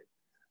needed.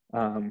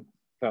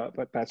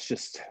 But that's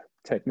just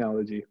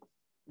technology.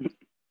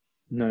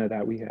 None of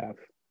that we have.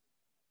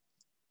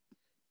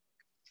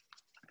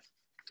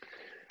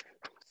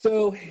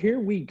 So here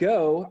we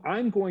go.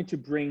 I'm going to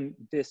bring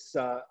this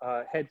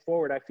head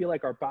forward. I feel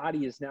like our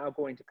body is now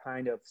going to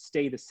kind of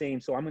stay the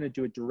same. So I'm going to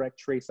do a direct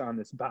trace on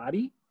this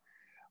body.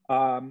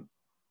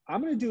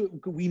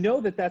 We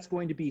know that that's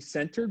going to be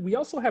centered. We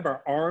also have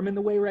our arm in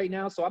the way right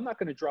now. So I'm not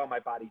going to draw my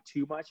body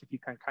too much. If you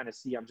can kind of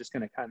see, I'm just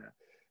going to kind of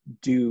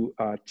do,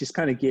 just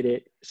kind of get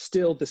it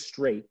still the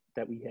straight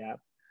that we have.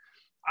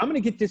 I'm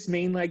going to get this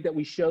main leg that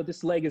we showed.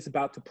 This leg is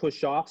about to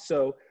push off.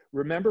 So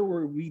remember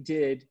where we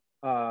did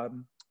toe.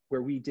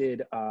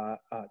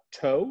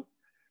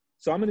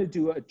 So I'm going to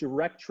do a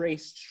direct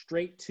trace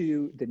straight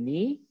to the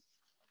knee.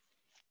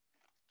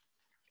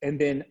 And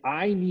then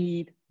I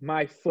need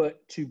my foot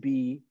to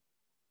be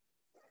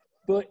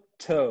foot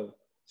toe.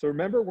 So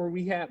remember where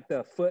we have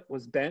the foot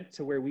was bent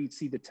to where we'd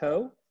see the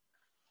toe?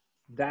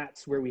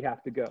 That's where we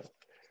have to go.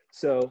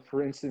 So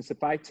for instance,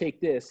 if I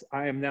take this,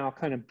 I am now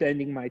kind of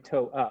bending my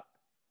toe up.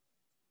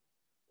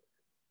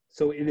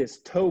 So it is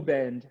toe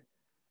bend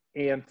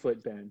and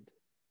foot bend.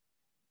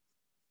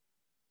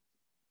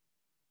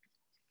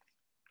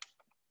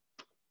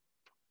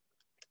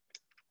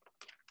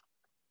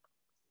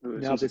 Ooh,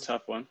 this is a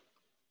tough one.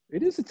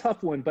 It is a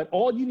tough one, but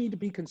all you need to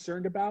be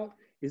concerned about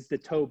is the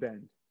toe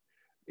bend.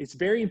 It's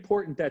very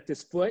important that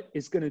this foot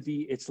is going to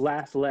be its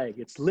last leg.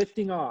 It's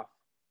lifting off.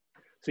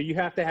 So you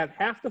have to have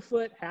half the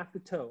foot, half the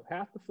toe,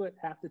 half the foot,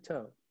 half the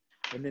toe,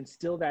 and then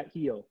still that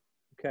heel,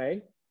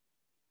 okay?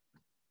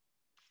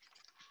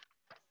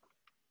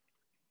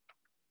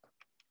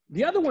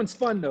 The other one's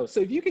fun though.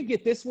 So if you can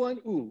get this one,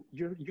 ooh,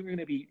 you're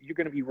gonna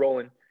be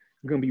rolling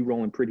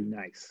pretty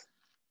nice.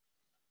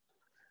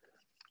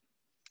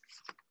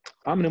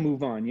 I'm gonna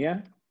move on,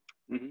 yeah?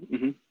 Mm-hmm,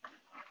 mm-hmm.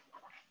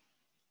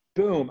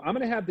 Boom, I'm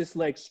gonna have this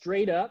leg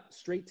straight up,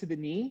 straight to the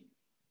knee.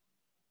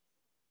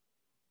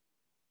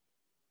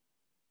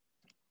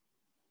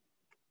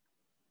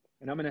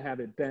 And I'm gonna have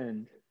it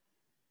bend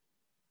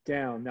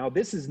down. Now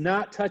this is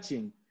not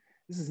touching.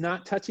 This is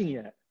not touching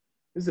yet.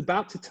 This is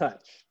about to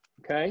touch,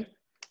 okay?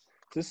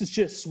 So this is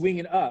just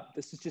swinging up.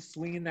 This is just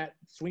swinging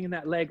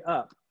that leg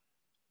up.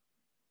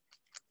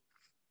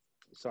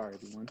 Sorry,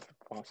 everyone,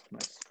 lost my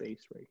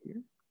space right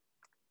here.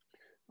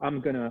 I'm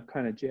gonna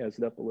kind of jazz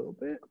it up a little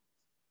bit.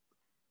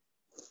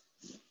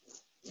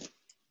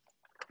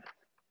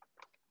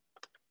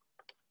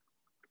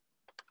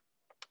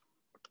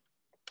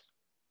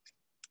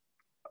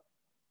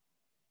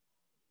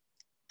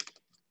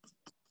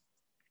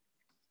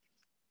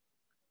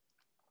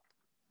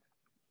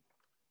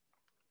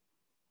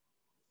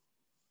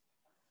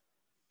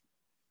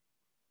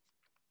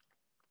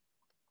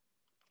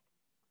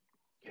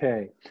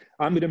 Okay,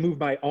 I'm gonna move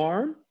my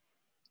arm.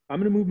 I'm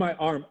gonna move my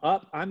arm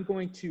up. I'm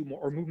going to,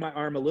 or move my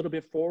arm a little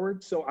bit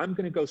forward. So I'm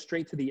gonna go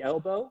straight to the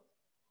elbow.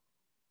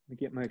 Let me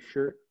get my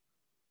shirt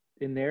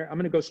in there. I'm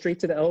gonna go straight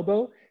to the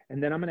elbow,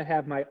 and then I'm gonna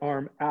have my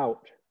arm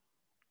out.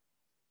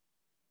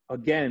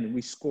 Again,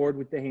 we scored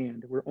with the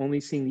hand. We're only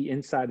seeing the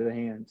inside of the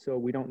hand, so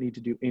we don't need to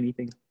do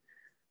anything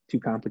too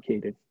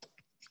complicated.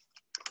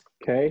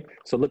 Okay,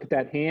 so look at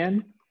that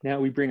hand. Now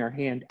we bring our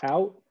hand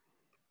out.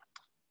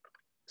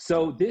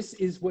 So this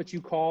is what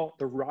you call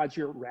the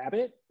Roger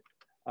Rabbit.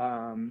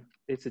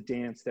 It's a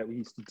dance that we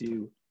used to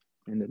do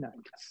in the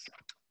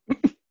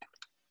 90s.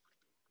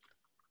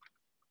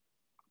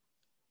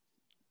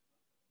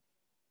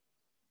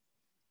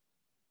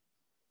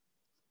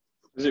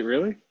 Is it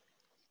really?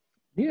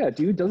 Yeah,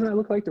 dude, doesn't that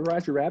look like the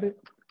Roger Rabbit?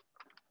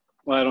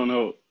 Well, I don't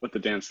know what the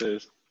dance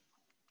is.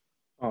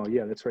 Oh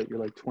yeah, that's right, you're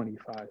like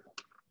 25.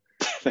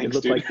 Thanks, it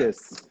looked dude. like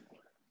this.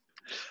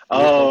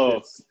 Oh,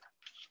 like this.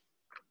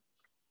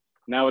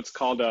 Now it's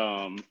called,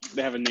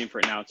 they have a name for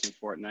it now. It's in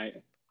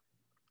Fortnite.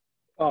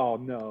 Oh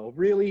no,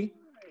 really?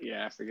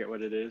 Yeah, I forget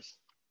what it is.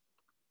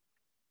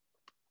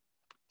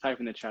 Type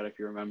in the chat if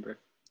you remember.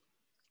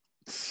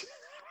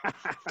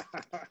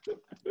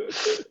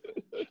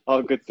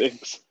 All good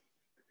things.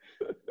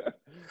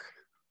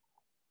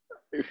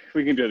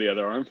 We can do the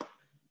other arm.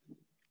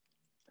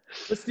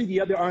 Let's do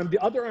the other arm. The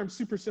other arm's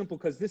super simple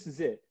because this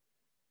is it.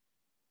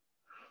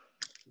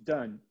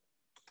 Done.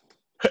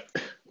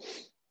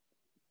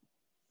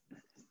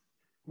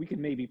 We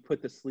can maybe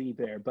put the sleeve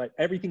there, but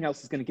everything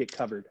else is going to get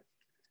covered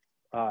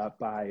by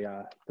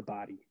the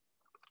body.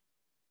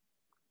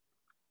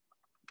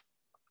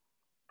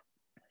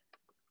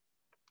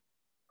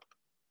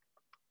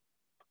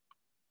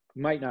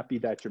 Might not be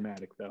that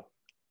dramatic though.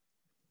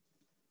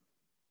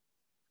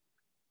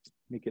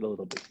 Make it a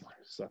little bit more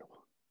subtle.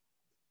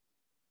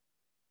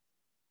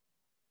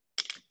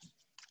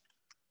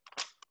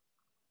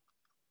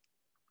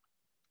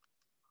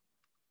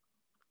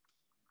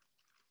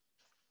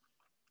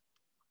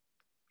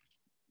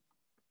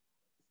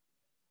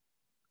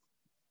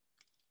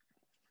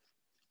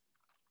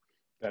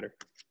 Better.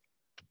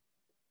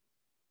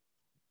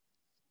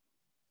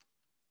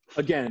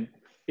 Again,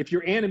 if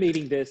you're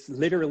animating this,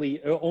 literally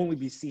it'll only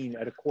be seen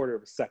at 1/4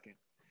 of a second.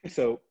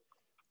 So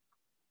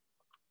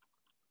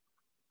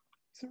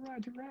it's a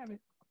Roger Rabbit,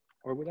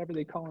 or whatever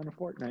they call on a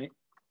Fortnite.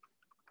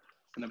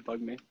 It's gonna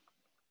bug me.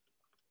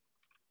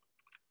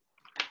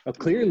 Well,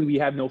 clearly we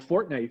have no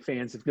Fortnite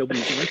fans if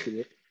nobody's answered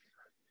it.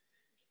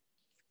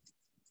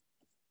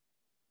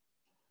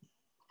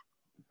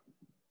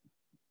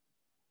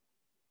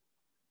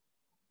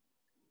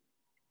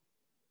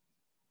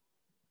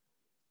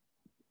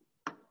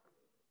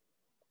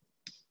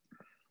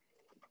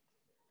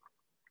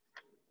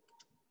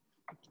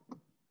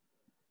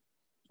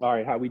 All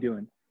right, how we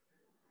doing?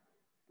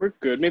 We're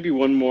good. Maybe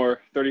one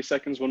more 30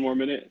 seconds, one more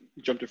minute.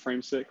 Jump to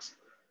frame 6.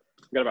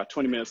 We got about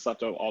 20 minutes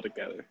left all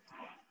together.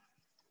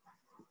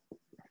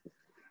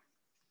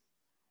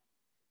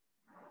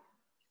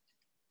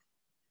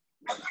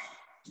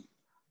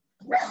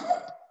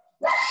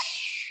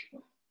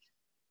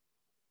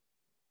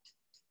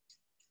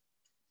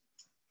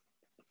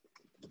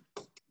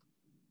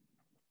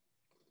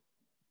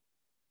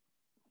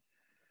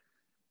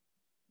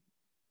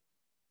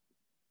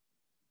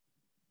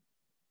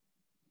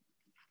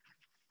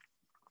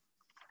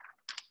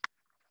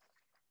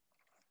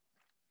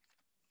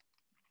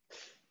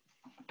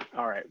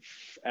 All right,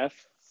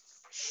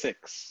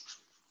 F6.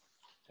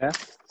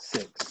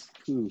 F6.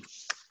 Ooh.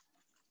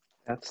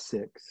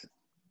 F6.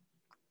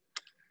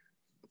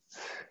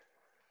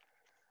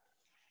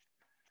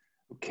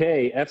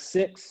 Okay,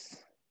 F6.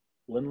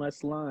 One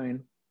less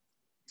line.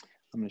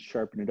 I'm going to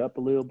sharpen it up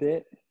a little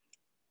bit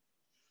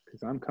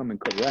because I'm coming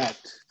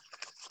correct.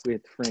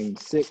 with frame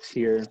 6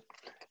 here.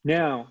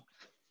 Now,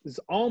 this is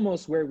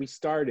almost where we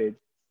started.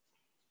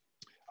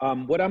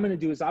 What I'm going to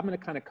do is I'm going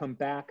to kind of come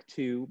back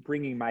to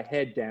bringing my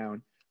head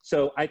down.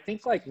 So I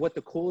think like what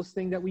the coolest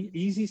thing that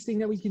easiest thing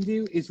that we can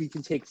do is we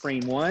can take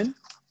frame 1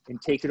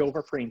 and take it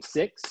over frame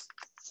 6.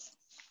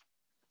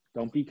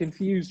 Don't be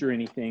confused or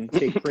anything.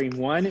 Take frame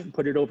 1 and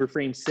put it over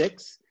frame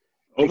 6.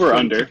 Over or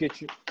under?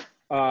 Get your,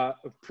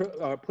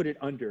 put it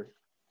under.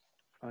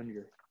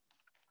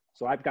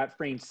 So I've got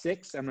frame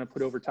 6. I'm going to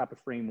put over top of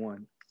frame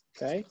 1.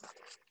 Okay.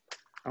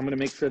 I'm going to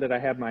make sure that I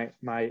have my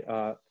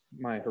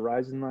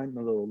horizon line,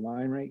 my little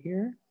line right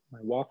here, my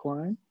walk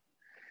line,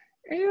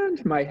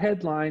 and my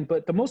head line.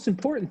 But the most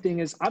important thing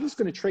is I'm just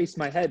going to trace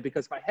my head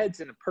because my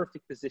head's in a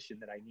perfect position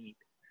that I need.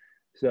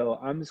 So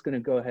I'm just going to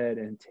go ahead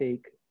and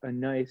take a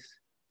nice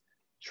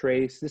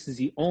trace. This is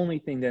the only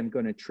thing that I'm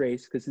going to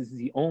trace because this is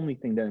the only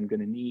thing that I'm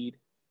going to need.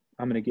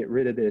 I'm going to get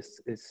rid of this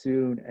as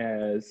soon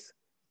as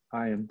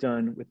I am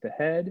done with the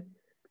head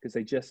because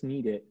I just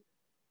need it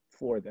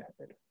for the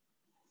head.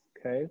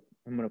 Okay,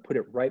 I'm going to put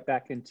it right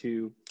back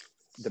into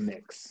the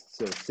mix.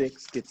 So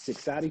 6, get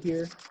 6 out of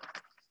here.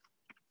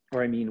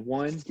 Or I mean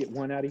 1, get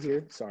 1 out of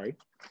here. Sorry.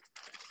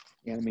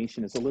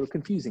 Animation is a little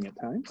confusing at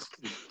times.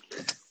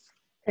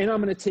 And I'm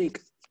going to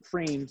take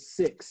frame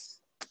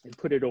 6 and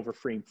put it over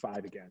frame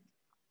 5 again.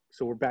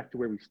 So we're back to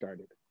where we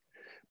started.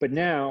 But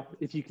now,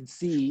 if you can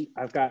see,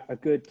 I've got a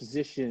good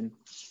position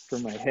for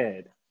my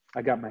head.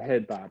 I got my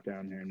head bob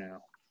down there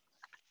now.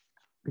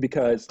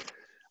 Because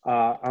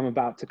I'm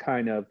about to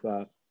kind of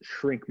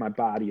shrink my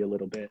body a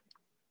little bit,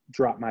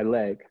 drop my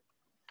leg.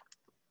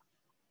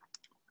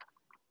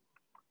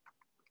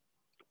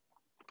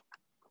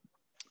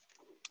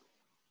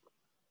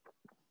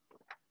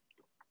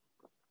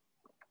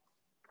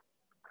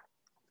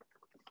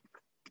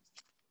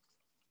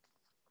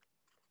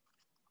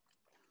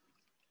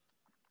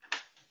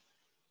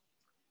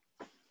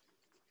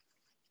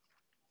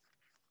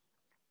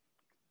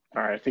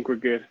 All right, I think we're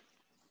good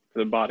for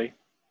the body.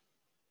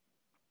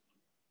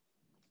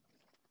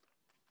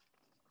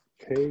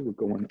 Okay, we're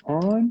going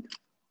on.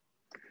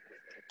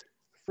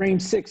 Frame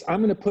 6, I'm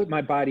going to put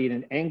my body at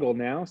an angle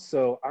now.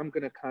 So I'm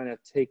going to kind of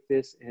take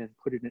this and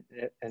put it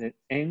at an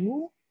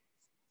angle.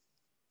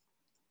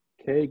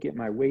 Okay, get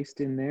my waist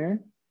in there.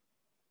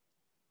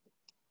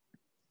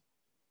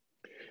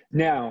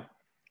 Now,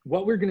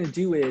 what we're going to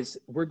do is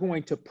we're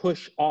going to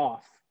push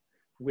off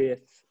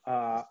with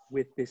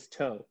this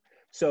toe.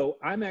 So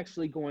I'm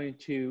actually going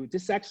to,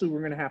 we're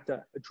going to have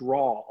to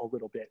draw a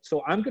little bit.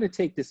 So I'm going to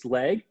take this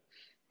leg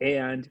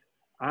and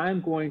I'm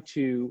going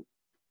to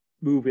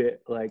move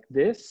it like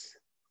this.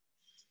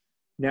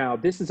 Now,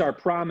 this is our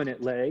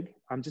prominent leg.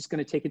 I'm just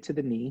going to take it to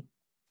the knee.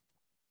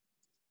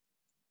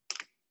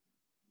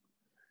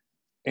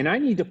 And I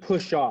need to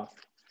push off.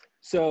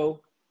 So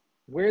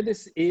where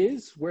this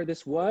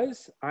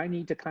was, I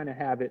need to kind of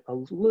have it a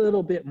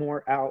little bit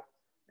more out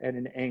at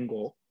an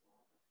angle.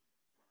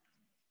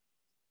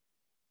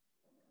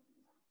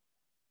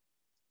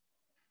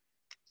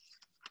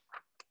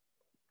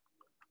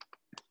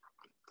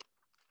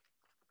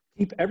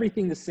 Keep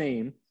everything the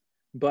same,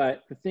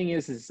 but the thing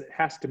is it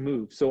has to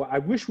move. So I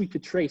wish we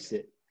could trace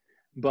it,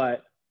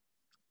 but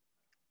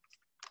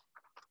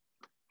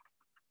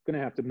I'm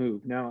gonna have to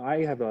move. Now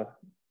I have a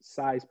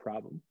size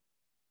problem.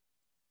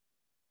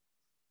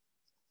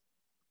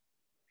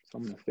 So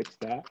I'm gonna fix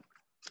that.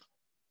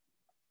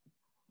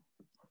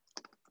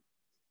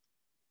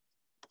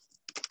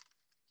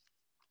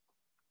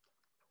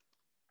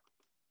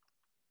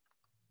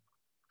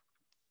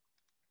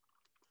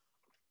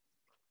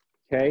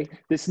 Okay,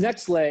 this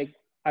next leg,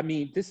 I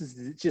mean, this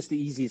is just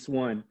the easiest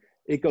one.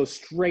 It goes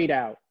straight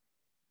out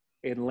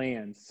and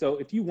lands. So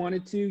if you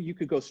wanted to, you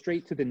could go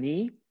straight to the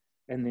knee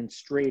and then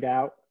straight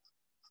out.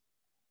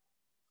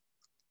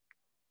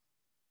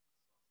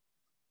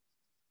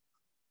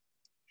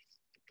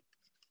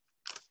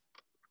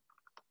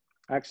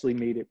 Actually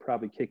made it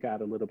probably kick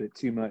out a little bit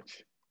too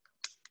much.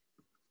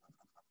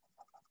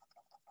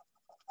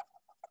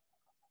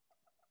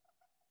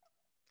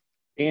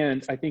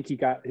 And I think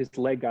his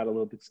leg got a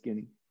little bit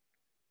skinny.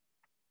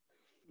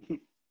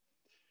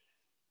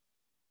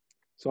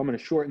 So I'm going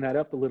to shorten that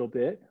up a little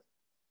bit.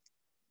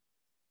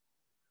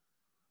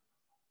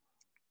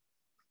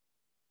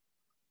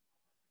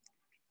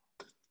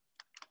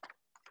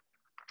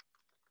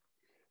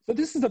 So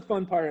this is the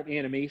fun part of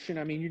animation.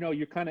 I mean, you know,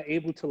 you're kind of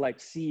able to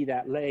like see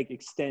that leg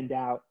extend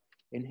out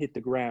and hit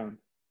the ground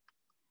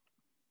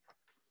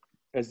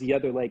as the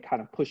other leg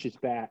kind of pushes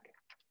back.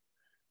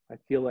 I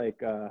feel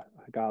like I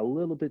got a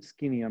little bit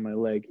skinny on my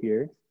leg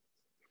here.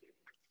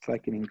 So I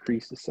can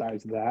increase the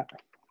size of that.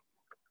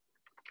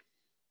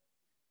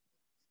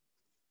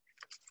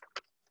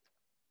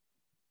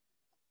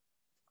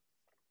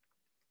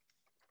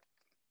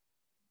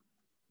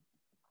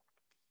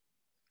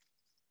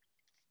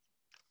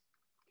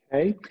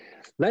 Okay,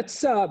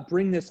 let's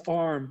bring this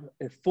arm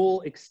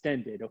full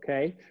extended,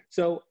 okay?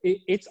 So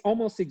it's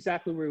almost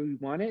exactly where we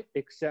want it,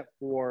 except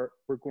for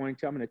I'm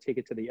gonna take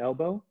it to the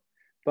elbow,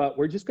 but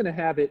we're just gonna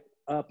have it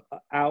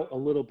out a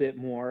little bit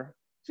more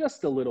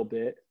just a little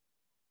bit.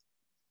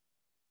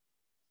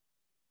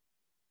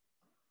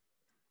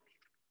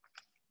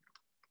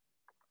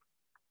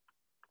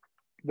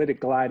 Let it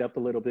glide up a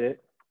little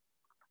bit.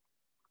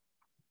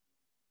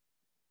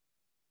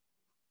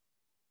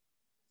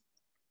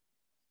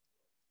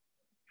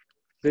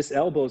 This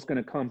elbow is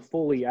going to come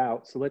fully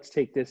out. So let's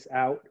take this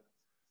out.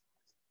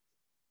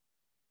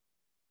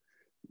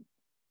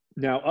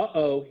 Now,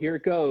 uh-oh, here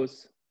it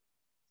goes.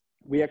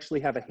 We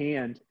actually have a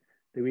hand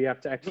that we have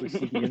to actually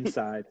see the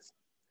inside.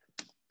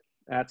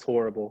 That's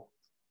horrible.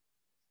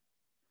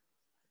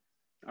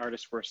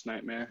 Artist's worst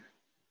nightmare.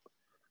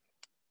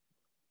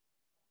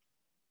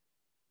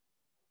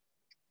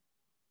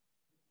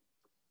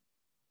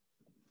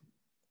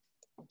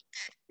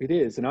 It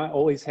is, and I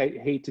always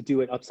hate to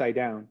do it upside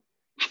down.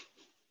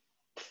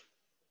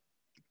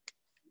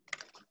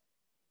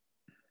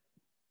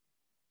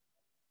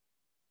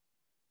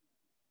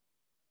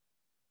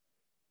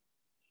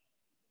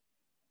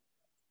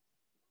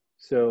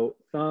 So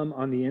thumb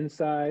on the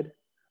inside,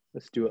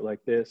 let's do it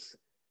like this.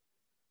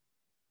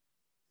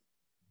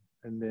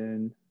 And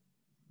then,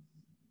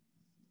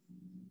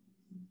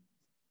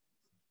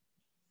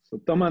 so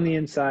thumb on the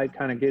inside,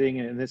 kind of getting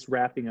it, and this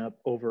wrapping up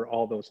over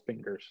all those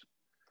fingers.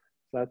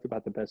 So that's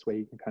about the best way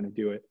you can kind of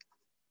do it.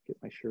 Get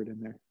my shirt in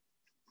there.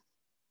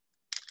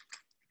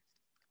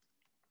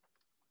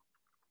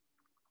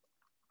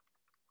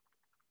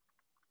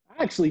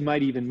 I actually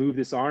might even move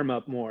this arm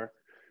up more.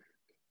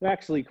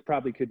 Actually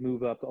probably could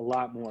move up a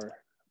lot more.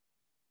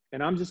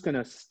 And I'm just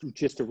gonna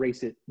just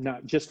erase it,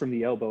 not just from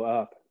the elbow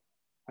up.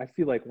 I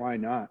feel like why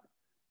not?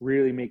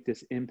 Really make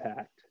this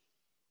impact.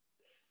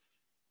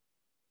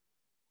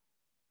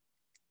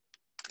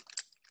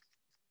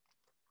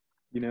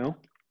 You know,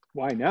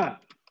 why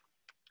not?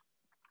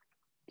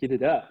 Get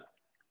it up.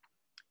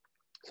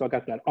 So I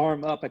got that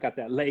arm up, I got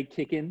that leg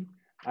kicking.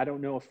 I don't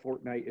know if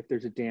Fortnite, if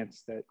there's a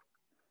dance that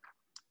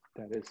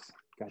is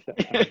got that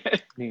kind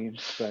of name,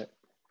 but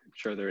I'm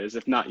sure there is.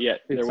 If not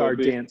yet, it's our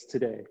dance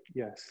today.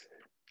 Yes.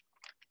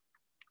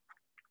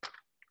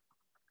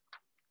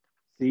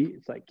 See,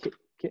 it's like kick,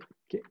 kick,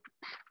 kick.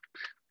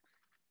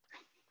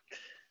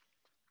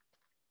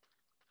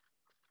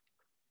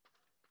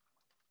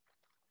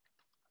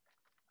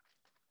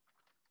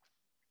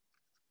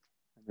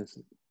 And this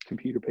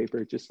computer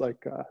paper just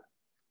like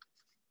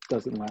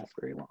doesn't last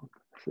very long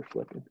for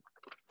flipping.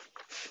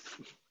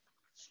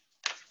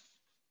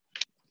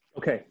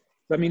 Okay,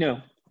 let me know.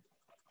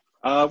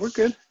 We're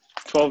good.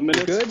 12 minutes.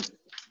 We're good.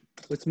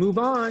 Let's move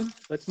on.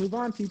 Let's move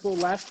on, people.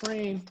 Last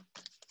frame.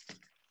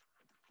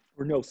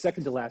 Or no,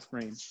 second to last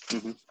frame.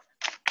 Mm-hmm.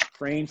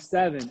 Frame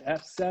 7,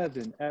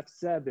 F7,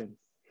 F7.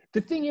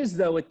 The thing is,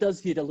 though, it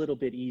does get a little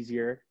bit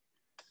easier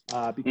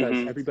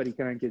because everybody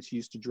kind of gets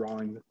used to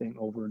drawing the thing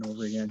over and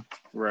over again.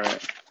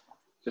 Right.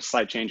 Just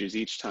slight changes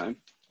each time.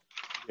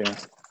 Yeah.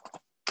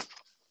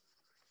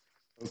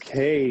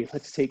 Okay,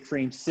 let's take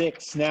frame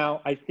 6.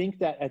 Now, I think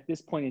that at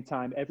this point in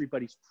time,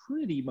 everybody's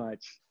pretty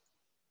much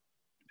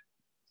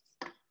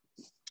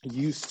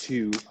used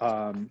to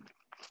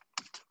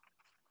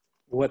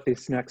what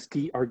this next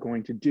feet are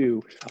going to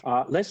do.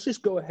 Let's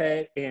just go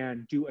ahead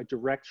and do a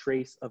direct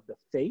trace of the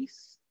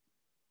face,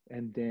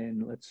 and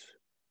then let's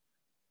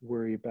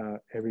worry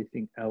about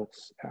everything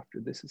else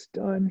after this is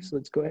done. So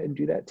let's go ahead and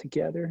do that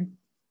together.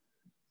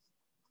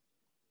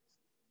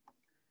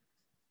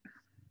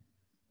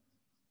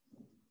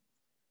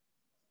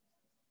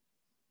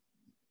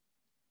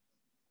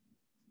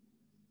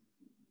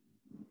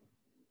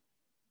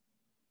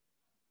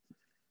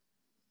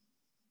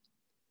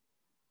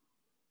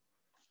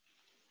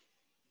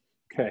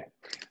 Okay.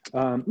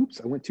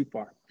 Oops, I went too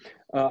far.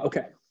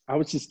 Okay, I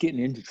was just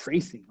getting into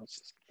tracing. Let's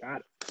just got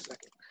it for a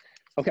second.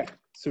 Okay,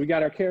 so we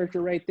got our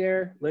character right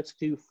there. Let's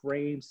do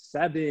frame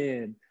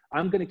 7.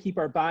 I'm going to keep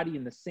our body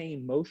in the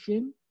same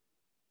motion.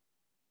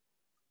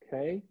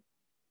 Okay.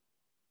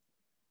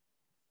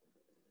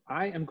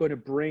 I am going to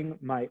bring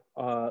my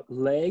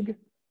leg.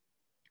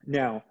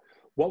 Now,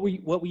 what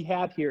we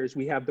have here is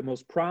we have the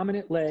most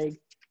prominent leg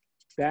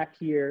back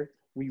here.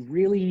 We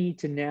really need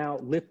to now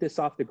lift this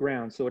off the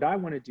ground. So what I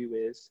want to do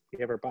is,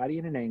 we have our body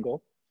in an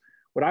angle.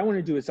 What I want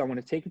to do is I want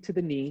to take it to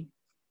the knee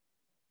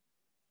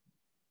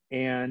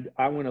and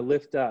I want to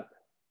lift up.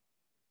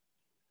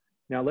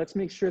 Now let's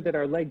make sure that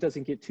our leg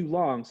doesn't get too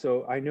long.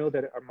 So I know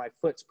that my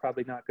foot's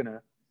probably not going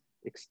to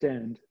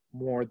extend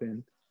more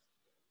than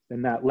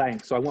that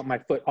length. So I want my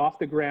foot off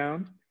the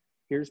ground.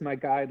 Here's my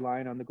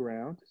guideline on the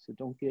ground. So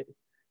don't get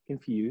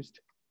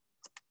confused.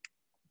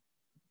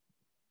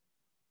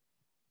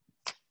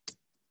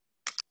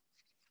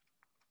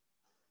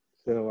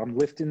 So I'm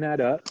lifting that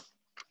up.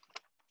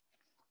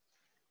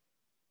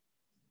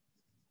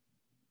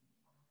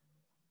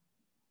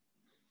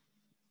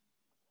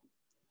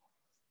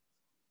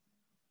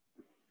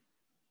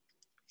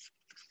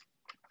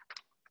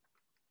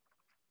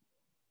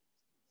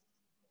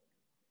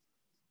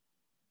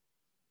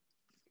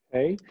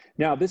 Okay,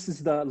 now this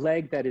is the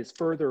leg that is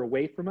further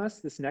away from us,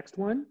 this next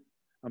one.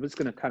 I'm just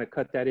gonna kind of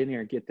cut that in here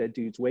and get that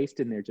dude's waist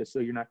in there just so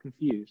you're not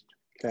confused.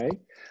 Okay,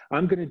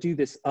 I'm gonna do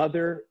this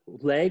other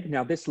leg.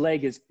 Now this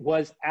leg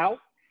was out,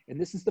 and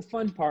this is the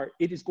fun part.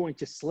 It is going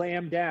to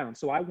slam down.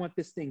 So I want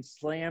this thing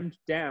slammed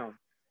down.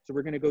 So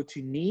we're gonna go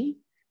to knee,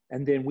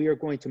 and then we are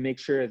going to make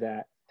sure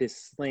that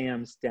this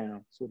slams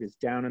down. So it is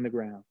down on the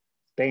ground,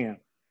 bam.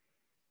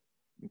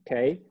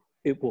 Okay,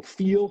 it will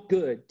feel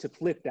good to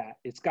flip that.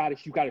 You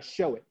gotta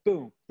show it,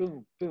 boom,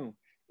 boom, boom.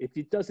 If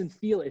it doesn't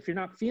feel, if you're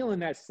not feeling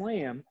that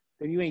slam,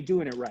 then you ain't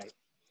doing it right,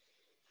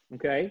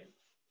 okay?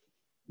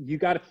 You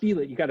got to feel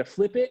it. You got to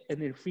flip it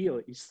and then feel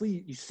it. You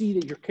see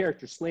that your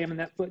character slamming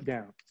that foot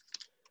down.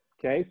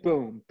 Okay,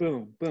 boom,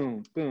 boom,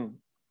 boom, boom.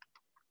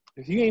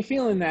 If you ain't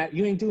feeling that,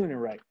 you ain't doing it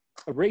right.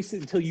 Erase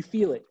it until you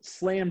feel it.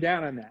 Slam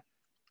down on that.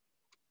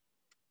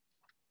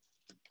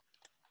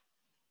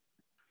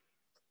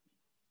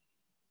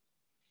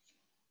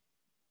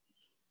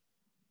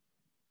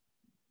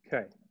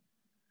 Okay.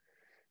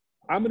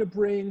 I'm going to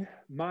bring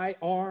my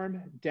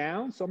arm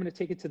down. So I'm going to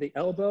take it to the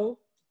elbow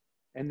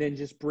and then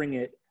just bring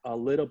it a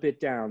little bit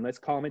down. Let's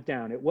calm it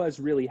down. It was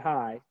really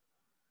high.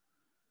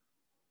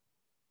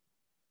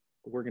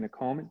 But we're going to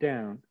calm it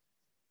down.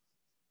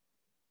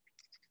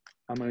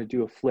 I'm going to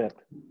do a flip.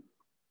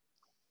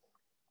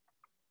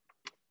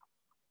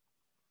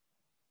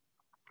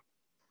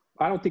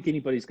 I don't think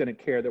anybody's going to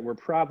care that we're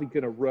probably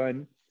going to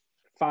run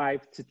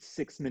 5 to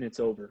 6 minutes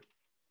over.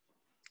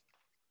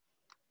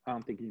 I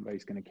don't think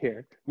anybody's going to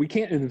care. We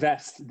can't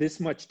invest this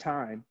much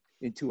time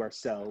into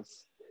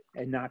ourselves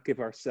and not give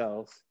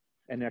ourselves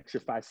an extra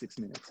 5, 6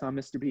 minutes, huh,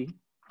 Mr. B?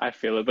 I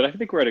feel it, but I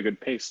think we're at a good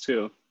pace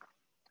too.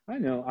 I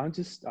know. I'm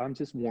just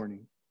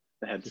warning.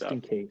 The heads just up.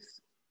 in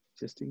case.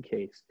 Just in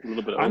case. A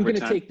little bit of I'm going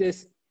to overtime. take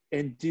this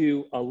and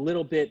do a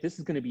little bit. This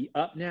is going to be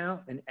up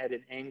now and at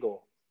an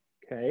angle.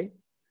 Okay.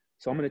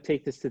 So I'm going to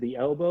take this to the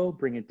elbow,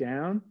 bring it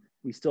down.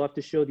 We still have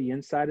to show the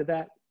inside of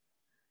that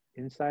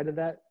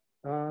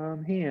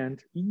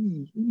hand.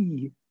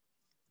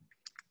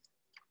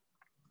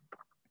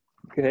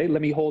 Okay,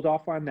 let me hold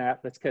off on that.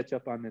 Let's catch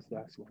up on this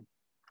last one.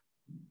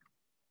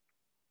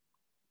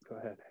 Go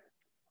ahead.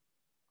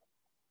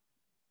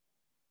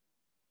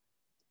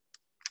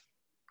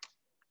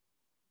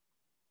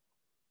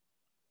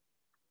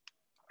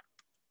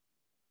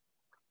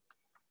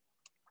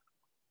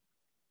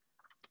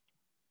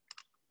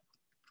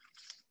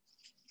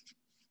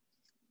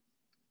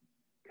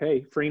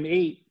 Okay, frame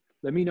 8.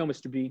 Let me know,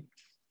 Mr. B.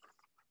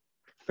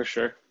 For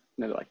sure.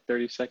 Another like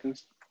 30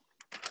 seconds.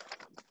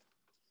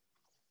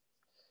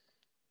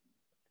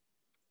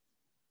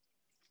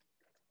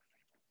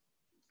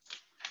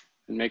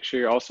 And make sure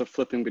you're also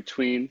flipping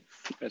between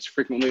as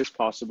frequently as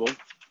possible.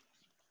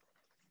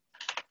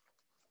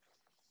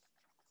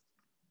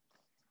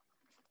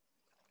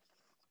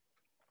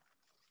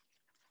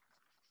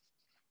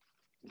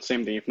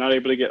 Same thing. If not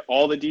able to get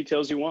all the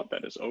details you want,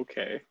 that is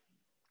okay.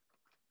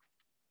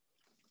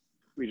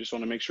 We just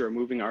want to make sure we're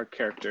moving our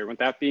character. With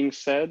that being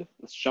said,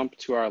 let's jump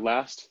to our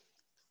last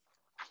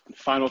and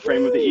final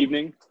frame of the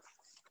evening.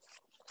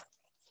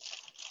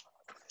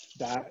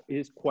 That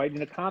is quite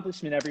an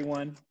accomplishment,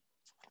 everyone.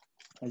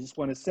 I just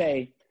want to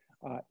say,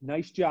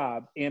 nice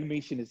job.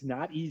 Animation is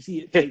not easy.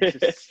 It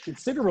takes a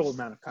considerable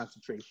amount of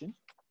concentration.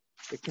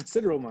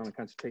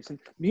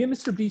 Me and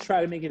Mr. B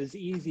try to make it as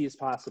easy as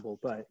possible,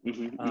 but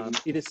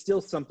it is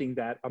still something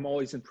that I'm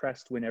always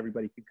impressed when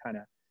everybody can kind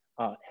of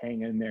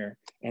hang in there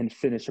and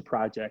finish a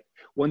project.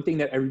 One thing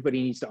that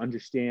everybody needs to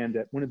understand,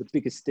 that one of the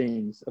biggest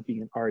things of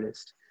being an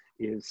artist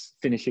is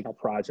finishing a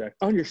project.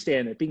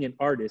 Understand that being an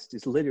artist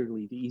is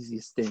literally the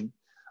easiest thing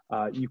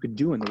you could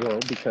do in the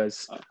world,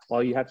 because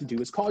all you have to do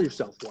is call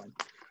yourself one.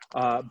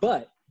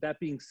 But that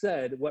being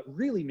said, what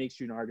really makes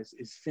you an artist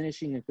is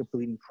finishing and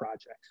completing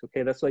projects.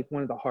 Okay, that's like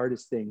one of the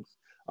hardest things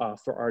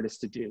for artists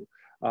to do,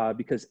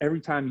 because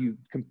every time you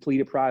complete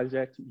a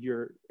project,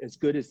 you're as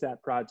good as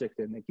that project,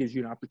 and it gives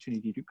you an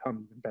opportunity to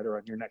come even better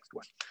on your next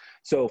one.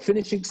 So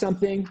finishing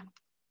something,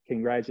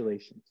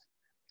 congratulations.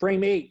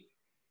 Frame 8,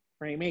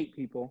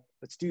 people,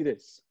 let's do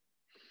this.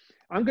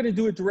 I'm gonna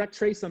do a direct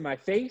trace on my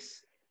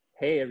face.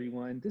 Hey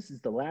everyone, this is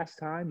the last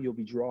time you'll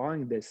be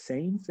drawing the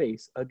same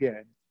face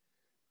again.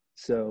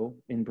 So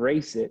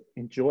embrace it,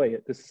 enjoy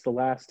it. This is the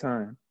last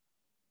time.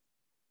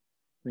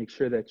 Make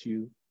sure that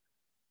you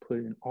put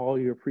in all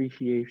your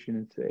appreciation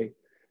and say,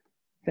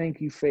 thank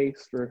you,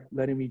 face, for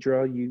letting me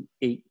draw you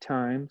 8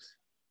 times.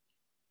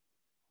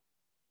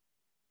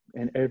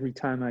 And every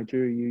time I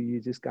drew you,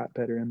 you just got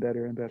better and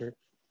better and better.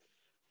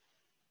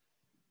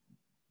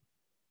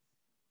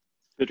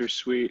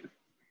 Bittersweet.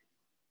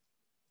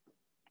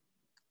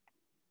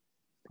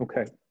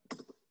 Okay.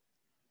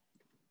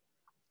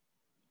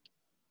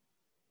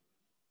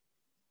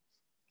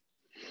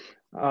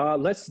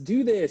 Let's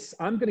do this.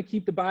 I'm going to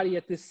keep the body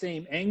at this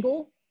same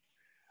angle.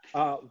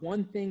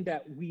 One thing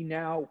that we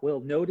now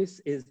will notice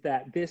is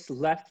that this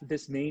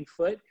main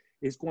foot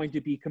is going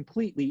to be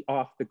completely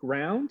off the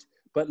ground,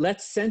 but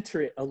let's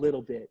center it a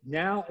little bit.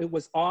 Now it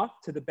was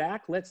off to the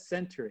back, let's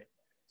center it.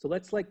 So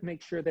let's like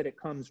make sure that it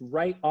comes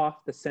right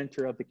off the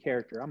center of the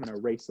character. I'm going to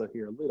erase it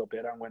here a little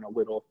bit. I went a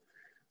little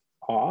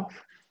off.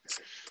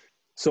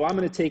 So I'm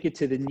going to take it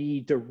to the knee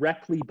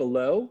directly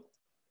below.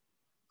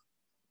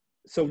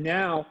 So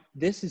now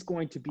this is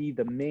going to be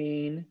the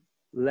main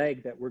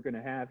leg that we're going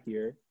to have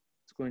here.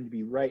 It's going to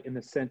be right in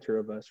the center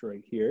of us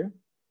right here.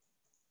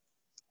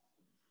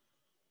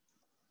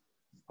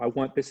 I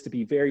want this to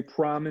be very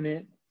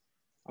prominent.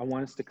 I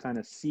want us to kind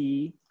of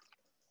see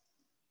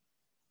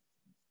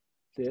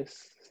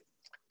this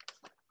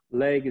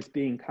leg as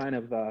being kind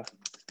of,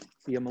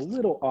 see, I'm a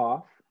little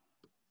off.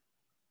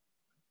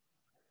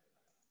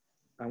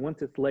 I want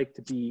this leg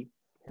to be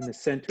in the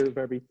center of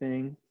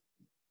everything.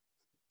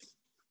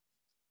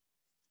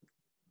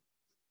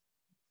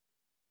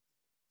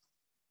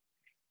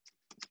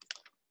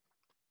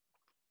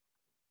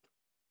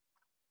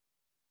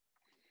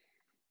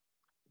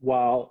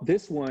 While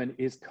this one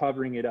is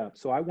covering it up.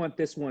 So I want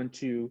this one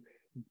to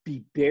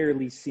be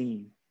barely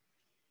seen.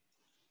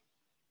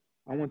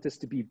 I want this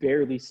to be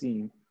barely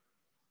seen.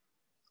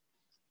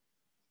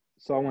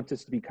 So I want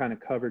this to be kind of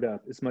covered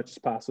up as much as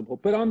possible,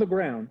 but on the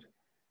ground.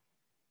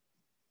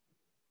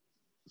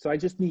 So I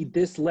just need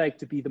this leg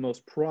to be the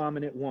most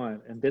prominent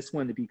one and this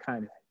one to be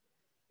kind of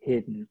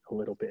hidden a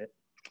little bit.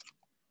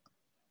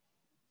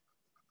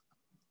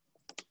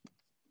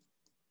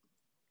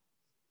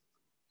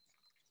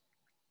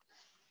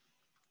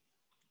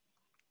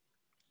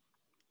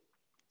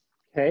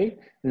 Okay,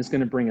 and it's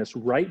going to bring us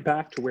right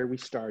back to where we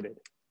started.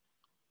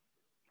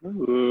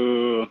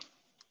 Ooh.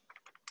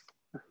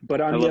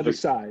 But on the other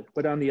side,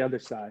 but on the other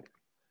side.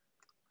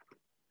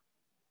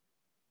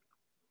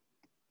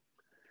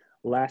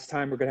 Last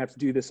time we're going to have to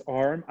do this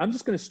arm. I'm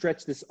just going to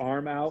stretch this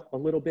arm out a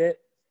little bit.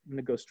 I'm going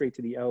to go straight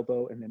to the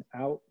elbow and then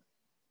out.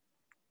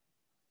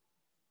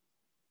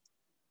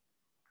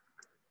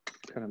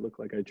 Kind of look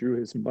like I drew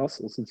his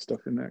muscles and stuff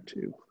in there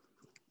too.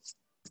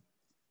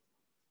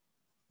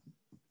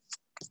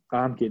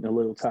 I'm getting a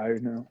little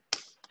tired now.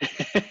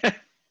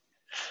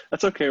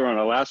 That's okay. We're on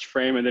our last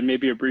frame and then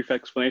maybe a brief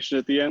explanation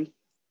at the end.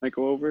 Like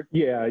go over?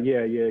 Yeah.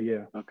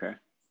 Okay.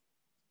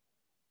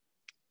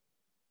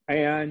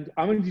 And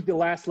I'm going to do the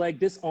last leg.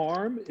 This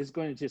arm is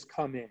going to just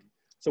come in.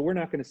 So we're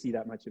not going to see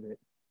that much of it.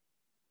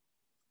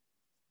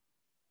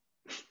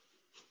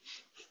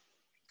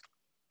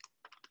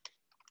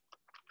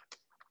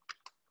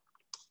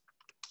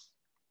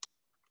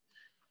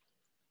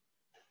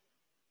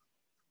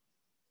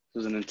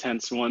 This was an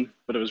intense one,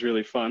 but it was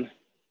really fun.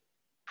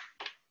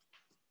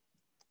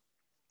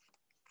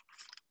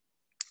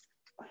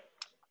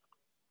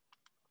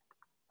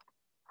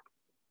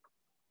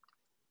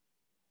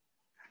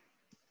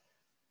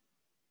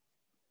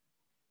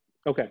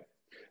 Okay,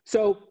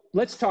 so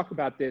let's talk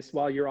about this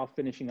while you're all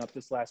finishing up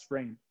this last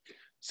frame.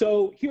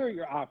 So here are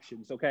your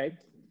options, okay?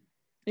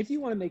 If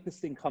you want to make this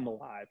thing come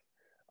alive,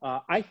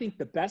 I think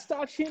the best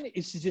option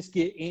is to just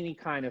get any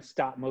kind of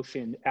stop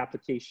motion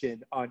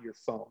application on your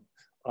phone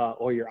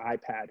or your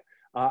iPad.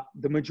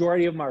 The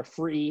majority of them are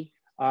free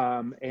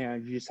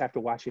and you just have to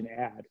watch an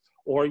ad.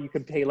 Or you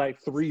can pay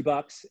like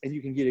 $3 and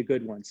you can get a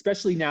good one,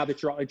 especially now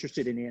that you're all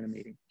interested in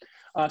animating.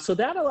 So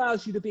that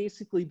allows you to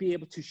basically be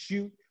able to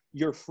shoot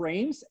your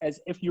frames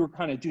as if you were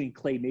kind of doing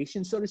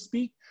claymation, so to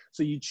speak.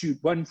 So you shoot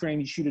one frame,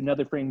 you shoot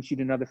another frame, you shoot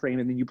another frame,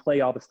 and then you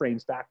play all the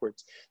frames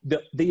backwards.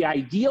 The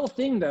ideal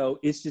thing though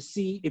is to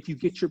see if you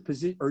get your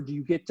position, or do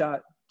you get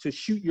to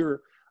shoot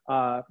your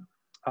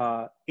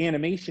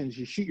animations,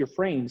 you shoot your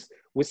frames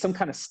with some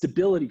kind of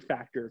stability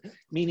factor,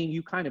 meaning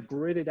you kind of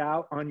grid it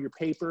out on your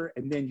paper,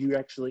 and then you're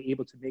actually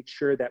able to make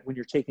sure that when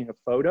you're taking a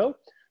photo,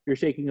 you're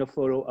taking a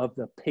photo of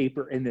the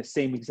paper in the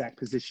same exact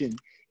position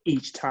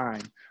each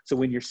time. So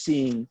when you're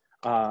seeing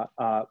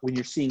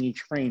each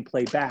frame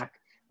play back,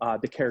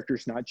 the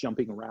character's not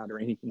jumping around or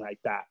anything like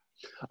that.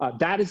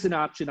 That is an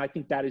option. I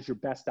think that is your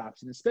best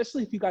option,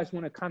 especially if you guys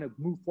want to kind of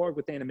move forward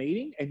with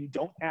animating and you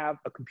don't have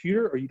a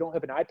computer or you don't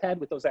have an iPad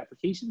with those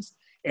applications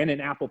and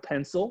an Apple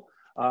Pencil,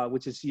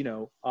 which is, you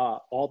know,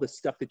 all the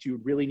stuff that you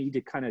really need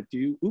to kind of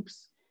do.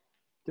 Oops,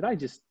 did I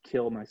just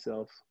kill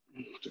myself?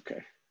 It's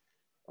okay.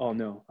 Oh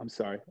no, I'm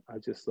sorry. I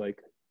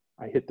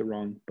hit the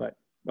wrong button.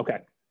 Okay.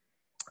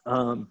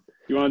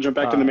 You want to jump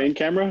back to the main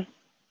camera?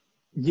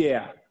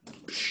 Yeah.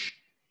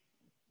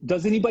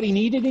 Does anybody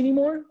need it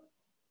anymore?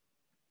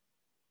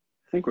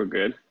 I think we're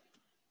good.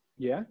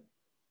 Yeah.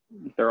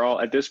 They're all,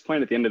 at this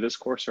point, at the end of this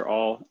course, are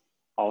all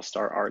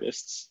all-star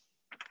artists.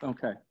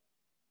 Okay.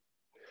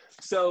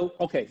 So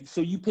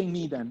you ping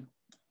me then.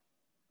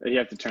 You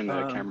have to turn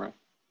the camera.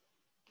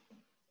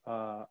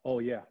 Oh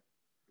yeah,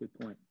 good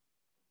point.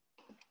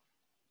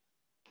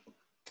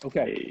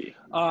 Okay.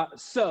 Hey.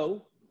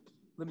 So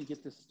let me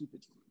get this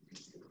stupid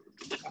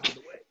out of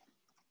the way.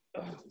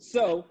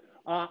 So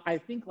I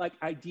think, like,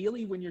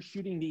 ideally when you're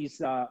shooting these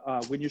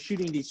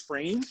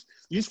frames,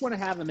 you just want to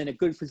have them in a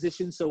good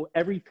position so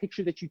every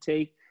picture that you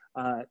take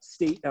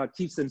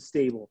keeps them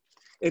stable.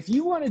 If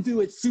you want to do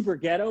it super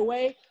ghetto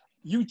way,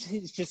 you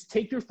just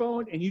take your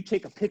phone and you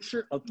take a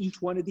picture of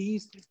each one of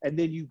these, and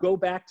then you go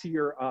back to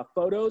your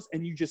photos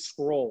and you just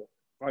scroll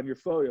on your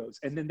photos,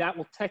 and then that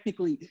will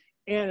technically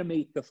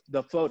animate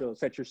the photos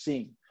that you're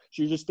seeing.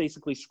 So you're just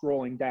basically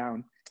scrolling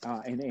down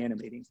and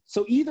animating.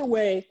 So either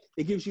way,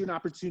 it gives you an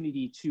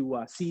opportunity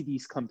to see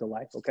these come to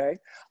life, okay?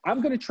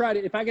 I'm gonna try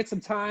to, if I get some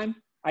time,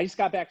 I just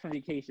got back from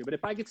vacation, but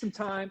if I get some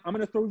time, I'm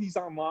gonna throw these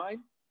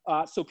online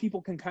so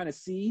people can kind of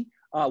see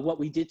what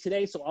we did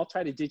today. So I'll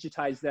try to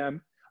digitize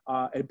them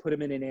and put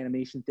them in an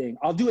animation thing.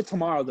 I'll do it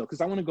tomorrow though, because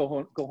I wanna go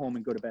home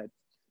and go to bed.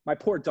 My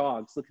poor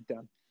dogs, look at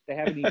them. They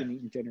haven't even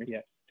eaten dinner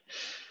yet.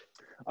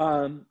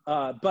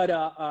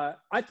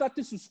 I thought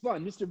this was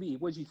fun. Mr. B,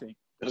 what did you think?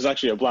 It was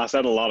actually a blast. I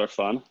had a lot of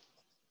fun.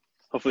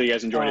 Hopefully you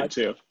guys enjoyed it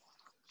too.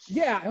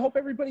 Yeah, I hope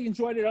everybody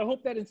enjoyed it. I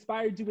hope that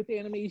inspired you with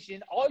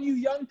animation. All you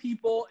young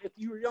people, if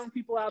you are young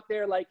people out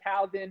there like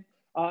Calvin,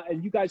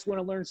 and you guys want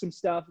to learn some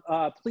stuff,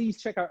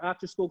 please check our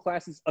after school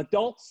classes.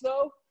 Adults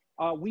though,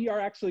 we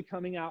are actually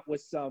coming out with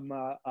some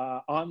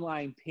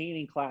online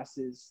painting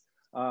classes,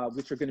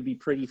 which are going to be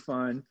pretty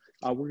fun.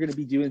 We're going to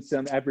be doing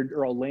some Everett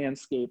Earl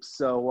landscapes.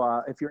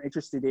 So if you're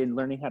interested in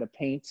learning how to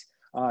paint,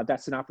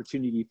 that's an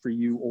opportunity for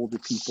you older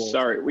people.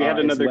 Sorry, we had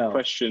another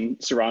question,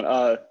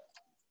 Sirron.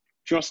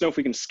 She wants to know if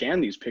we can scan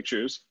these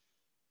pictures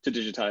to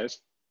digitize.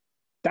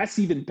 That's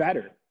even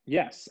better.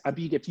 Yes. I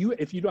mean, if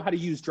you know how to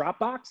use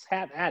Dropbox,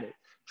 have at it.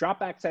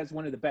 Dropbox has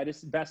one of the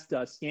best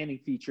scanning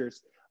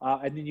features,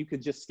 and then you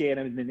can just scan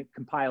them and then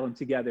compile them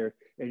together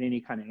in any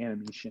kind of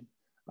animation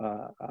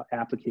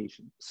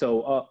application.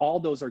 So all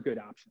those are good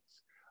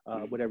options,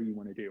 whatever you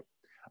want to do.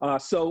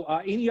 So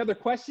any other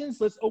questions?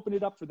 Let's open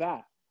it up for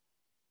that.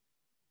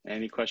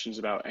 Any questions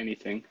about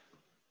anything?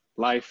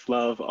 Life,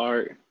 love,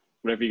 art,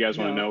 whatever you guys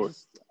want to know.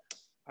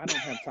 I don't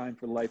have time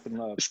for life and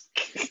love.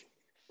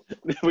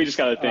 We just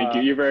got to thank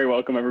you. You're very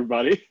welcome,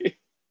 everybody.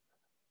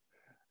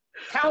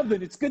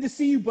 Calvin, it's good to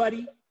see you,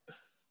 buddy.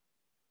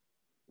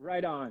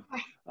 Right on.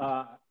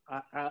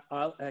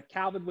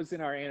 Calvin was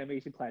in our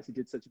animation class. He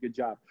did such a good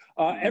job.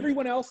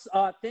 Everyone else,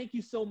 thank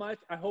you so much.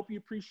 I hope you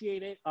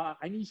appreciate it.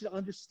 I need you to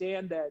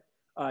understand that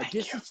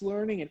distance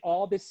learning and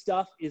all this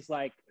stuff is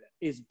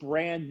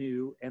brand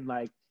new, and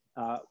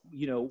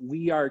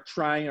we are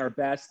trying our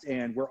best,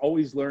 and we're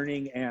always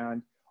learning,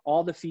 and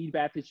all the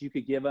feedback that you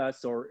could give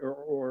us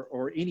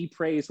or any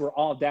praise, we're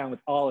all down with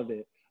all of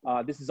it.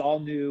 This is all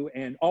new,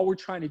 and all we're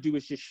trying to do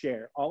is just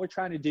share. All we're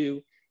trying to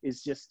do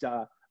is just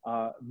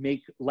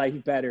make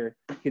life better,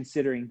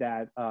 considering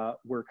that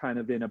we're kind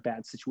of in a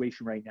bad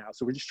situation right now.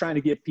 So we're just trying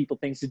to give people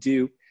things to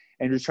do,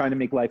 and we're trying to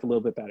make life a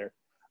little bit better.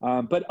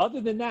 But other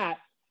than that,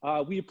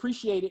 we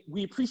appreciate it.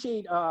 We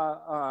appreciate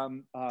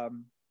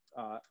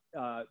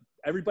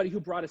everybody who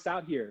brought us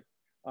out here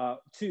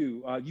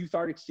to Youth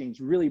Art Exchange.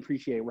 Really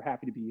appreciate it. We're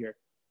happy to be here.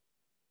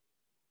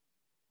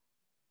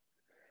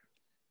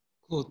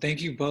 Cool.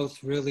 Thank you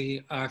both.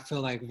 Really, I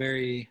feel like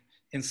very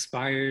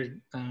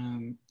inspired,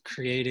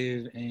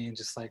 creative, and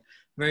just like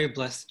very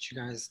blessed that you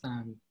guys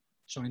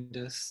joined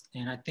us.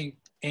 And I think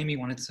Amy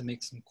wanted to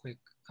make some quick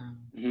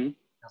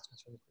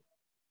announcements really quick.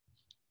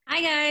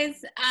 Hi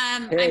guys, Hey.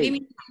 I'm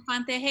Amy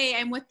Infante. Hey,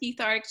 I'm with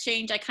Youth Art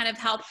Exchange. I kind of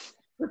help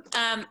with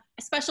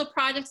special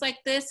projects like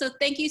this. So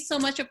thank you so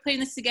much for putting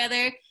this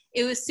together.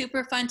 It was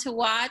super fun to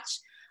watch.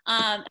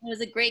 It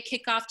was a great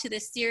kickoff to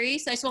this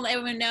series. So I just want to let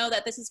everyone know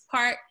that this is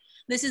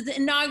the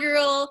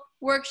inaugural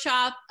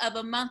workshop of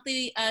a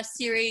monthly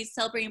series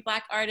celebrating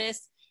Black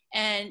artists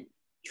and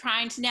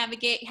trying to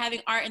navigate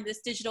having art in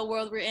this digital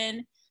world we're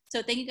in.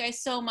 So thank you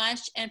guys so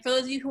much. And for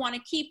those of you who want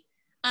to keep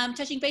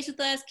touching base with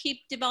us, keep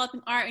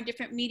developing art in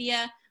different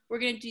media, we're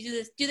going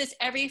to do this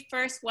every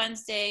first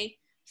Wednesday,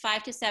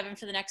 5 to 7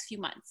 for the next few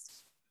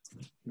months.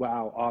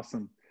 Wow,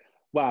 awesome.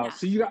 Wow, Yeah.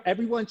 So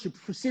everyone should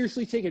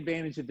seriously take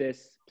advantage of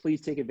this. Please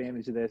take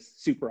advantage of this.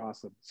 Super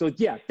awesome. So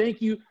yeah, thank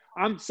you.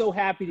 I'm so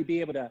happy to be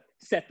able to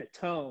set the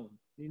tone.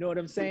 You know what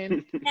I'm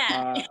saying?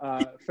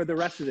 Yeah. For the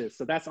rest of this.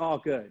 So that's all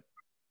good.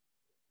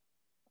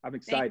 I'm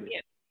excited. Thank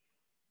you.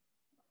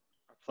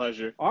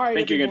 Pleasure. All right,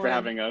 Thank you again for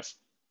everyone. having us.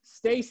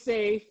 Stay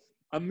safe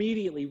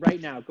immediately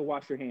right now. Go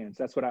wash your hands.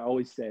 That's what I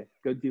always say.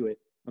 Go do it.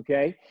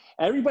 Okay.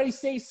 Everybody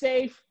stay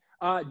safe.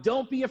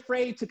 Don't be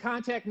afraid to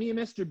contact me and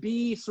Mr.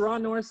 B,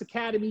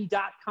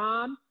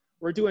 SirronNorrisAcademy.com.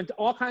 We're doing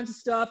all kinds of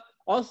stuff.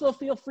 Also,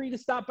 feel free to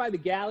stop by the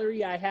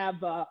gallery. I have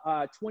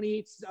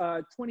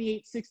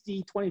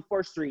 2860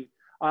 24th Street.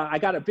 I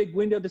got a big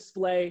window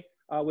display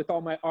with all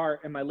my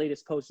art and my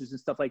latest posters and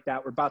stuff like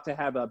that. We're about to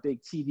have a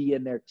big TV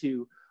in there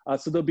too.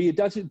 So there'll be a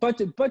bunch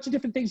of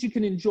different things you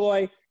can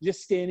enjoy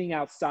just standing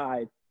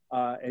outside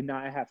and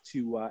not have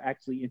to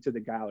actually enter the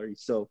gallery.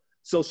 So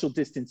social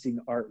distancing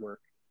artwork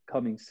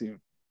coming soon.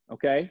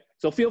 Okay.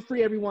 So feel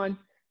free, everyone.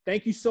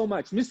 Thank you so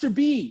much. Mr.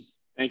 B,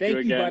 Thank you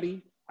again.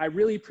 buddy. I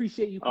really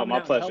appreciate you coming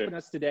out and helping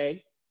us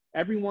today.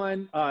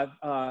 Everyone,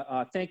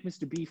 thank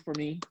Mr. B for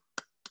me.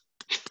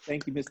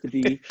 Thank you, Mr.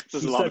 B.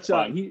 This is a lot of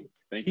fun.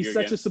 He's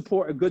such a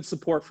good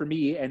support for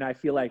me, and I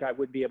feel like I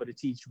wouldn't be able to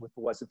teach if it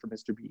wasn't for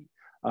Mr. B,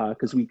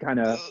 because we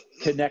kind of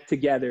connect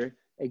together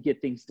and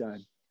get things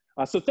done.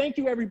 So thank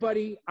you,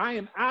 everybody. I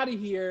am out of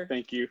here.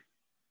 Thank you.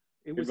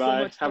 It was Goodbye.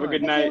 so much fun. Have a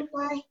good night.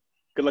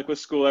 Good luck with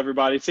school,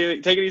 everybody.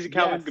 Take it easy,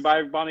 Calvin. Yes.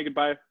 Goodbye, Bonnie.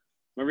 Goodbye,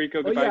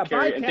 Mariko. Goodbye, Oh, yeah.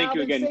 Carrie. Bye, And thank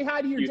you Calvin. again. Say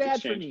hi to your Youth dad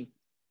Exchange. for me.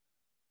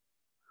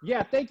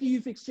 Yeah, thank you,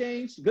 Youth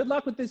Exchange. Good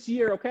luck with this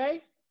year,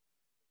 okay?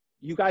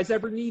 You guys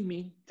ever need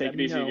me, Take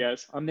it easy,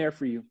 guys. I'm there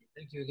for you.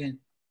 Thank you again.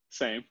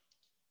 Same.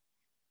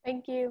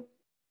 Thank you.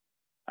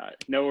 All right.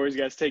 No worries,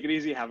 guys. Take it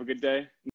easy. Have a good day.